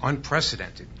where this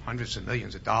unprecedented hundreds of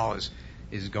millions of dollars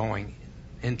is going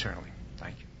internally.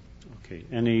 Thank you. Okay.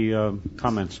 Any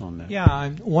comments on that? Yeah,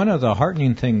 one of the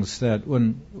heartening things that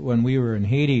when we were in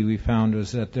Haiti we found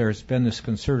was that there's been this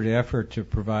concerted effort to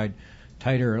provide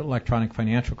tighter electronic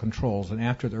financial controls. And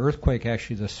after the earthquake,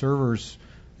 actually the servers,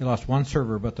 they lost one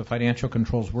server, but the financial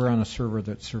controls were on a server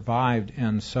that survived.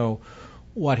 And so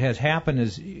what has happened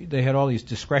is they had all these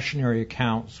discretionary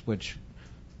accounts, which,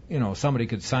 somebody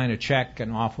could sign a check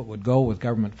and off it would go with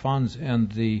government funds.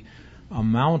 And the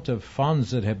amount of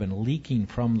funds that have been leaking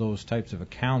from those types of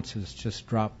accounts has just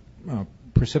dropped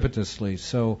precipitously.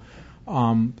 So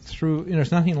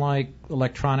there's nothing like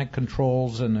electronic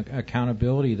controls and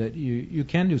accountability that you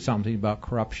can do something about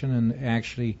corruption. And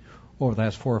actually, over the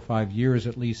last 4 or 5 years,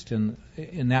 at least in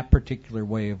that particular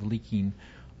way of leaking,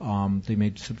 they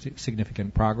made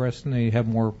significant progress, and they have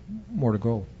more to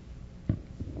go.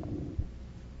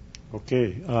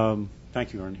 Okay.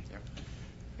 Thank you, Ernie.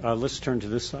 Let's turn to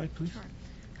this side, please. Sure.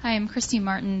 Hi, I'm Christine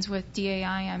Martins with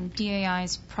DAI. I'm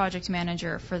DAI's project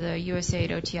manager for the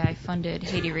USAID OTI funded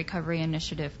Haiti Recovery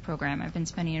Initiative program. I've been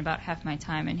spending about half my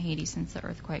time in Haiti since the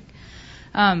earthquake.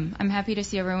 I'm happy to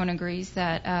see everyone agrees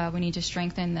that we need to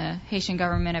strengthen the Haitian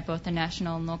government at both the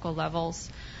national and local levels.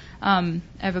 I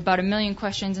have about 1 million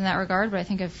questions in that regard, but I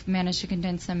think I've managed to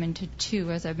condense them into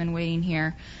 2 as I've been waiting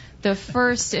here. The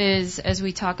first is, as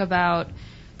we talk about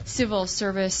civil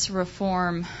service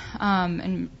reform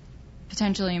and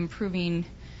potentially improving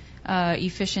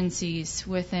efficiencies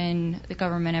within the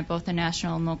government at both the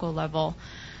national and local level,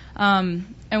 I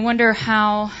wonder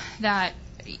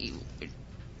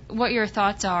what your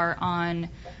thoughts are on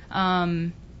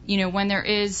when there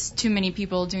is too many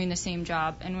people doing the same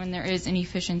job and when there is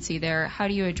inefficiency there, how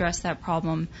do you address that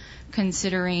problem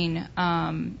considering,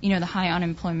 the high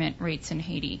unemployment rates in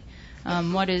Haiti?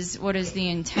 What is the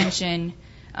intention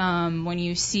when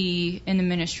you see in the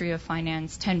Ministry of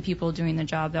Finance 10 people doing the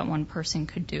job that one person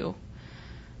could do?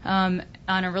 On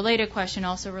a related question,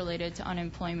 also related to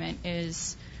unemployment,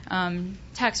 is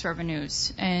tax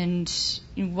revenues and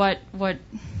what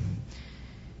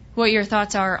your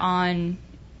thoughts are on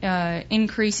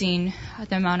increasing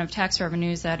the amount of tax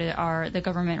revenues that the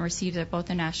government receives at both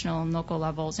the national and local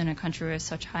levels in a country with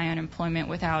such high unemployment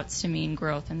without stemming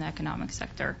growth in the economic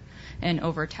sector and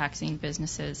overtaxing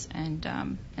businesses and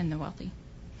the wealthy.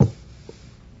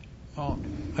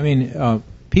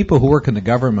 People who work in the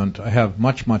government have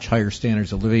much, much higher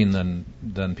standards of living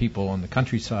than people in the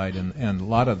countryside, and a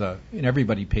lot of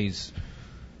everybody pays.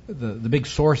 The big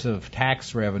source of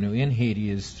tax revenue in Haiti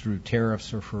is through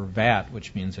tariffs or for VAT,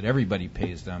 which means that everybody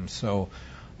pays them. So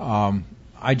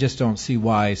I just don't see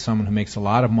why someone who makes a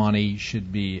lot of money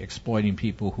should be exploiting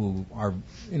people who are,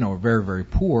 very, very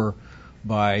poor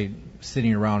by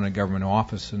sitting around in a government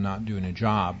office and not doing a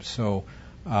job. So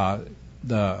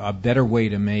a better way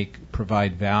to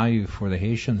provide value for the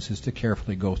Haitians is to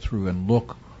carefully go through and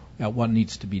look at what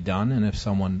needs to be done, and if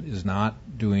someone is not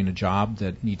doing a job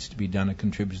that needs to be done and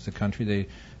contributes to the country, they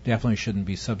definitely shouldn't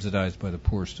be subsidized by the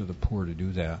poorest of the poor to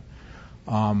do that.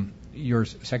 Your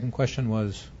second question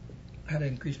was? How to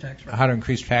increase tax revenue. How to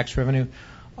increase tax revenue.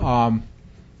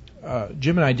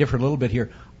 Jim and I differ a little bit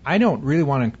here. I don't really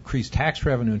want to increase tax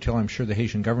revenue until I'm sure the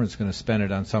Haitian government's going to spend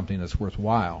it on something that's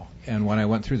worthwhile. And when I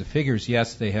went through the figures,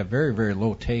 yes, they have very, very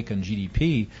low take on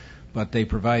GDP, but they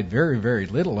provide very, very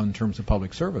little in terms of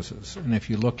public services. And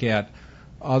if you look at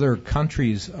other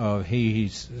countries of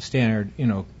Haiti's standard,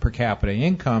 per capita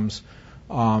incomes,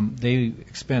 they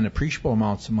expend appreciable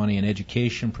amounts of money in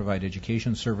education, provide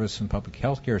education service and public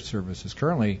health care services.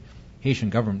 Currently, Haitian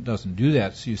government doesn't do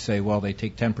that. So you say, well, they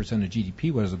take 10% of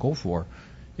GDP. What does it go for?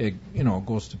 It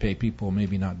goes to pay people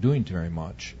maybe not doing very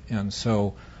much. And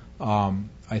so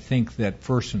I think that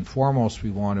first and foremost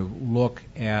we want to look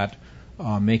at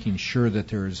making sure that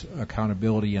there's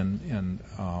accountability and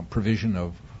provision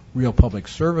of real public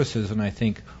services. And I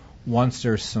think once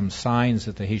there's some signs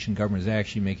that the Haitian government is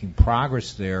actually making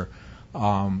progress there,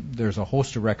 there's a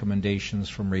host of recommendations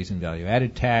from raising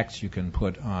value-added tax. You can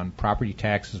put on property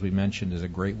tax, as we mentioned, is a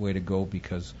great way to go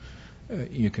because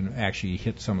you can actually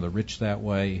hit some of the rich that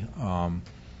way.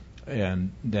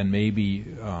 And then maybe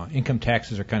income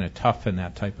taxes are kind of tough in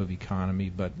that type of economy,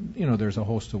 but there's a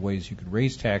host of ways you could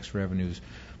raise tax revenues.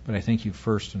 But I think you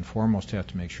first and foremost have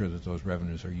to make sure that those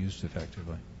revenues are used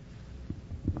effectively.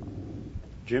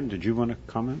 Jim, did you want to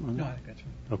comment on that? No, I think that's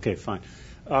right. Okay, fine.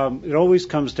 It always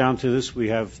comes down to this. We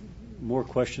have more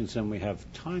questions than we have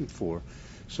time for.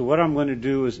 So what I'm going to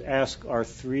do is ask our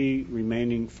three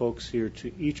remaining folks here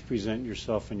to each present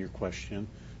yourself and your question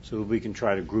so that we can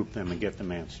try to group them and get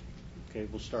them answered. Okay,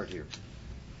 we'll start here.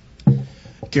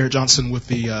 Garrett Johnson with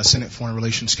the Senate Foreign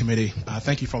Relations Committee.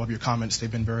 Thank you for all of your comments.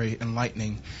 They've been very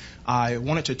enlightening. I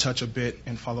wanted to touch a bit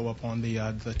and follow up on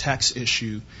the tax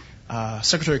issue.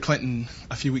 Secretary Clinton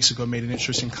a few weeks ago made an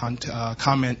interesting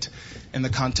comment in the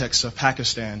context of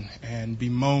Pakistan and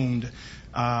bemoaned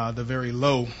the very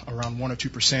low, around 1 or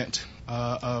 2%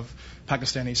 of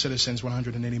Pakistani citizens,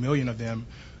 180 million of them,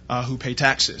 who pay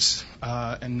taxes.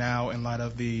 And now, in light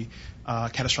of the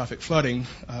catastrophic flooding,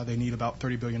 they need about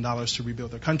 $30 billion to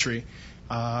rebuild their country,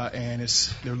 and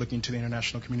they're looking to the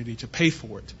international community to pay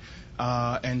for it.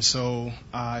 And so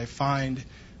I find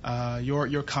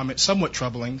your comment somewhat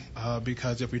troubling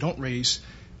because if we don't raise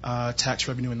tax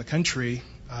revenue in the country,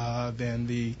 then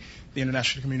the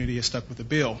international community is stuck with the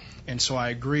bill. And so I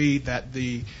agree that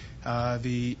the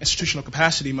institutional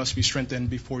capacity must be strengthened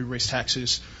before we raise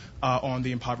taxes on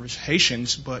the impoverished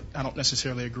Haitians, but I don't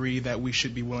necessarily agree that we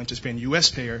should be willing to spend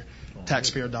U.S.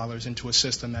 taxpayer dollars into a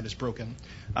system that is broken.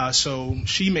 So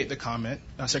she made the comment,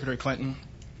 Secretary Clinton,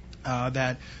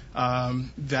 that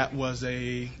was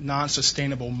a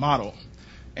non-sustainable model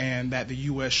and that the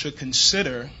U.S. should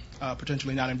consider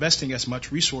potentially not investing as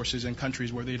much resources in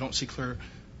countries where they don't see clear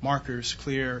markers,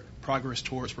 clear progress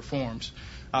towards reforms.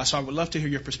 So I would love to hear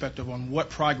your perspective on what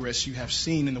progress you have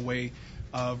seen in the way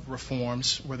of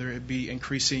reforms, whether it be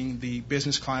increasing the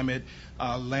business climate,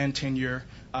 land tenure,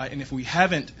 and if we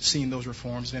haven't seen those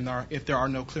reforms, then if there are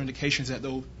no clear indications that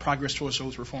those progress towards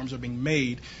those reforms are being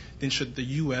made, then should the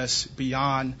U.S.,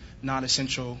 beyond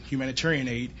non-essential humanitarian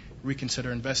aid,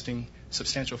 reconsider investing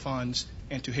substantial funds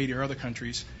into Haiti or other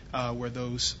countries where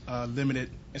those limited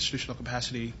institutional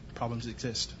capacity problems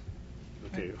exist?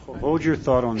 Okay, hold your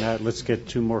thought on that. Let's get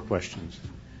two more questions.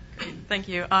 Thank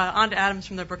you. On to Adams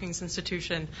from the Brookings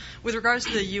Institution. With regards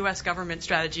to the U.S. government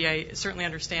strategy, I certainly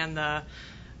understand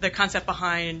the concept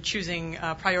behind choosing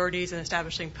priorities and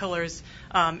establishing pillars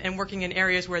and working in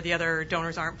areas where the other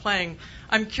donors aren't playing.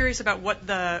 I'm curious about what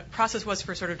the process was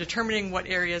for sort of determining what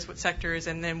areas, what sectors,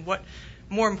 and then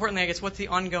more importantly, I guess, what's the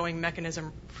ongoing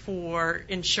mechanism for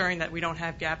ensuring that we don't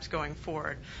have gaps going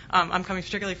forward? I'm coming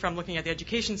particularly from looking at the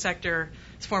education sector.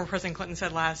 As former President Clinton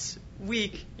said last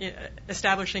week,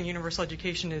 establishing universal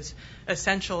education is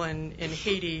essential in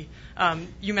Haiti.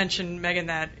 You mentioned, Meghann,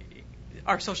 that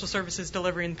our social services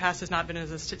delivery in the past has not been in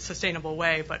a sustainable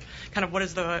way, but kind of what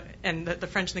is the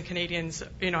French and the Canadians,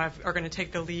 are going to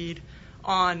take the lead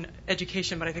on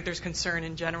education, but I think there's concern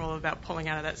in general about pulling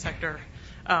out of that sector.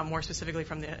 More specifically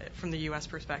from the U.S.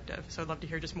 perspective. So I'd love to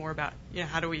hear just more about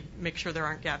how do we make sure there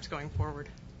aren't gaps going forward.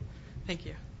 Thank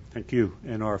you. Thank you.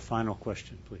 And our final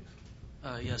question, please.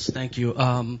 Yes, thank you.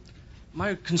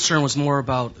 My concern was more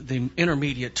about the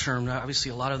intermediate term. Now,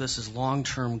 obviously, a lot of this is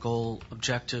long-term goal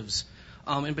objectives.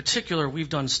 In particular, we've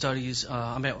done studies.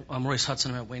 I'm Royce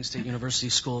Hudson. I'm at Wayne State University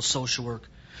School of Social Work,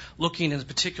 looking in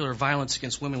particular violence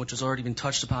against women, which has already been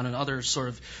touched upon, and other sort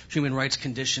of human rights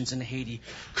conditions in Haiti.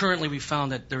 Currently, we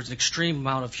found that there's an extreme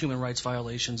amount of human rights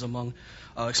violations among,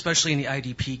 especially in the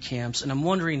IDP camps. And I'm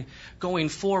wondering, going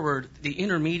forward, the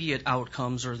intermediate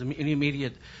outcomes or the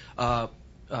intermediate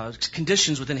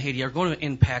conditions within Haiti are going to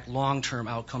impact long-term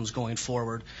outcomes going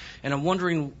forward. And I'm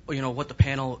wondering, what the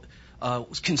panel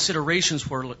considerations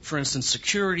were, for instance,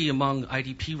 security among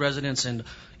IDP residents and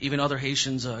even other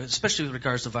Haitians, especially with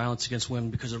regards to violence against women,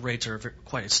 because the rates are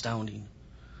quite astounding.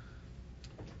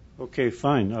 Okay,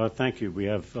 fine. Thank you. We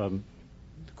have the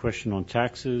question on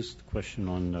taxes, the question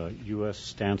on U.S.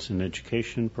 stance in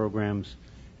education programs,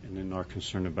 and then our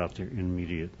concern about their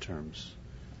intermediate terms.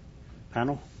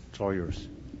 Panel, it's all yours.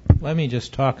 Let me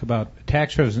just talk about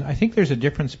tax revenues. I think there's a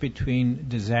difference between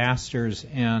disasters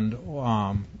and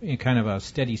kind of a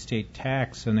steady state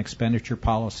tax and expenditure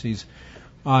policies.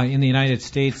 In the United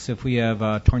States, if we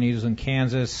have tornadoes in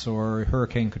Kansas or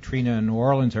Hurricane Katrina in New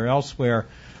Orleans or elsewhere,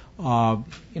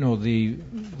 the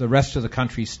rest of the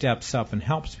country steps up and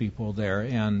helps people there.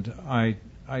 And I,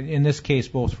 in this case,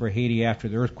 both for Haiti after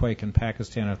the earthquake and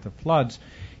Pakistan after the floods,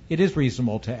 it is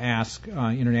reasonable to ask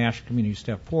international community to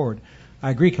step forward. I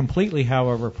agree completely,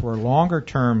 however, for a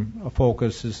longer-term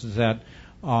focus is that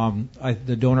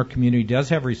the donor community does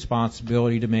have a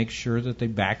responsibility to make sure that they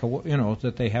back away,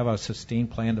 that they have a sustained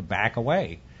plan to back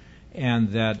away, and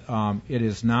that it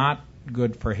is not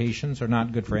good for Haitians or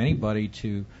not good for anybody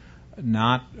to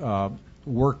not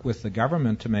work with the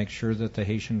government to make sure that the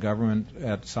Haitian government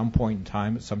at some point in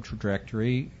time, at some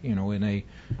trajectory, in a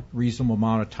reasonable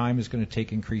amount of time is going to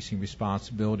take increasing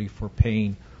responsibility for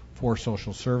paying for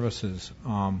social services.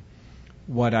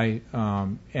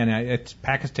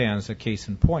 Pakistan is a case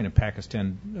in point. And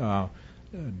Pakistan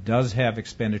does have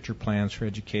expenditure plans for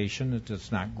education.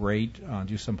 It's not great.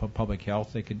 Do some public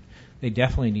health. They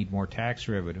definitely need more tax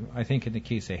revenue. I think in the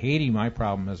case of Haiti, my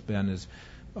problem has been is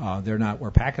they're not where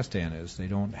Pakistan is. They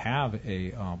don't have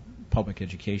a public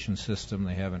education system.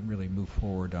 They haven't really moved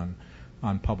forward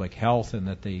on public health, and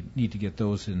that they need to get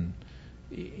those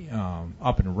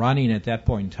up and running. At that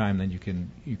point in time, then you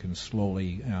can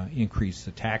slowly increase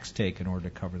the tax take in order to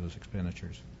cover those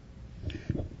expenditures.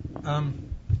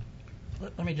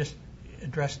 Let me just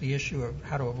address the issue of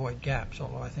how to avoid gaps,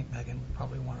 although I think Meghann would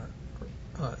probably want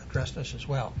to address this as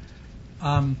well.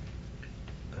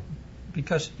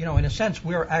 Because, in a sense,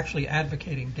 we're actually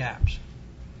advocating gaps.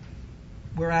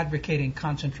 We're advocating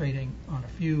concentrating on a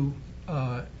few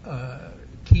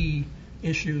key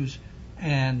issues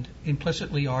and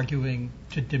implicitly arguing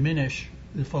to diminish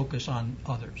the focus on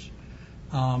others.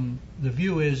 The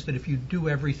view is that if you do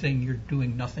everything, you're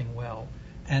doing nothing well,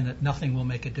 and that nothing will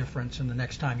make a difference, and the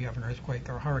next time you have an earthquake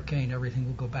or a hurricane, everything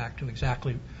will go back to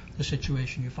exactly the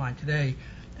situation you find today,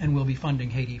 and we'll be funding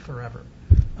Haiti forever.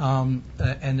 And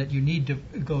that you need to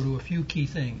go to a few key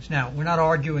things. Now, we're not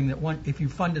arguing that if you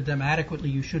funded them adequately,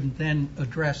 you shouldn't then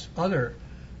address other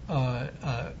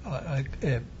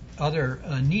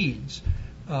needs,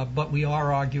 but we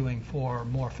are arguing for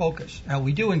more focus. Now,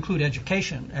 we do include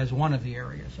education as one of the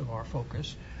areas of our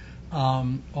focus,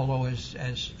 although,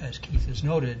 as Keith has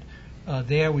noted,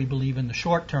 there we believe in the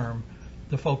short term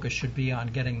the focus should be on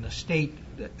getting the state,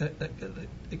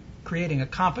 creating a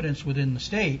competence within the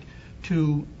state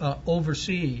to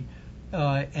oversee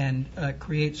and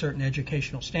create certain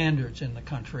educational standards in the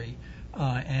country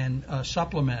and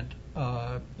supplement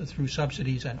through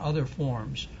subsidies and other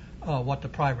forms what the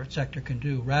private sector can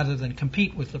do, rather than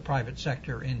compete with the private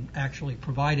sector in actually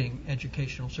providing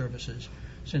educational services,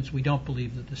 since we don't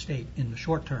believe that the state in the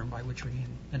short term, by which we mean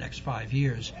the next 5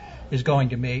 years, is going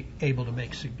to be able to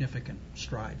make significant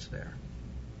strides there.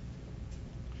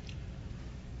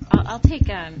 I'll take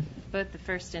both the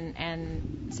first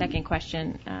and second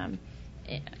question.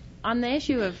 On the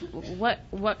issue of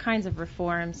what kinds of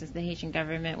reforms is the Haitian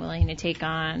government willing to take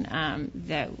on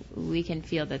that we can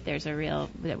feel that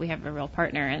that we have a real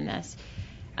partner in this.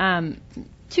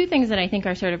 Two things that I think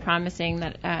are sort of promising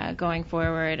that going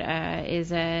forward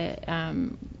is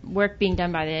work being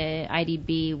done by the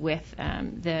IDB with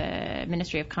the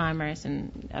Ministry of Commerce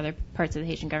and other parts of the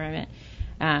Haitian government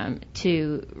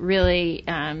to really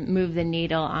move the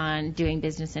needle on doing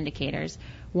business indicators.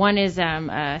 One is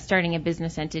starting a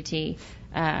business entity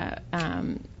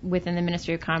within the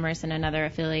Ministry of Commerce and another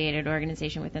affiliated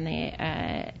organization within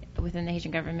the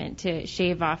Haitian government to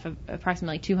shave off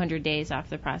approximately 200 days off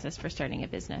the process for starting a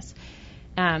business.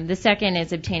 The second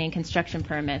is obtaining construction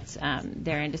permits.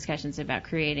 They're in discussions about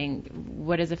creating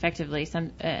what is effectively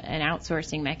an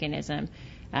outsourcing mechanism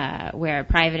where a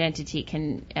private entity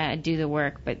can do the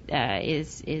work, but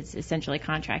is essentially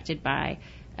contracted by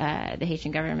the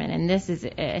Haitian government. And this is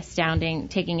astounding,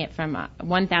 taking it from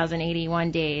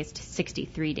 1,081 days to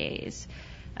 63 days.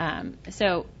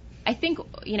 So I think,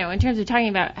 in terms of talking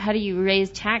about how do you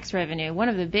raise tax revenue, one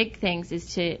of the big things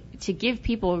is to give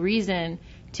people reason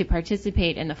to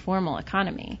participate in the formal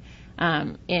economy.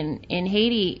 In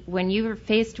Haiti, when you were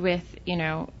faced with,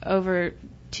 over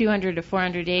 200 to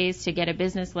 400 days to get a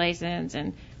business license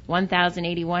and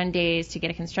 1,081 days to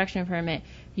get a construction permit,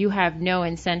 you have no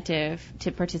incentive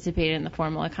to participate in the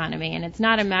formal economy. And it's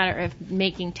not a matter of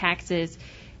making taxes,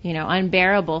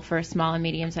 unbearable for small and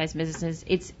medium-sized businesses.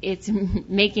 It's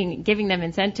giving them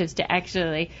incentives to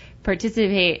actually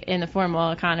participate in the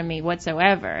formal economy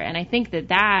whatsoever. And I think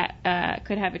that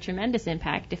could have a tremendous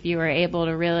impact if you were able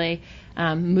to really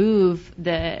move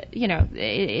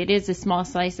it is a small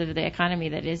slice of the economy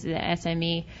that is the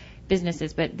SME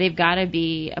businesses, but they've got to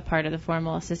be a part of the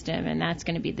formal system, and that's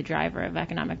going to be the driver of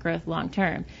economic growth long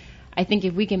term. I think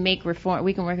if we can make reform,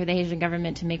 we can work with the Haitian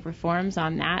government to make reforms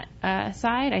on that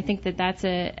side. I think that that's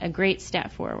a great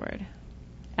step forward.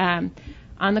 On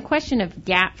the question of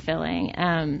gap filling,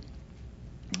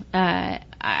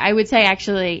 I would say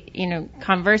actually,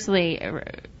 conversely,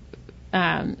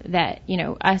 that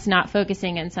us not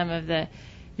focusing on some of the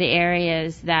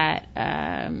areas that,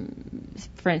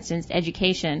 for instance,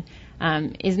 education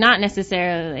is not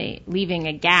necessarily leaving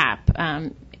a gap.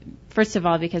 First of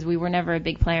all, because we were never a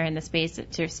big player in the space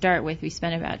to start with. We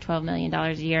spent about $12 million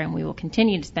a year, and we will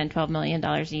continue to spend $12 million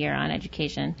a year on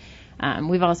education.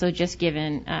 We've also just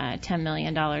given $10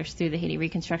 million through the Haiti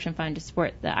Reconstruction Fund to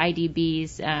support the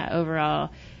IDB's overall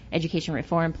education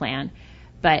reform plan.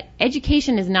 But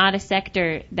education is not a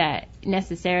sector that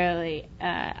necessarily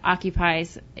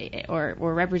occupies or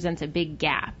represents a big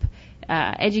gap.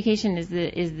 Education is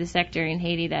the sector in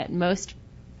Haiti that most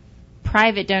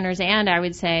private donors and I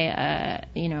would say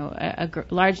a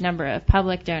large number of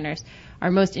public donors are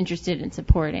most interested in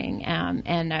supporting.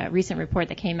 And a recent report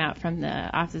that came out from the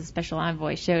Office of Special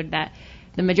Envoy showed that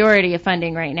the majority of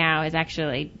funding right now is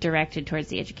actually directed towards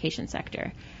the education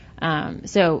sector.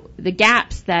 So the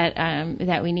gaps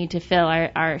that we need to fill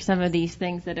are some of these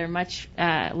things that are much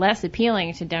less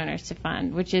appealing to donors to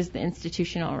fund, which is the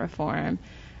institutional reform.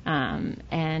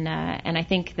 And I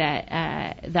think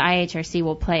that the IHRC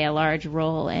will play a large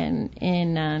role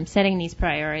in setting these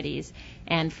priorities.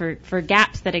 And for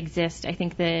gaps that exist, I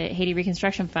think the Haiti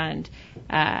Reconstruction Fund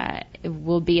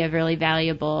will be a really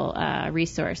valuable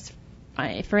resource.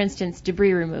 For instance,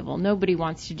 debris removal. Nobody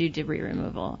wants to do debris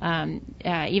removal.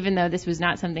 Even though this was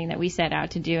not something that we set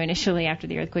out to do initially after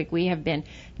the earthquake, we have been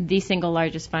the single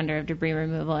largest funder of debris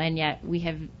removal, and yet we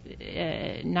have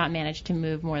not managed to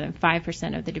move more than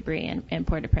 5% of the debris in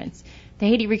Port-au-Prince. The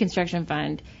Haiti Reconstruction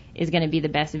Fund is going to be the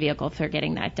best vehicle for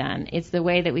getting that done. It's the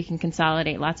way that we can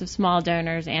consolidate lots of small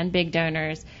donors and big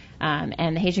donors,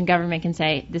 and the Haitian government can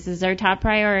say, this is our top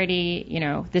priority,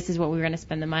 this is what we're going to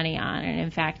spend the money on. And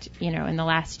in fact, in the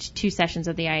last two sessions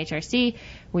of the IHRC,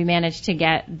 we managed to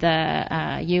get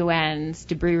the UN's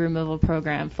debris removal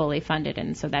program fully funded,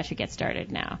 and so that should get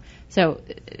started now. So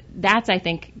that's, I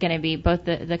think, going to be both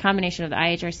the combination of the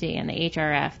IHRC and the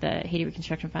HRF, the Haiti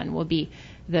Reconstruction Fund, will be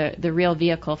the real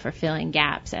vehicle for filling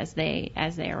gaps as they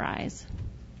arise.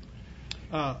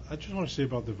 I just want to say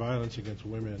about the violence against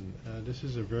women. This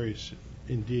is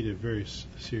indeed a very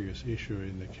serious issue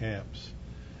in the camps.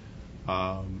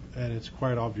 And it's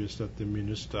quite obvious that the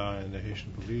MINUSTA and the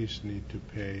Haitian police need to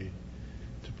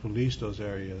police those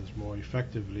areas more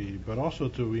effectively, but also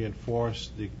to reinforce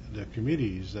the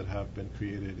committees that have been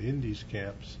created in these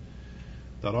camps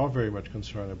that are very much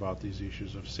concerned about these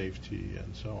issues of safety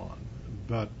and so on.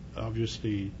 But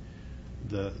obviously,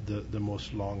 the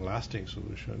most long-lasting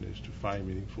solution is to find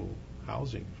meaningful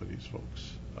housing for these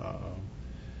folks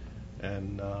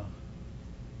and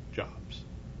jobs.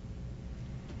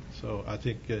 So I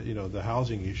think the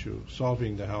housing issue,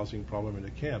 solving the housing problem in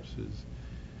the camps,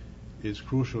 is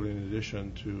crucial in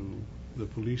addition to the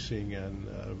policing and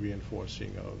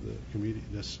reinforcing of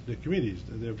the committees.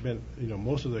 There have been,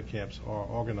 most of the camps are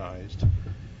organized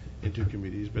into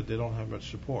committees, but they don't have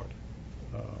much support.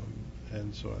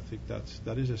 And so I think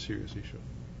that is a serious issue.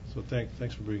 So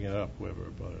thanks for bringing it up, whoever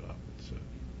brought it up. It's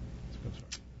a concern.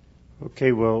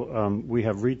 Okay, well, we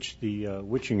have reached the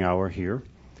witching hour here.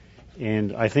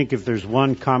 And I think if there's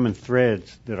one common thread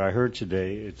that I heard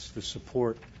today, it's the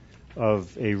support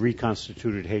of a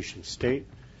reconstituted Haitian state,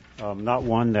 not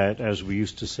one that, as we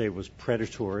used to say, was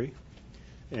predatory,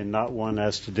 and not one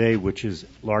as today, which is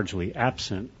largely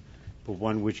absent, but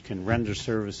one which can render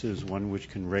services, one which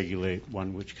can regulate,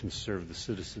 one which can serve the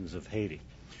citizens of Haiti.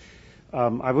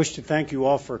 I wish to thank you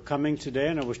all for coming today,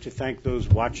 and I wish to thank those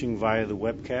watching via the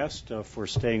webcast for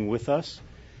staying with us.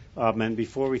 And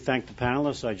before we thank the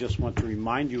panelists, I just want to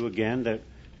remind you again that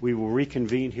we will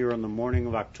reconvene here on the morning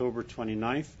of October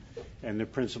 29th, and the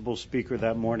principal speaker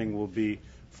that morning will be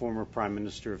former Prime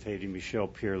Minister of Haiti, Michel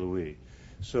Pierre-Louis.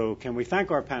 So can we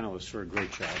thank our panelists for a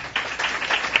great job?